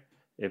in there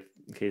in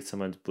case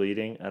someone's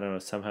bleeding. I don't know.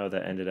 Somehow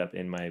that ended up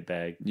in my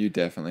bag. You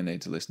definitely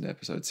need to listen to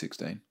episode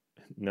 16.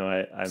 No,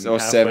 I'm or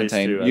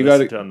 17. Through. You got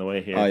to on the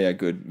way here. Oh yeah,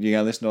 good. You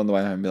gotta listen to on the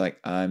way home and be like,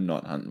 I'm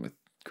not hunting with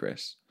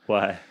Chris.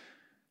 Why?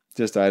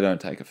 Just I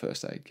don't take a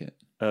first aid kit.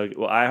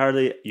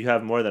 Well, you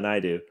have more than I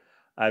do.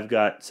 I've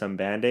got some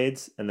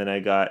Band-Aids, and then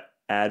I got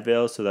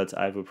Advil, so that's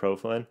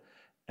ibuprofen,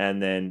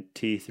 and then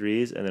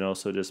T3s, and then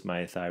also just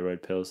my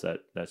thyroid pills.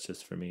 That's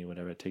just for me,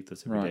 whatever. I take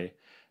those every day.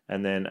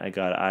 And then I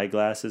got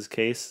eyeglasses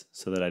case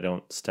so that I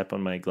don't step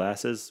on my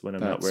glasses when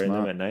I'm not wearing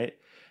them at night.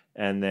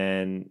 And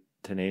then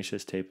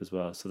tenacious tape as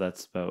well. So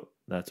that's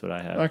what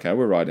I have. Okay,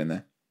 we're right in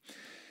there.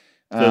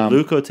 The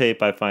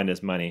Leukotape I find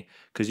is money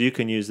because you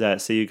can use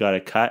that. Say you got a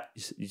cut,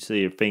 you say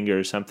your finger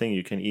or something,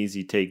 you can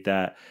easily take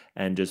that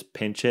and just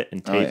pinch it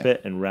and tape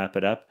it and wrap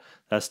it up.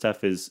 That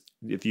stuff is,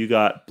 if you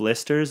got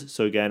blisters.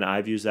 So again,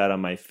 I've used that on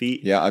my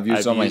feet. Yeah, I've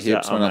used it on my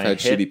hips when I've had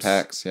shitty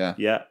packs. Yeah.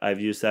 Yeah, I've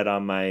used that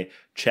on my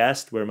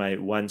chest where my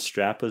one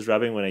strap was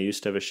rubbing when I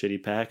used to have a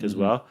shitty pack as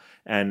well.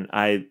 And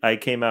I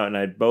came out and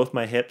I had both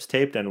my hips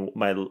taped and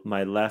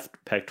my left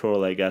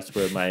pectoral, I guess,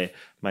 where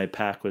my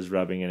pack was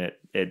rubbing, and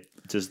it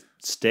just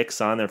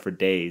sticks on there for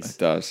days. It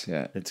does,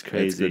 yeah. It's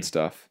crazy. It's good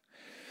stuff.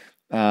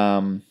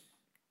 Yeah,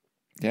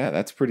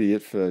 that's pretty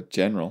it for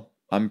general.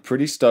 I'm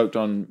pretty stoked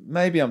on,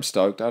 maybe I'm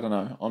stoked, I don't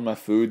know, on my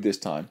food this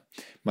time.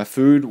 My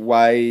food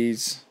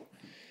weighs...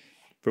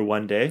 For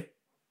one day?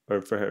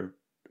 Or for her?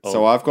 Oh.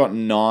 So I've got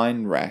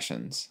 9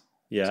 rations.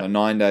 Yeah. So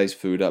 9 days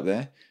food up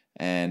there.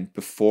 And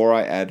before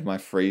I add my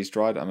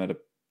freeze-dried, I'm at a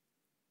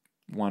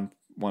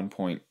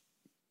 1.5.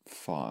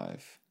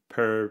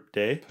 Per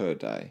day? Per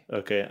day.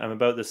 Okay, I'm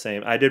about the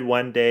same. I did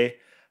one day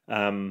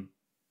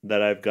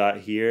that I've got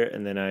here,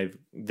 and then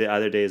the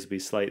other days will be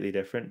slightly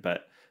different,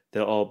 but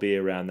they'll all be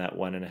around that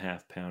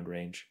 1.5 pound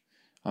range.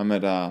 I'm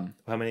at How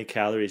many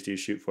calories do you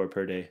shoot for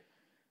per day?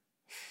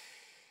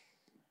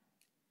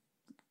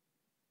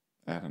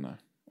 I don't know.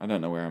 I don't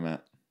know where I'm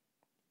at.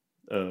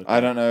 Oh, okay. I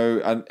don't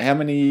know how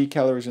many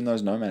calories in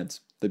those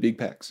Nomads, the big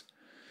packs.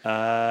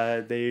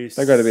 They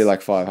got to be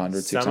like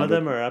 500, 600. Some of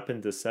them are up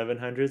into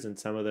 700s, and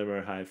some of them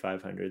are high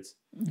 500s.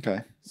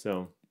 Okay.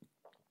 So,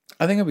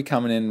 I think I'll be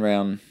coming in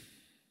around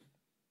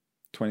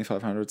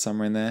 2,500,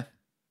 somewhere in there.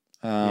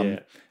 Yeah.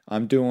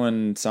 I'm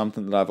doing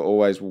something that I've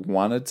always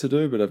wanted to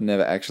do, but I've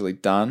never actually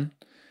done.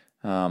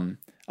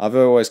 I've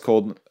always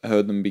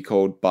heard them be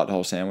called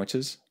butthole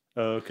sandwiches.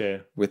 Oh,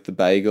 okay. With the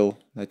bagel,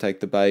 they take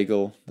the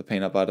bagel, the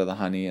peanut butter, the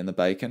honey, and the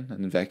bacon,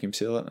 and then vacuum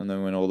seal it, and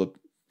then when all the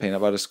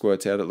peanut butter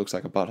squirts out, it looks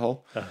like a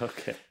butthole. Oh,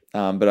 okay.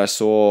 But I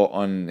saw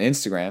on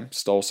Instagram,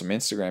 stole some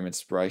Instagram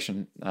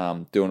inspiration,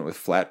 doing it with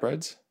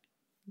flatbreads,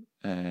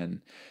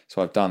 and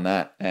so I've done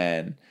that,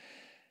 and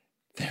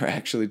they're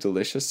actually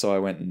delicious. So I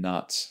went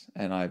nuts,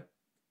 and I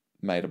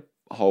made a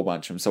whole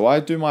bunch of them. So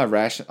I do my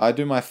ration. I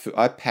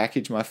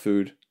package my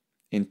food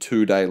in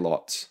 2-day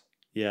lots.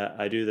 Yeah,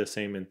 I do the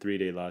same in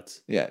 3-day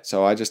lots. Yeah,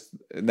 so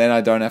then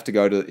I don't have to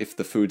go to, if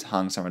the food's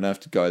hung somewhere, I don't have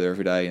to go there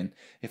every day. And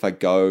if I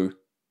go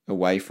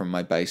away from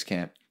my base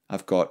camp,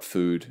 I've got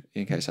food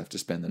in case I have to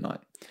spend the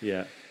night.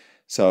 Yeah.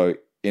 So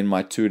in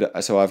my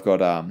so I've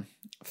got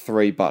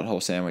 3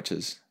 butthole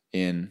sandwiches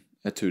in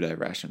a 2-day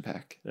ration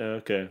pack.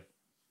 Okay.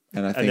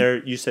 And I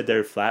think you said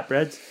they're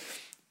flatbreads?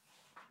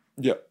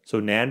 Yeah. So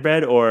naan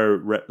bread or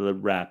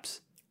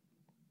wraps?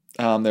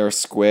 They're a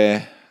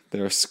square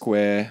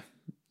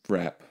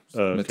wrap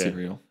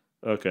material.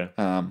 Okay.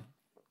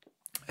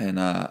 And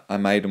I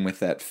made them with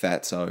that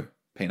Fatso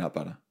peanut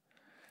butter,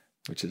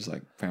 which is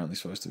like apparently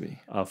supposed to be.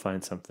 I'll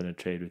find something to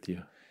trade with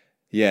you.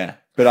 Yeah,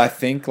 but I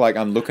think like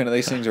I'm looking at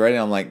these things already.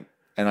 And I'm like,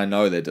 and I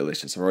know they're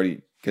delicious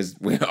already because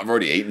I've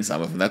already eaten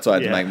some of them. That's why I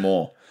had to make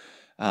more.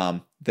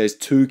 There's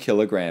 2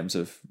 kilograms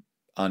of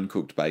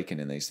uncooked bacon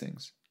in these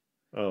things.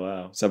 Oh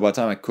wow! So by the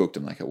time I cooked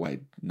them, like it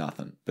weighed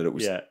nothing, but it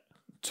was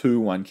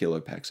 2 1 kilo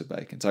packs of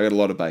bacon. So I got a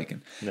lot of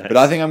bacon. Nice. But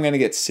I think I'm going to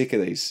get sick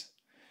of these.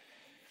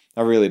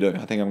 I really do.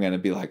 I think I'm going to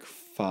be like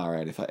far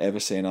out. If I ever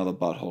see another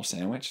butthole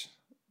sandwich,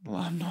 well,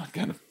 I'm not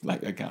going to,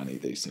 like, I can't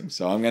eat these things.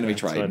 So I'm going to be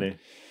trading.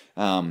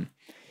 Funny.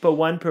 But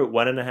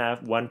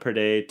 1.5, 1 per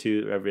day,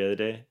 2 every other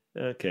day.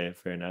 Okay,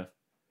 fair enough.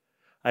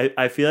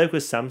 I feel like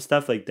with some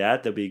stuff like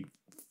that, they'll be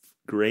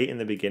great in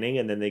the beginning,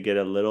 and then they get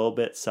a little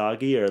bit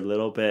soggy or a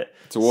little bit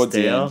towards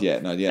stale. the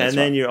end. And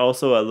then you're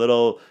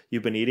also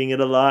you've been eating it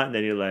a lot, and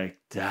then you're like,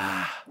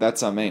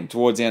 That's what I mean.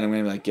 Towards the end, I'm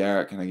going to be like,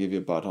 Garrett, can I give you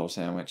a butthole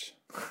sandwich?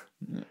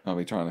 I'll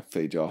be trying to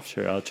feed you off.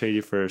 Sure, I'll trade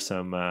you for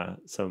some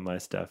of my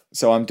stuff.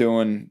 So I'm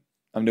doing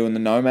the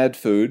Nomad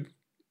food,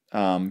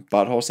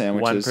 butthole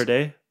sandwiches. 1 per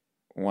day?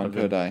 1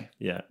 per day.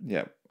 Yeah.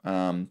 Yep.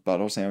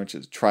 Butthole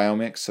sandwiches, trail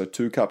mix. So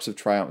 2 cups of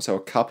so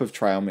a cup of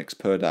trail mix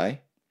per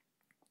day.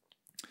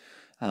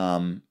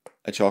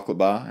 A chocolate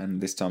bar, and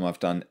this time I've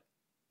done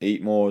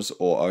Eatmores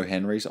or O.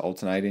 Henry's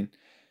alternating.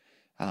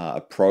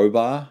 A Pro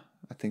Bar,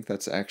 I think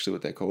that's actually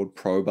what they're called,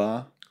 Pro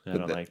Bar. I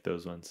don't like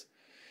those ones.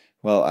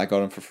 Well, I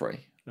got them for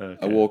free.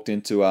 Okay. I walked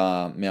into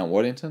Mount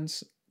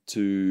Waddington's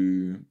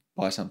to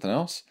buy something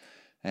else,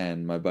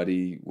 and my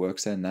buddy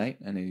works there, Nate,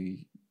 and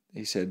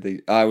he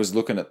said I was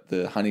looking at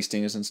the honey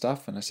stingers and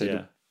stuff, and I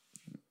said,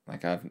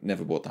 like, I've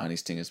never bought the honey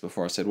stingers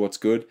before. I said, what's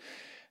good?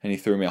 And he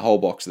threw me a whole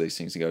box of these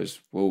things. He goes,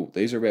 well,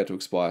 these are about to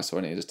expire, so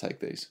I need to just take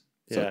these.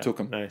 So I took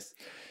them. Nice.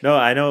 No,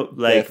 I know,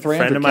 like, a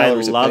friend of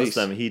mine loves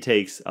them. He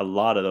takes a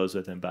lot of those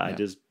with him, but I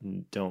just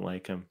don't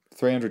like them.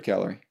 300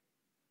 calorie.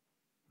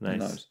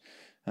 Nice.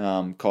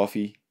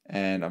 Coffee,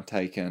 and I'm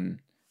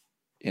taking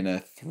in a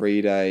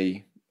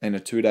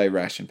 2-day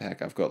ration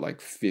pack, I've got like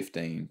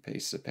 15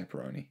 pieces of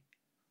pepperoni.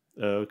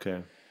 Oh,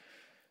 okay.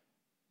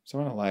 So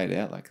when I lay it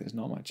out, like, there's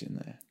not much in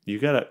there.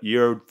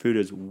 Your food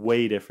is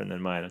way different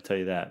than mine, I'll tell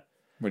you that.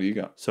 What do you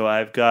got? So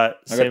I've got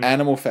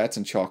animal fats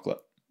and chocolate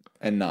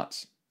and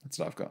nuts. That's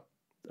what I've got.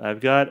 I've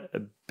got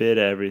a bit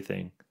of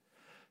everything.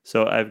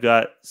 So I've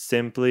got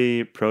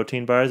Simply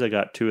protein bars. I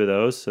got 2 of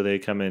those. So they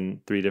come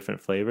in 3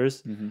 different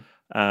flavors.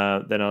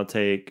 Mm-hmm. Then I'll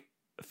take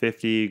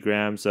 50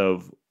 grams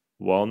of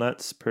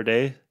walnuts per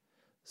day.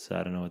 So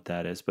I don't know what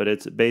that is, but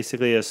it's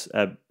basically a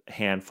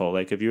handful.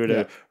 Like if you were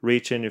to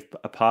reach in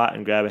a pot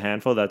and grab a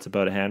handful, that's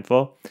about a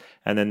handful.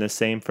 And then the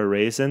same for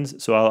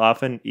raisins. So I'll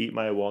often eat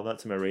my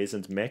walnuts and my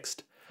raisins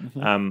mixed.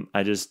 Mm-hmm.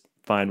 I just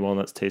find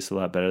walnuts taste a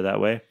lot better that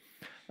way.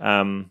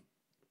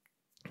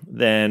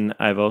 Then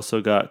I've also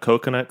got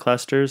coconut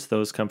clusters.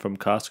 Those come from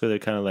Costco. They're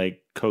kind of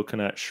like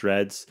coconut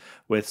shreds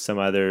with some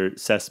other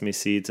sesame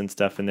seeds and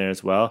stuff in there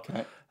as well.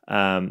 Okay.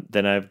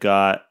 Then I've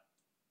got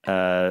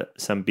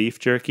some beef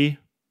jerky.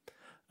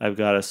 I've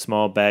got a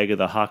small bag of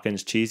the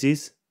Hawkins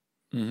cheesies.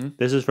 Mm-hmm.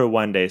 This is for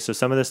one day. So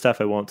some of the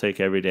stuff I won't take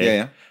every day.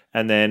 Yeah.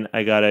 And then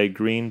I got a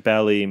Green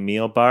Belly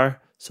meal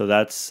bar. So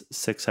that's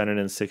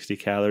 660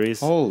 calories.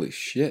 Holy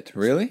shit.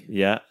 Really?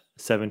 Yeah.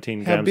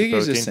 17 grams of protein. How big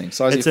is this thing?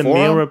 Size it's a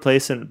meal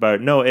replacement bar.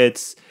 No,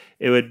 it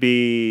would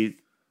be,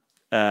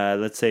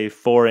 let's say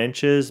 4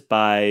 inches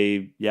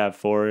by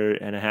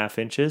 4.5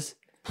 inches.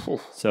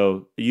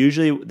 So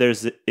usually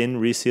there's in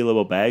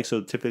resealable bags.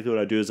 So typically what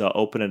I do is I'll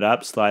open it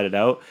up, slide it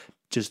out,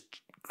 just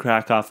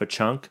crack off a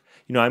chunk.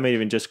 I might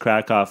even just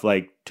crack off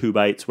like 2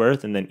 bites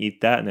worth and then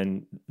eat that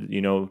and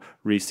then,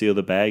 reseal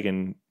the bag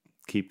and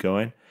keep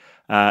going.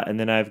 And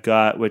then I've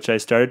got, which I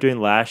started doing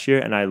last year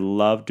and I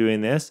love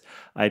doing this.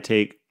 I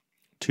take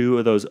 2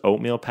 of those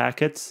oatmeal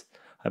packets.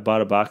 I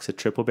bought a box of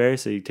Triple Berry.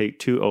 So you take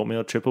 2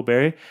 oatmeal Triple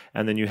Berry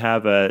and then you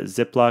have a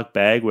Ziploc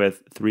bag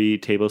with 3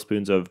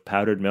 tablespoons of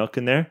powdered milk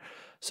in there.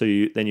 So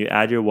then you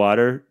add your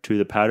water to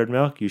the powdered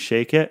milk, you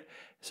shake it.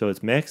 So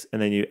it's mixed,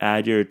 and then you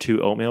add your 2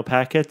 oatmeal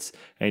packets,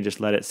 and you just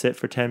let it sit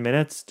for 10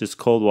 minutes. Just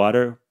cold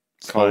water.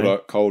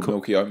 Cold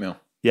milky oatmeal.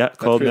 Yeah,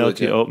 cold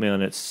milky oatmeal,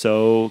 and it's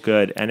so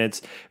good.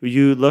 And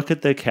you look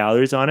at the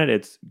calories on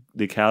it,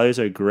 the calories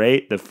are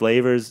great. The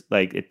flavors,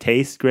 like it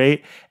tastes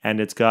great,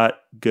 and it's got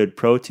good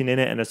protein in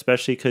it. And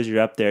especially because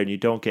you're up there and you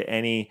don't get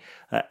any,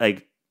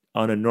 like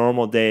on a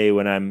normal day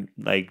when I'm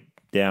like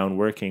down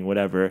working,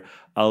 whatever,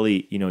 I'll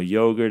eat,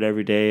 yogurt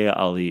every day.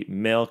 I'll eat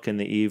milk in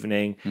the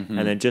evening. Mm-hmm.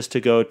 And then just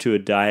to go to a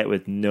diet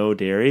with no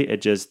dairy,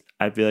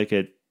 I feel like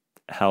it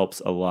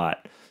helps a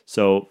lot.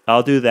 So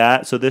I'll do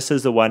that. So this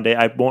is the one day.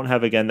 I won't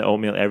have, again, the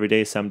oatmeal every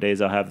day. Some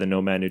days I'll have the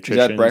Nomad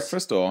Nutrition. Is that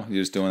breakfast or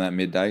you're just doing that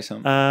midday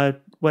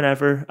something?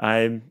 Whenever.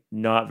 I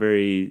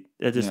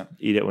just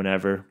eat it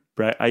whenever.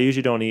 I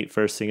usually don't eat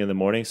first thing in the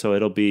morning. So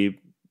it'll be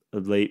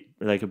late,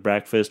 like a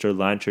breakfast or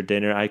lunch or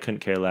dinner. I couldn't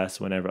care less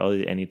whenever. I'll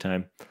eat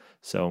anytime.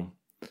 So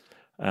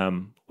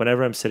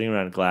whenever I'm sitting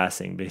around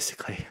glassing,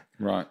 basically.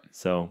 Right.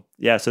 So,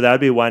 so that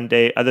would be one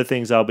day. Other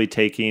things I'll be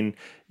taking,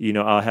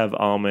 I'll have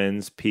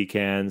almonds,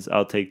 pecans.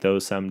 I'll take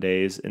those some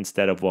days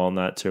instead of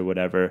walnuts or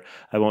whatever.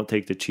 I won't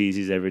take the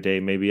cheesies every day.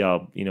 Maybe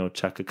I'll,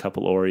 chuck a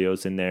couple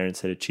Oreos in there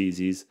instead of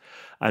cheesies.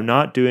 I'm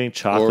not doing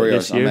chocolate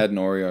this year. I'm adding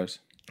Oreos.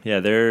 Yeah,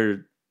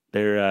 they're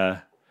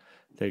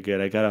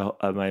good. I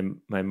got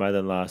my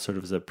mother-in-law sort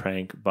of as a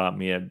prank bought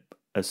me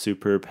a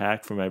super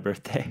pack for my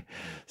birthday.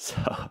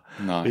 So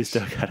nice. We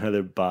still got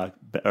another box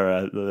or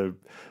another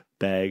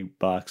bag,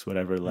 box,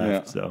 whatever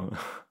left. So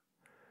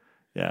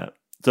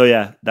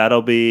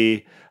that'll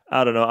be,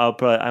 I don't know,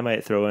 I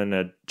might throw in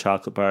a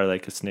chocolate bar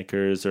like a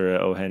Snickers or a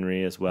O.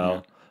 Henry as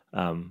well.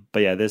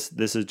 But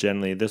this is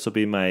generally, this will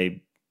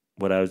be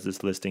what I was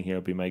just listing here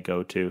will be my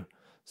go-to.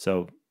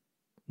 So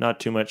not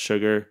too much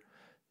sugar,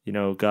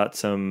 got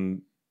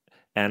some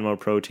animal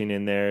protein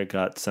in there,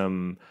 got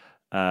some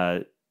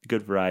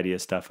good variety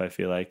of stuff, I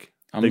feel like.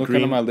 I'm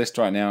looking at my list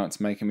right now. It's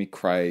making me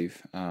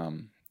crave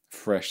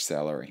fresh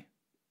celery.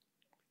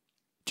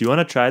 Do you want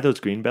to try those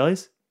green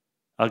bellies?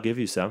 I'll give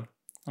you some.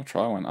 I'll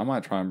try one. I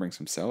might try and bring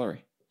some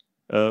celery.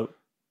 I'm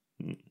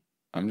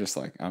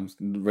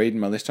reading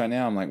my list right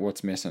now. I'm like,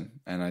 what's missing?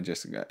 And I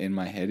just, in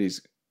my head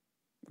is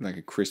like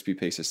a crispy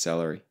piece of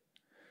celery,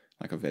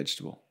 like a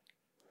vegetable.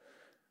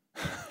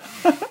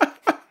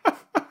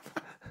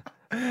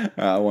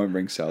 I won't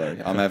bring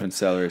celery. I'm having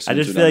celery. I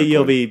just feel like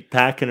you'll be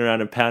packing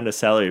around a pound of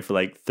celery for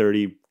like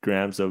 30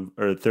 grams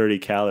or 30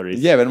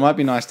 calories. Yeah, but it might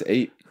be nice to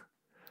eat.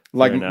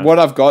 Like what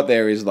I've got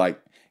there is like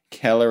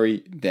calorie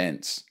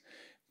dense,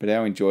 but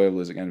how enjoyable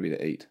is it going to be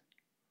to eat?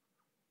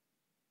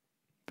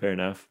 Fair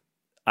enough.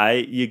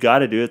 You got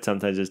to do it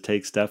sometimes. Just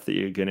take stuff that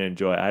you're going to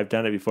enjoy. I've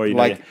done it before. You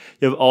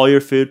have all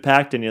your food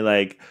packed, and you're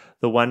like,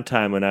 the one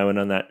time when I went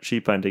on that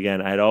sheep hunt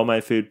again, I had all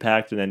my food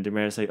packed, and then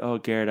Demara's like, "Oh,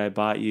 Garrett, I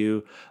bought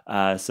you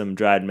some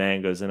dried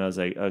mangoes," and I was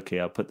like, "Okay,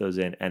 I'll put those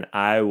in." And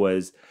I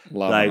was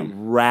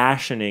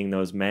rationing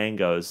those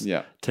mangoes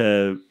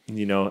to,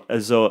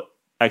 So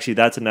actually,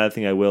 that's another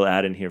thing I will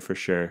add in here for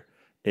sure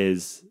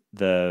is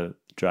the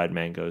dried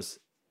mangoes.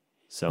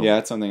 So yeah,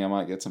 that's something I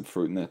might get some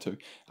fruit in there too.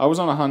 I was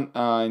on a hunt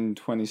in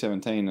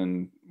 2017,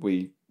 and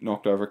we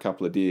knocked over a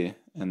couple of deer,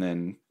 and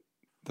then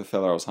the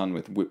fella I was hunting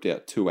with whipped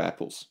out 2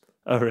 apples.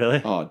 Oh,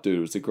 really? Oh, dude,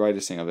 it was the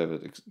greatest thing I've ever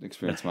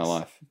experienced in my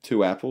life.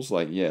 2 apples,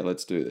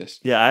 let's do this.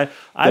 Yeah,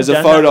 there's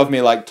a photo of me,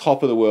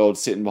 top of the world,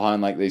 sitting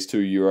behind, these 2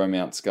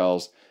 Euromount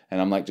skulls,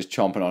 and I'm like just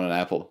chomping on an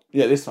apple.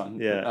 Yeah, this one.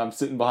 Yeah. I'm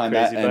sitting behind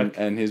Crazy that buck.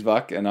 and his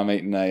buck, and I'm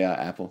eating a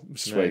apple.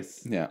 Sweet.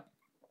 Nice. Yeah.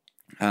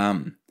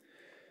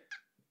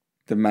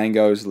 The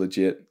mango's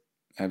legit.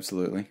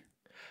 Absolutely.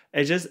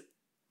 It's just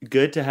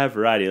good to have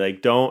variety.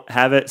 Like, don't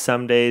have it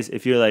some days.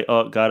 If you're like,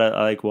 oh,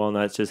 I like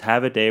walnuts, just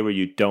have a day where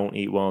you don't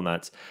eat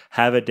walnuts.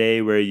 Have a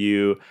day where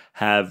you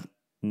have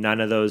none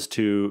of those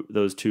two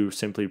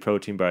Simply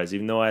Protein bars.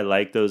 Even though I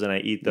like those and I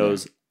eat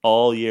those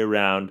all year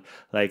round,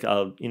 like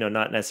I'll,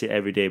 not necessarily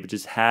every day, but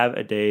just have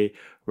a day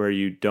where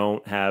you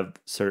don't have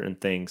certain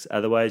things.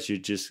 Otherwise, you're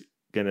just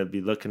gonna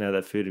be looking at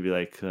that food and be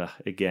like,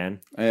 again.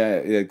 Yeah,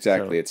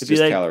 exactly. So it's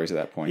just like, calories at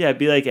that point. Yeah, it'd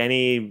be like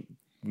any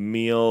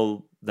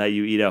meal that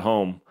you eat at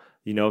home.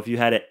 If you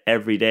had it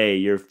every day,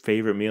 your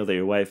favorite meal that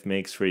your wife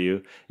makes for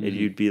you, and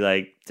you'd be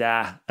like,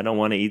 I don't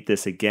want to eat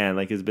this again.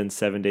 Like it's been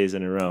 7 days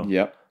in a row.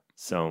 Yep.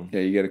 So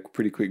yeah, you get a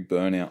pretty quick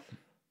burnout.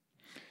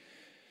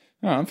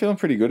 Oh, I'm feeling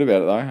pretty good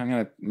about it though. I'm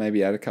gonna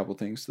maybe add a couple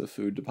things to the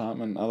food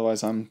department.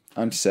 Otherwise, I'm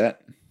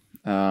set.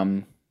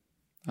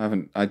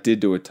 I did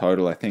do a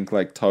total. I think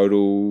like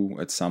total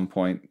at some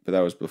point, but that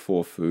was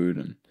before food,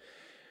 and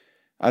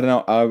I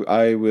don't know.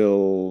 I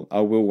will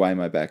weigh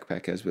my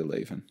backpack as we're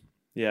leaving.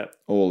 Yeah.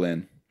 All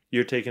in.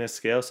 You're taking a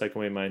scale, so I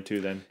can weigh mine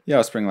too. Then. Yeah,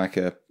 I'll bring like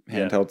a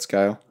handheld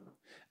scale.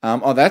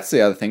 That's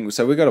the other thing.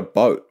 So we got a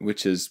boat,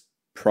 which is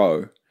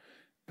pro,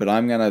 but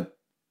I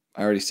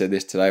already said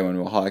this today when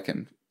we were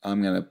hiking.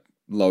 I'm gonna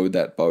load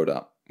that boat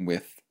up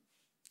with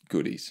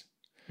goodies,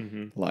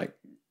 like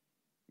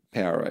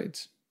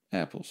Powerades,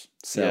 apples,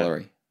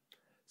 celery. Yeah.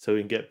 So we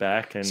can get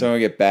back so when we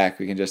get back,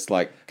 we can just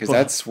because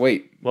that's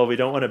sweet. Well, we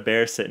don't want a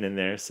bear sitting in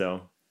there,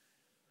 so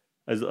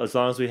as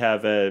long as we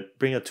have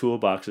bring a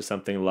toolbox or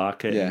something,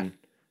 lock it.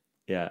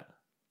 Yeah.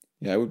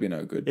 Yeah, it would be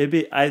no good.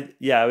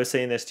 I was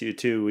saying this to you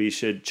too. We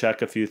should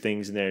chuck a few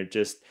things in there,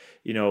 just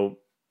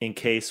in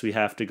case we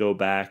have to go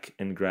back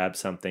and grab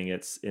something.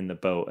 It's in the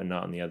boat and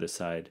not on the other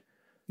side.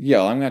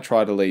 Yeah, I'm gonna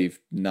try to leave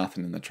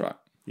nothing in the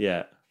truck.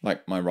 Yeah,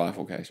 like my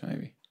rifle case,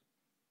 maybe.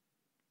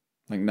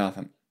 Like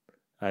nothing.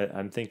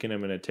 I'm thinking I'm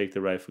going to take the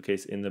rifle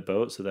case in the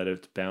boat so that if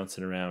it's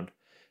bouncing around,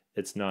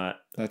 it's not.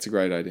 That's a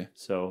great idea.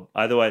 So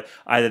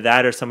either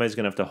that or somebody's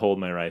going to have to hold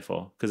my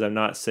rifle because I'm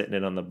not sitting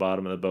it on the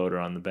bottom of the boat or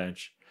on the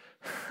bench.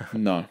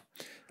 No.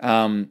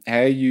 How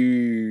are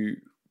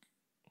you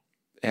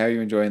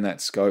enjoying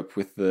that scope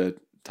with the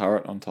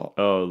turret on top?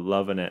 Oh,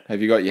 loving it.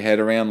 Have you got your head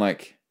around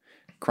like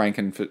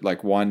cranking for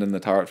winding the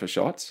turret for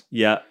shots?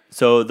 Yeah.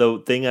 So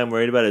the thing I'm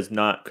worried about is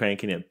not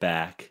cranking it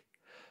back.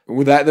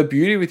 Well, the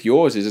beauty with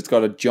yours is it's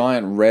got a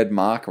giant red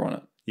marker on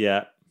it.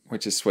 Yeah.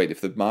 Which is sweet. If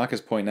the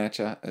marker's pointing at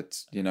you,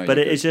 it's, But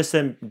it's just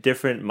a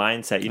different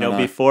mindset.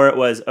 Before it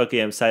was, okay,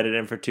 I'm sighted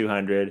in for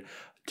 200,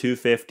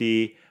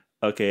 250.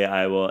 Okay,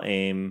 I will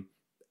aim,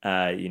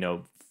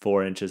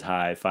 4 inches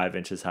high, 5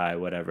 inches high,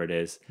 whatever it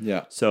is.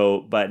 Yeah.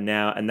 So, but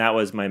now, and that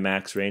was my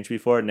max range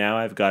before. Now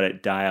I've got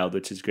it dialed,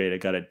 which is great. I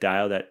got it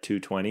dialed at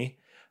 220.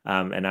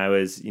 And I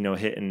was,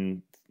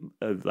 hitting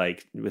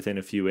within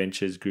a few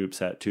inches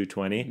groups at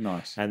 220.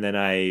 Nice. And then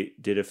I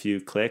did a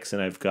few clicks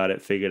and I've got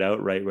it figured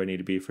out right where I need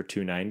to be for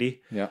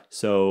 290. Yeah.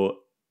 So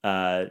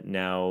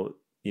now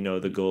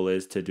the goal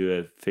is to do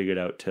it figured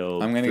out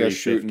till I'm going to go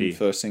shooting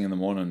first thing in the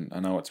morning.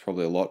 I know it's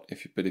probably a lot,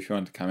 but if you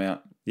want to come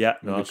out,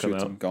 I'll come out.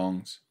 Some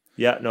gongs.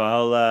 Yeah, no,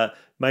 I'll.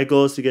 My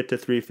goal is to get to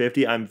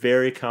 350. I'm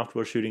very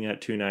comfortable shooting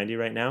at 290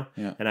 right now,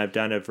 and I've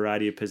done a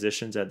variety of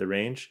positions at the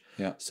range.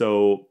 Yeah.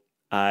 So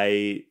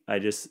I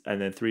just, and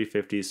then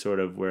 350 is sort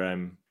of where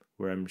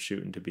I'm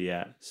shooting to be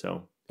at.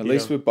 So at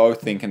least we're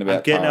both thinking about.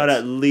 I'm getting out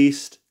at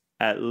least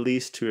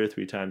 2 or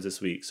 3 times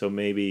this week. So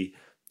maybe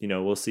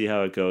we'll see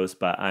how it goes.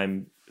 But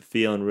I'm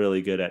feeling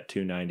really good at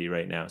 290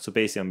 right now. So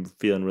basically, I'm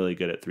feeling really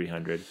good at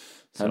 300.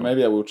 So and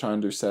maybe I will try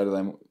and do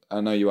Saturday. I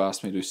know you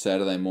asked me to do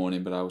Saturday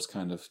morning, but I was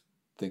kind of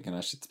thinking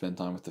I should spend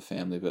time with the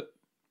family. But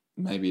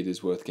maybe it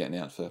is worth getting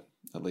out for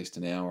at least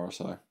an hour or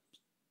so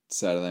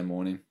Saturday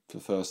morning for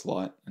first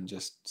light and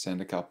just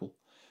send a couple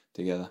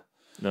together.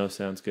 No,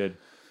 sounds good.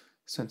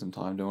 Spend some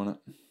time doing it.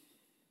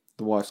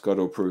 The wife's got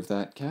to approve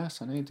that.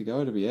 Cass, I need to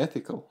go to be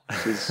ethical.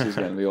 She's going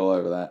to be all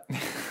over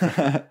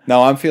that.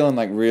 No, I'm feeling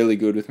really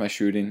good with my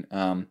shooting.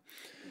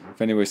 If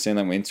anybody's seen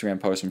my Instagram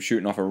post, I'm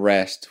shooting off a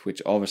rest,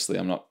 which obviously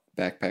I'm not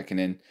backpacking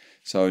in.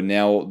 So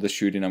now the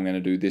shooting I'm going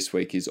to do this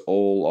week is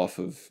all off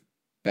of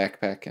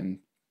backpack, and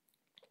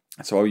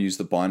so I'll use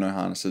the bino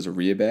harness as a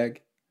rear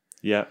bag.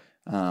 Yeah.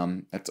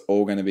 It's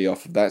all going to be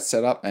off of that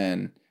setup,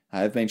 and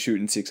I have been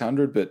shooting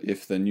 600, but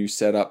if the new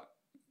setup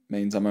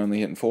means I'm only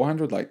hitting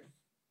 400,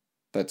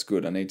 that's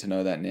good. I need to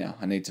know that now.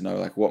 I need to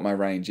know what my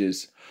range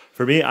is.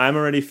 For me, I'm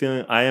already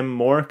feeling I am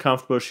more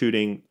comfortable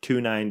shooting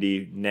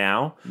 290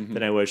 now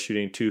than I was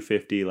shooting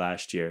 250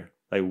 last year.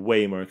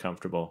 Way more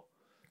comfortable.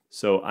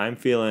 So I'm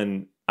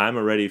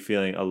already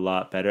feeling a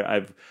lot better.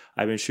 I've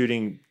been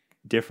shooting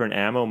different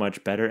ammo,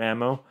 much better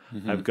ammo.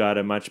 I've got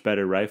a much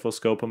better rifle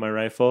scope on my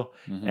rifle,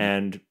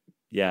 and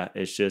yeah,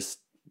 it's just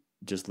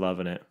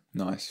loving it.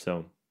 Nice.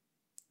 So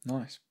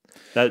nice.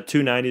 That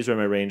 290 is where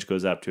my range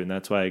goes up to, and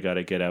that's why I got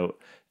to get out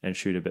and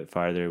shoot a bit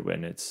farther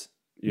when it's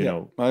you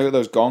know. I got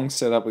those gongs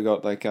set up. We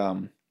got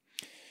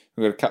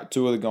we got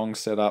 2 of the gongs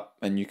set up,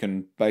 and you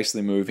can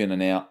basically move in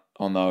and out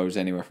on those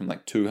anywhere from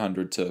like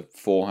 200 to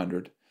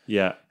 400.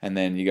 Yeah. And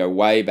then you go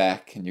way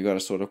back, and you got to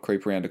sort of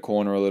creep around a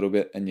corner a little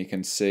bit, and you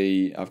can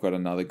see I've got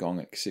another gong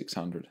at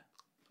 600.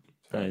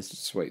 So nice.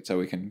 Sweet. So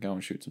we can go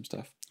and shoot some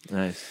stuff.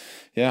 Nice.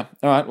 Yeah.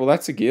 All right. Well,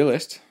 that's the gear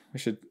list. We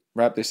should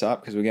wrap this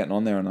up because we're getting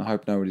on there, and I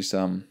hope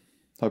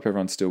hope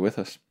everyone's still with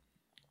us.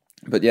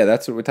 But yeah,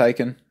 that's what we're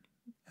taking,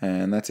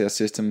 and that's our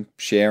system.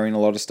 Sharing a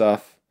lot of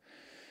stuff.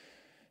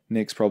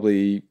 Nick's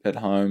probably at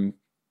home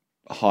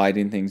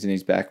hiding things in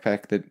his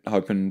backpack that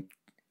hoping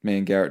me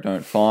and Garrett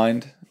don't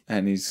find,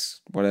 and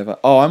he's whatever.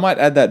 Oh, I might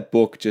add that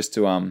book just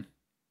to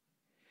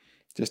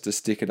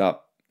stick it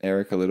up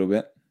Eric a little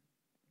bit.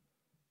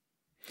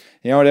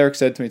 You know what Eric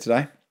said to me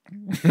today?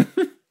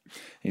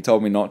 He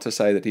told me not to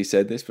say that he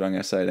said this, but I'm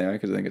going to say it anyway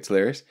because I think it's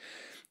hilarious.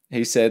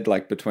 He said,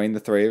 like, between the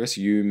 3 of us,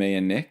 you, me,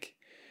 and Nick,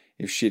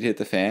 if shit hit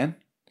the fan,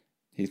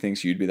 he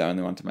thinks you'd be the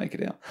only one to make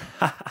it out.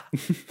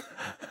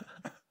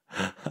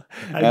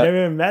 I've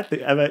never met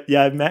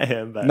I've met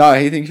him, but no,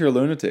 he thinks you're a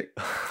lunatic.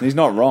 He's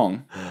not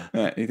wrong.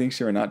 Yeah, he thinks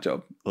you're a nut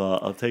job. Well,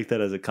 I'll take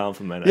that as a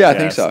compliment. I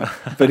think so.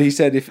 But he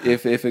said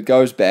if it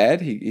goes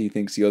bad, he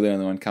thinks you're the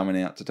only one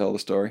coming out to tell the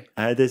story.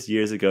 I had this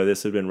years ago.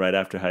 This would have been right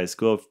after high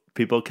school.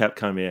 People kept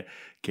coming,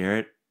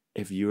 Garrett,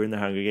 if you were in the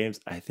Hunger Games,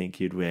 I think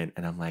you'd win.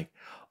 And I'm like,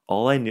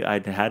 all I knew, I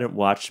hadn't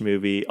watched the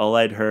movie. All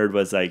I'd heard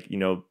was like, you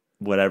know,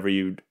 whatever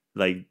you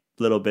like,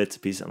 little bits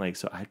and pieces. I'm like,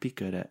 so I'd be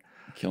good at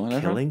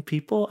killing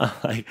people. I'm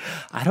like,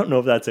 I don't know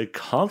if that's a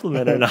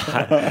compliment or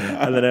not.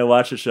 And then I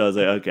watched the show. I was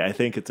like, okay, I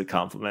think it's a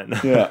compliment.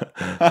 Yeah,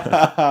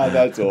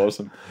 that's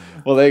awesome.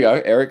 Well, there you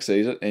go. Eric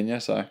sees it in you.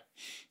 So,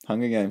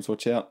 Hunger Games,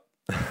 watch out.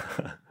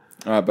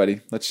 All right,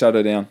 buddy. Let's shut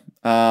it down.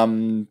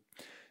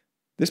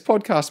 This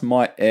podcast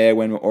might air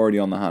when we're already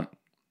on the hunt.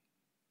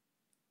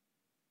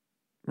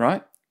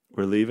 Right?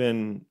 We're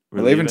leaving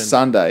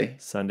Sunday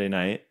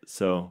night.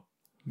 So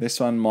this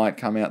one might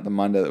come out the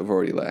Monday that we've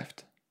already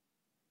left,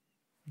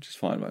 which is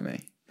fine by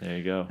me. There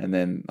you go. And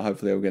then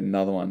hopefully I'll get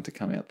another one to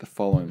come out the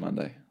following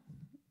Monday.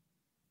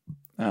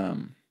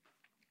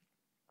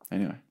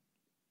 Anyway,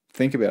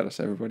 think about us,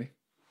 everybody.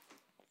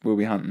 We'll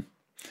be hunting.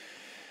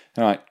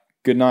 All right.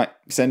 Good night.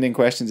 Send in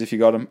questions if you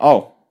got them.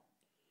 Oh,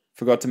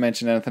 forgot to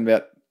mention anything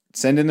about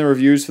send in the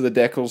reviews for the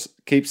decals.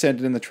 Keep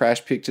sending in the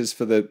trash pictures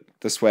for the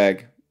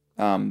swag.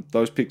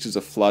 Those pictures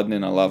are flooding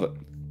in. I love it.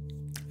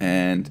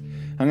 And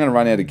I'm going to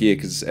run out of gear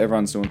because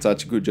everyone's doing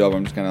such a good job.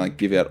 I'm just going to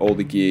give out all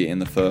the gear in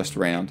the first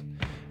round.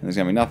 And there's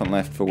going to be nothing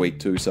left for week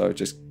 2. So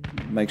just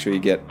make sure you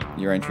get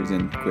your entries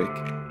in quick.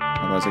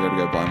 Otherwise, I got to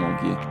go buy more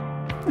gear.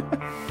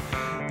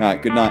 All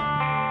right. Good night.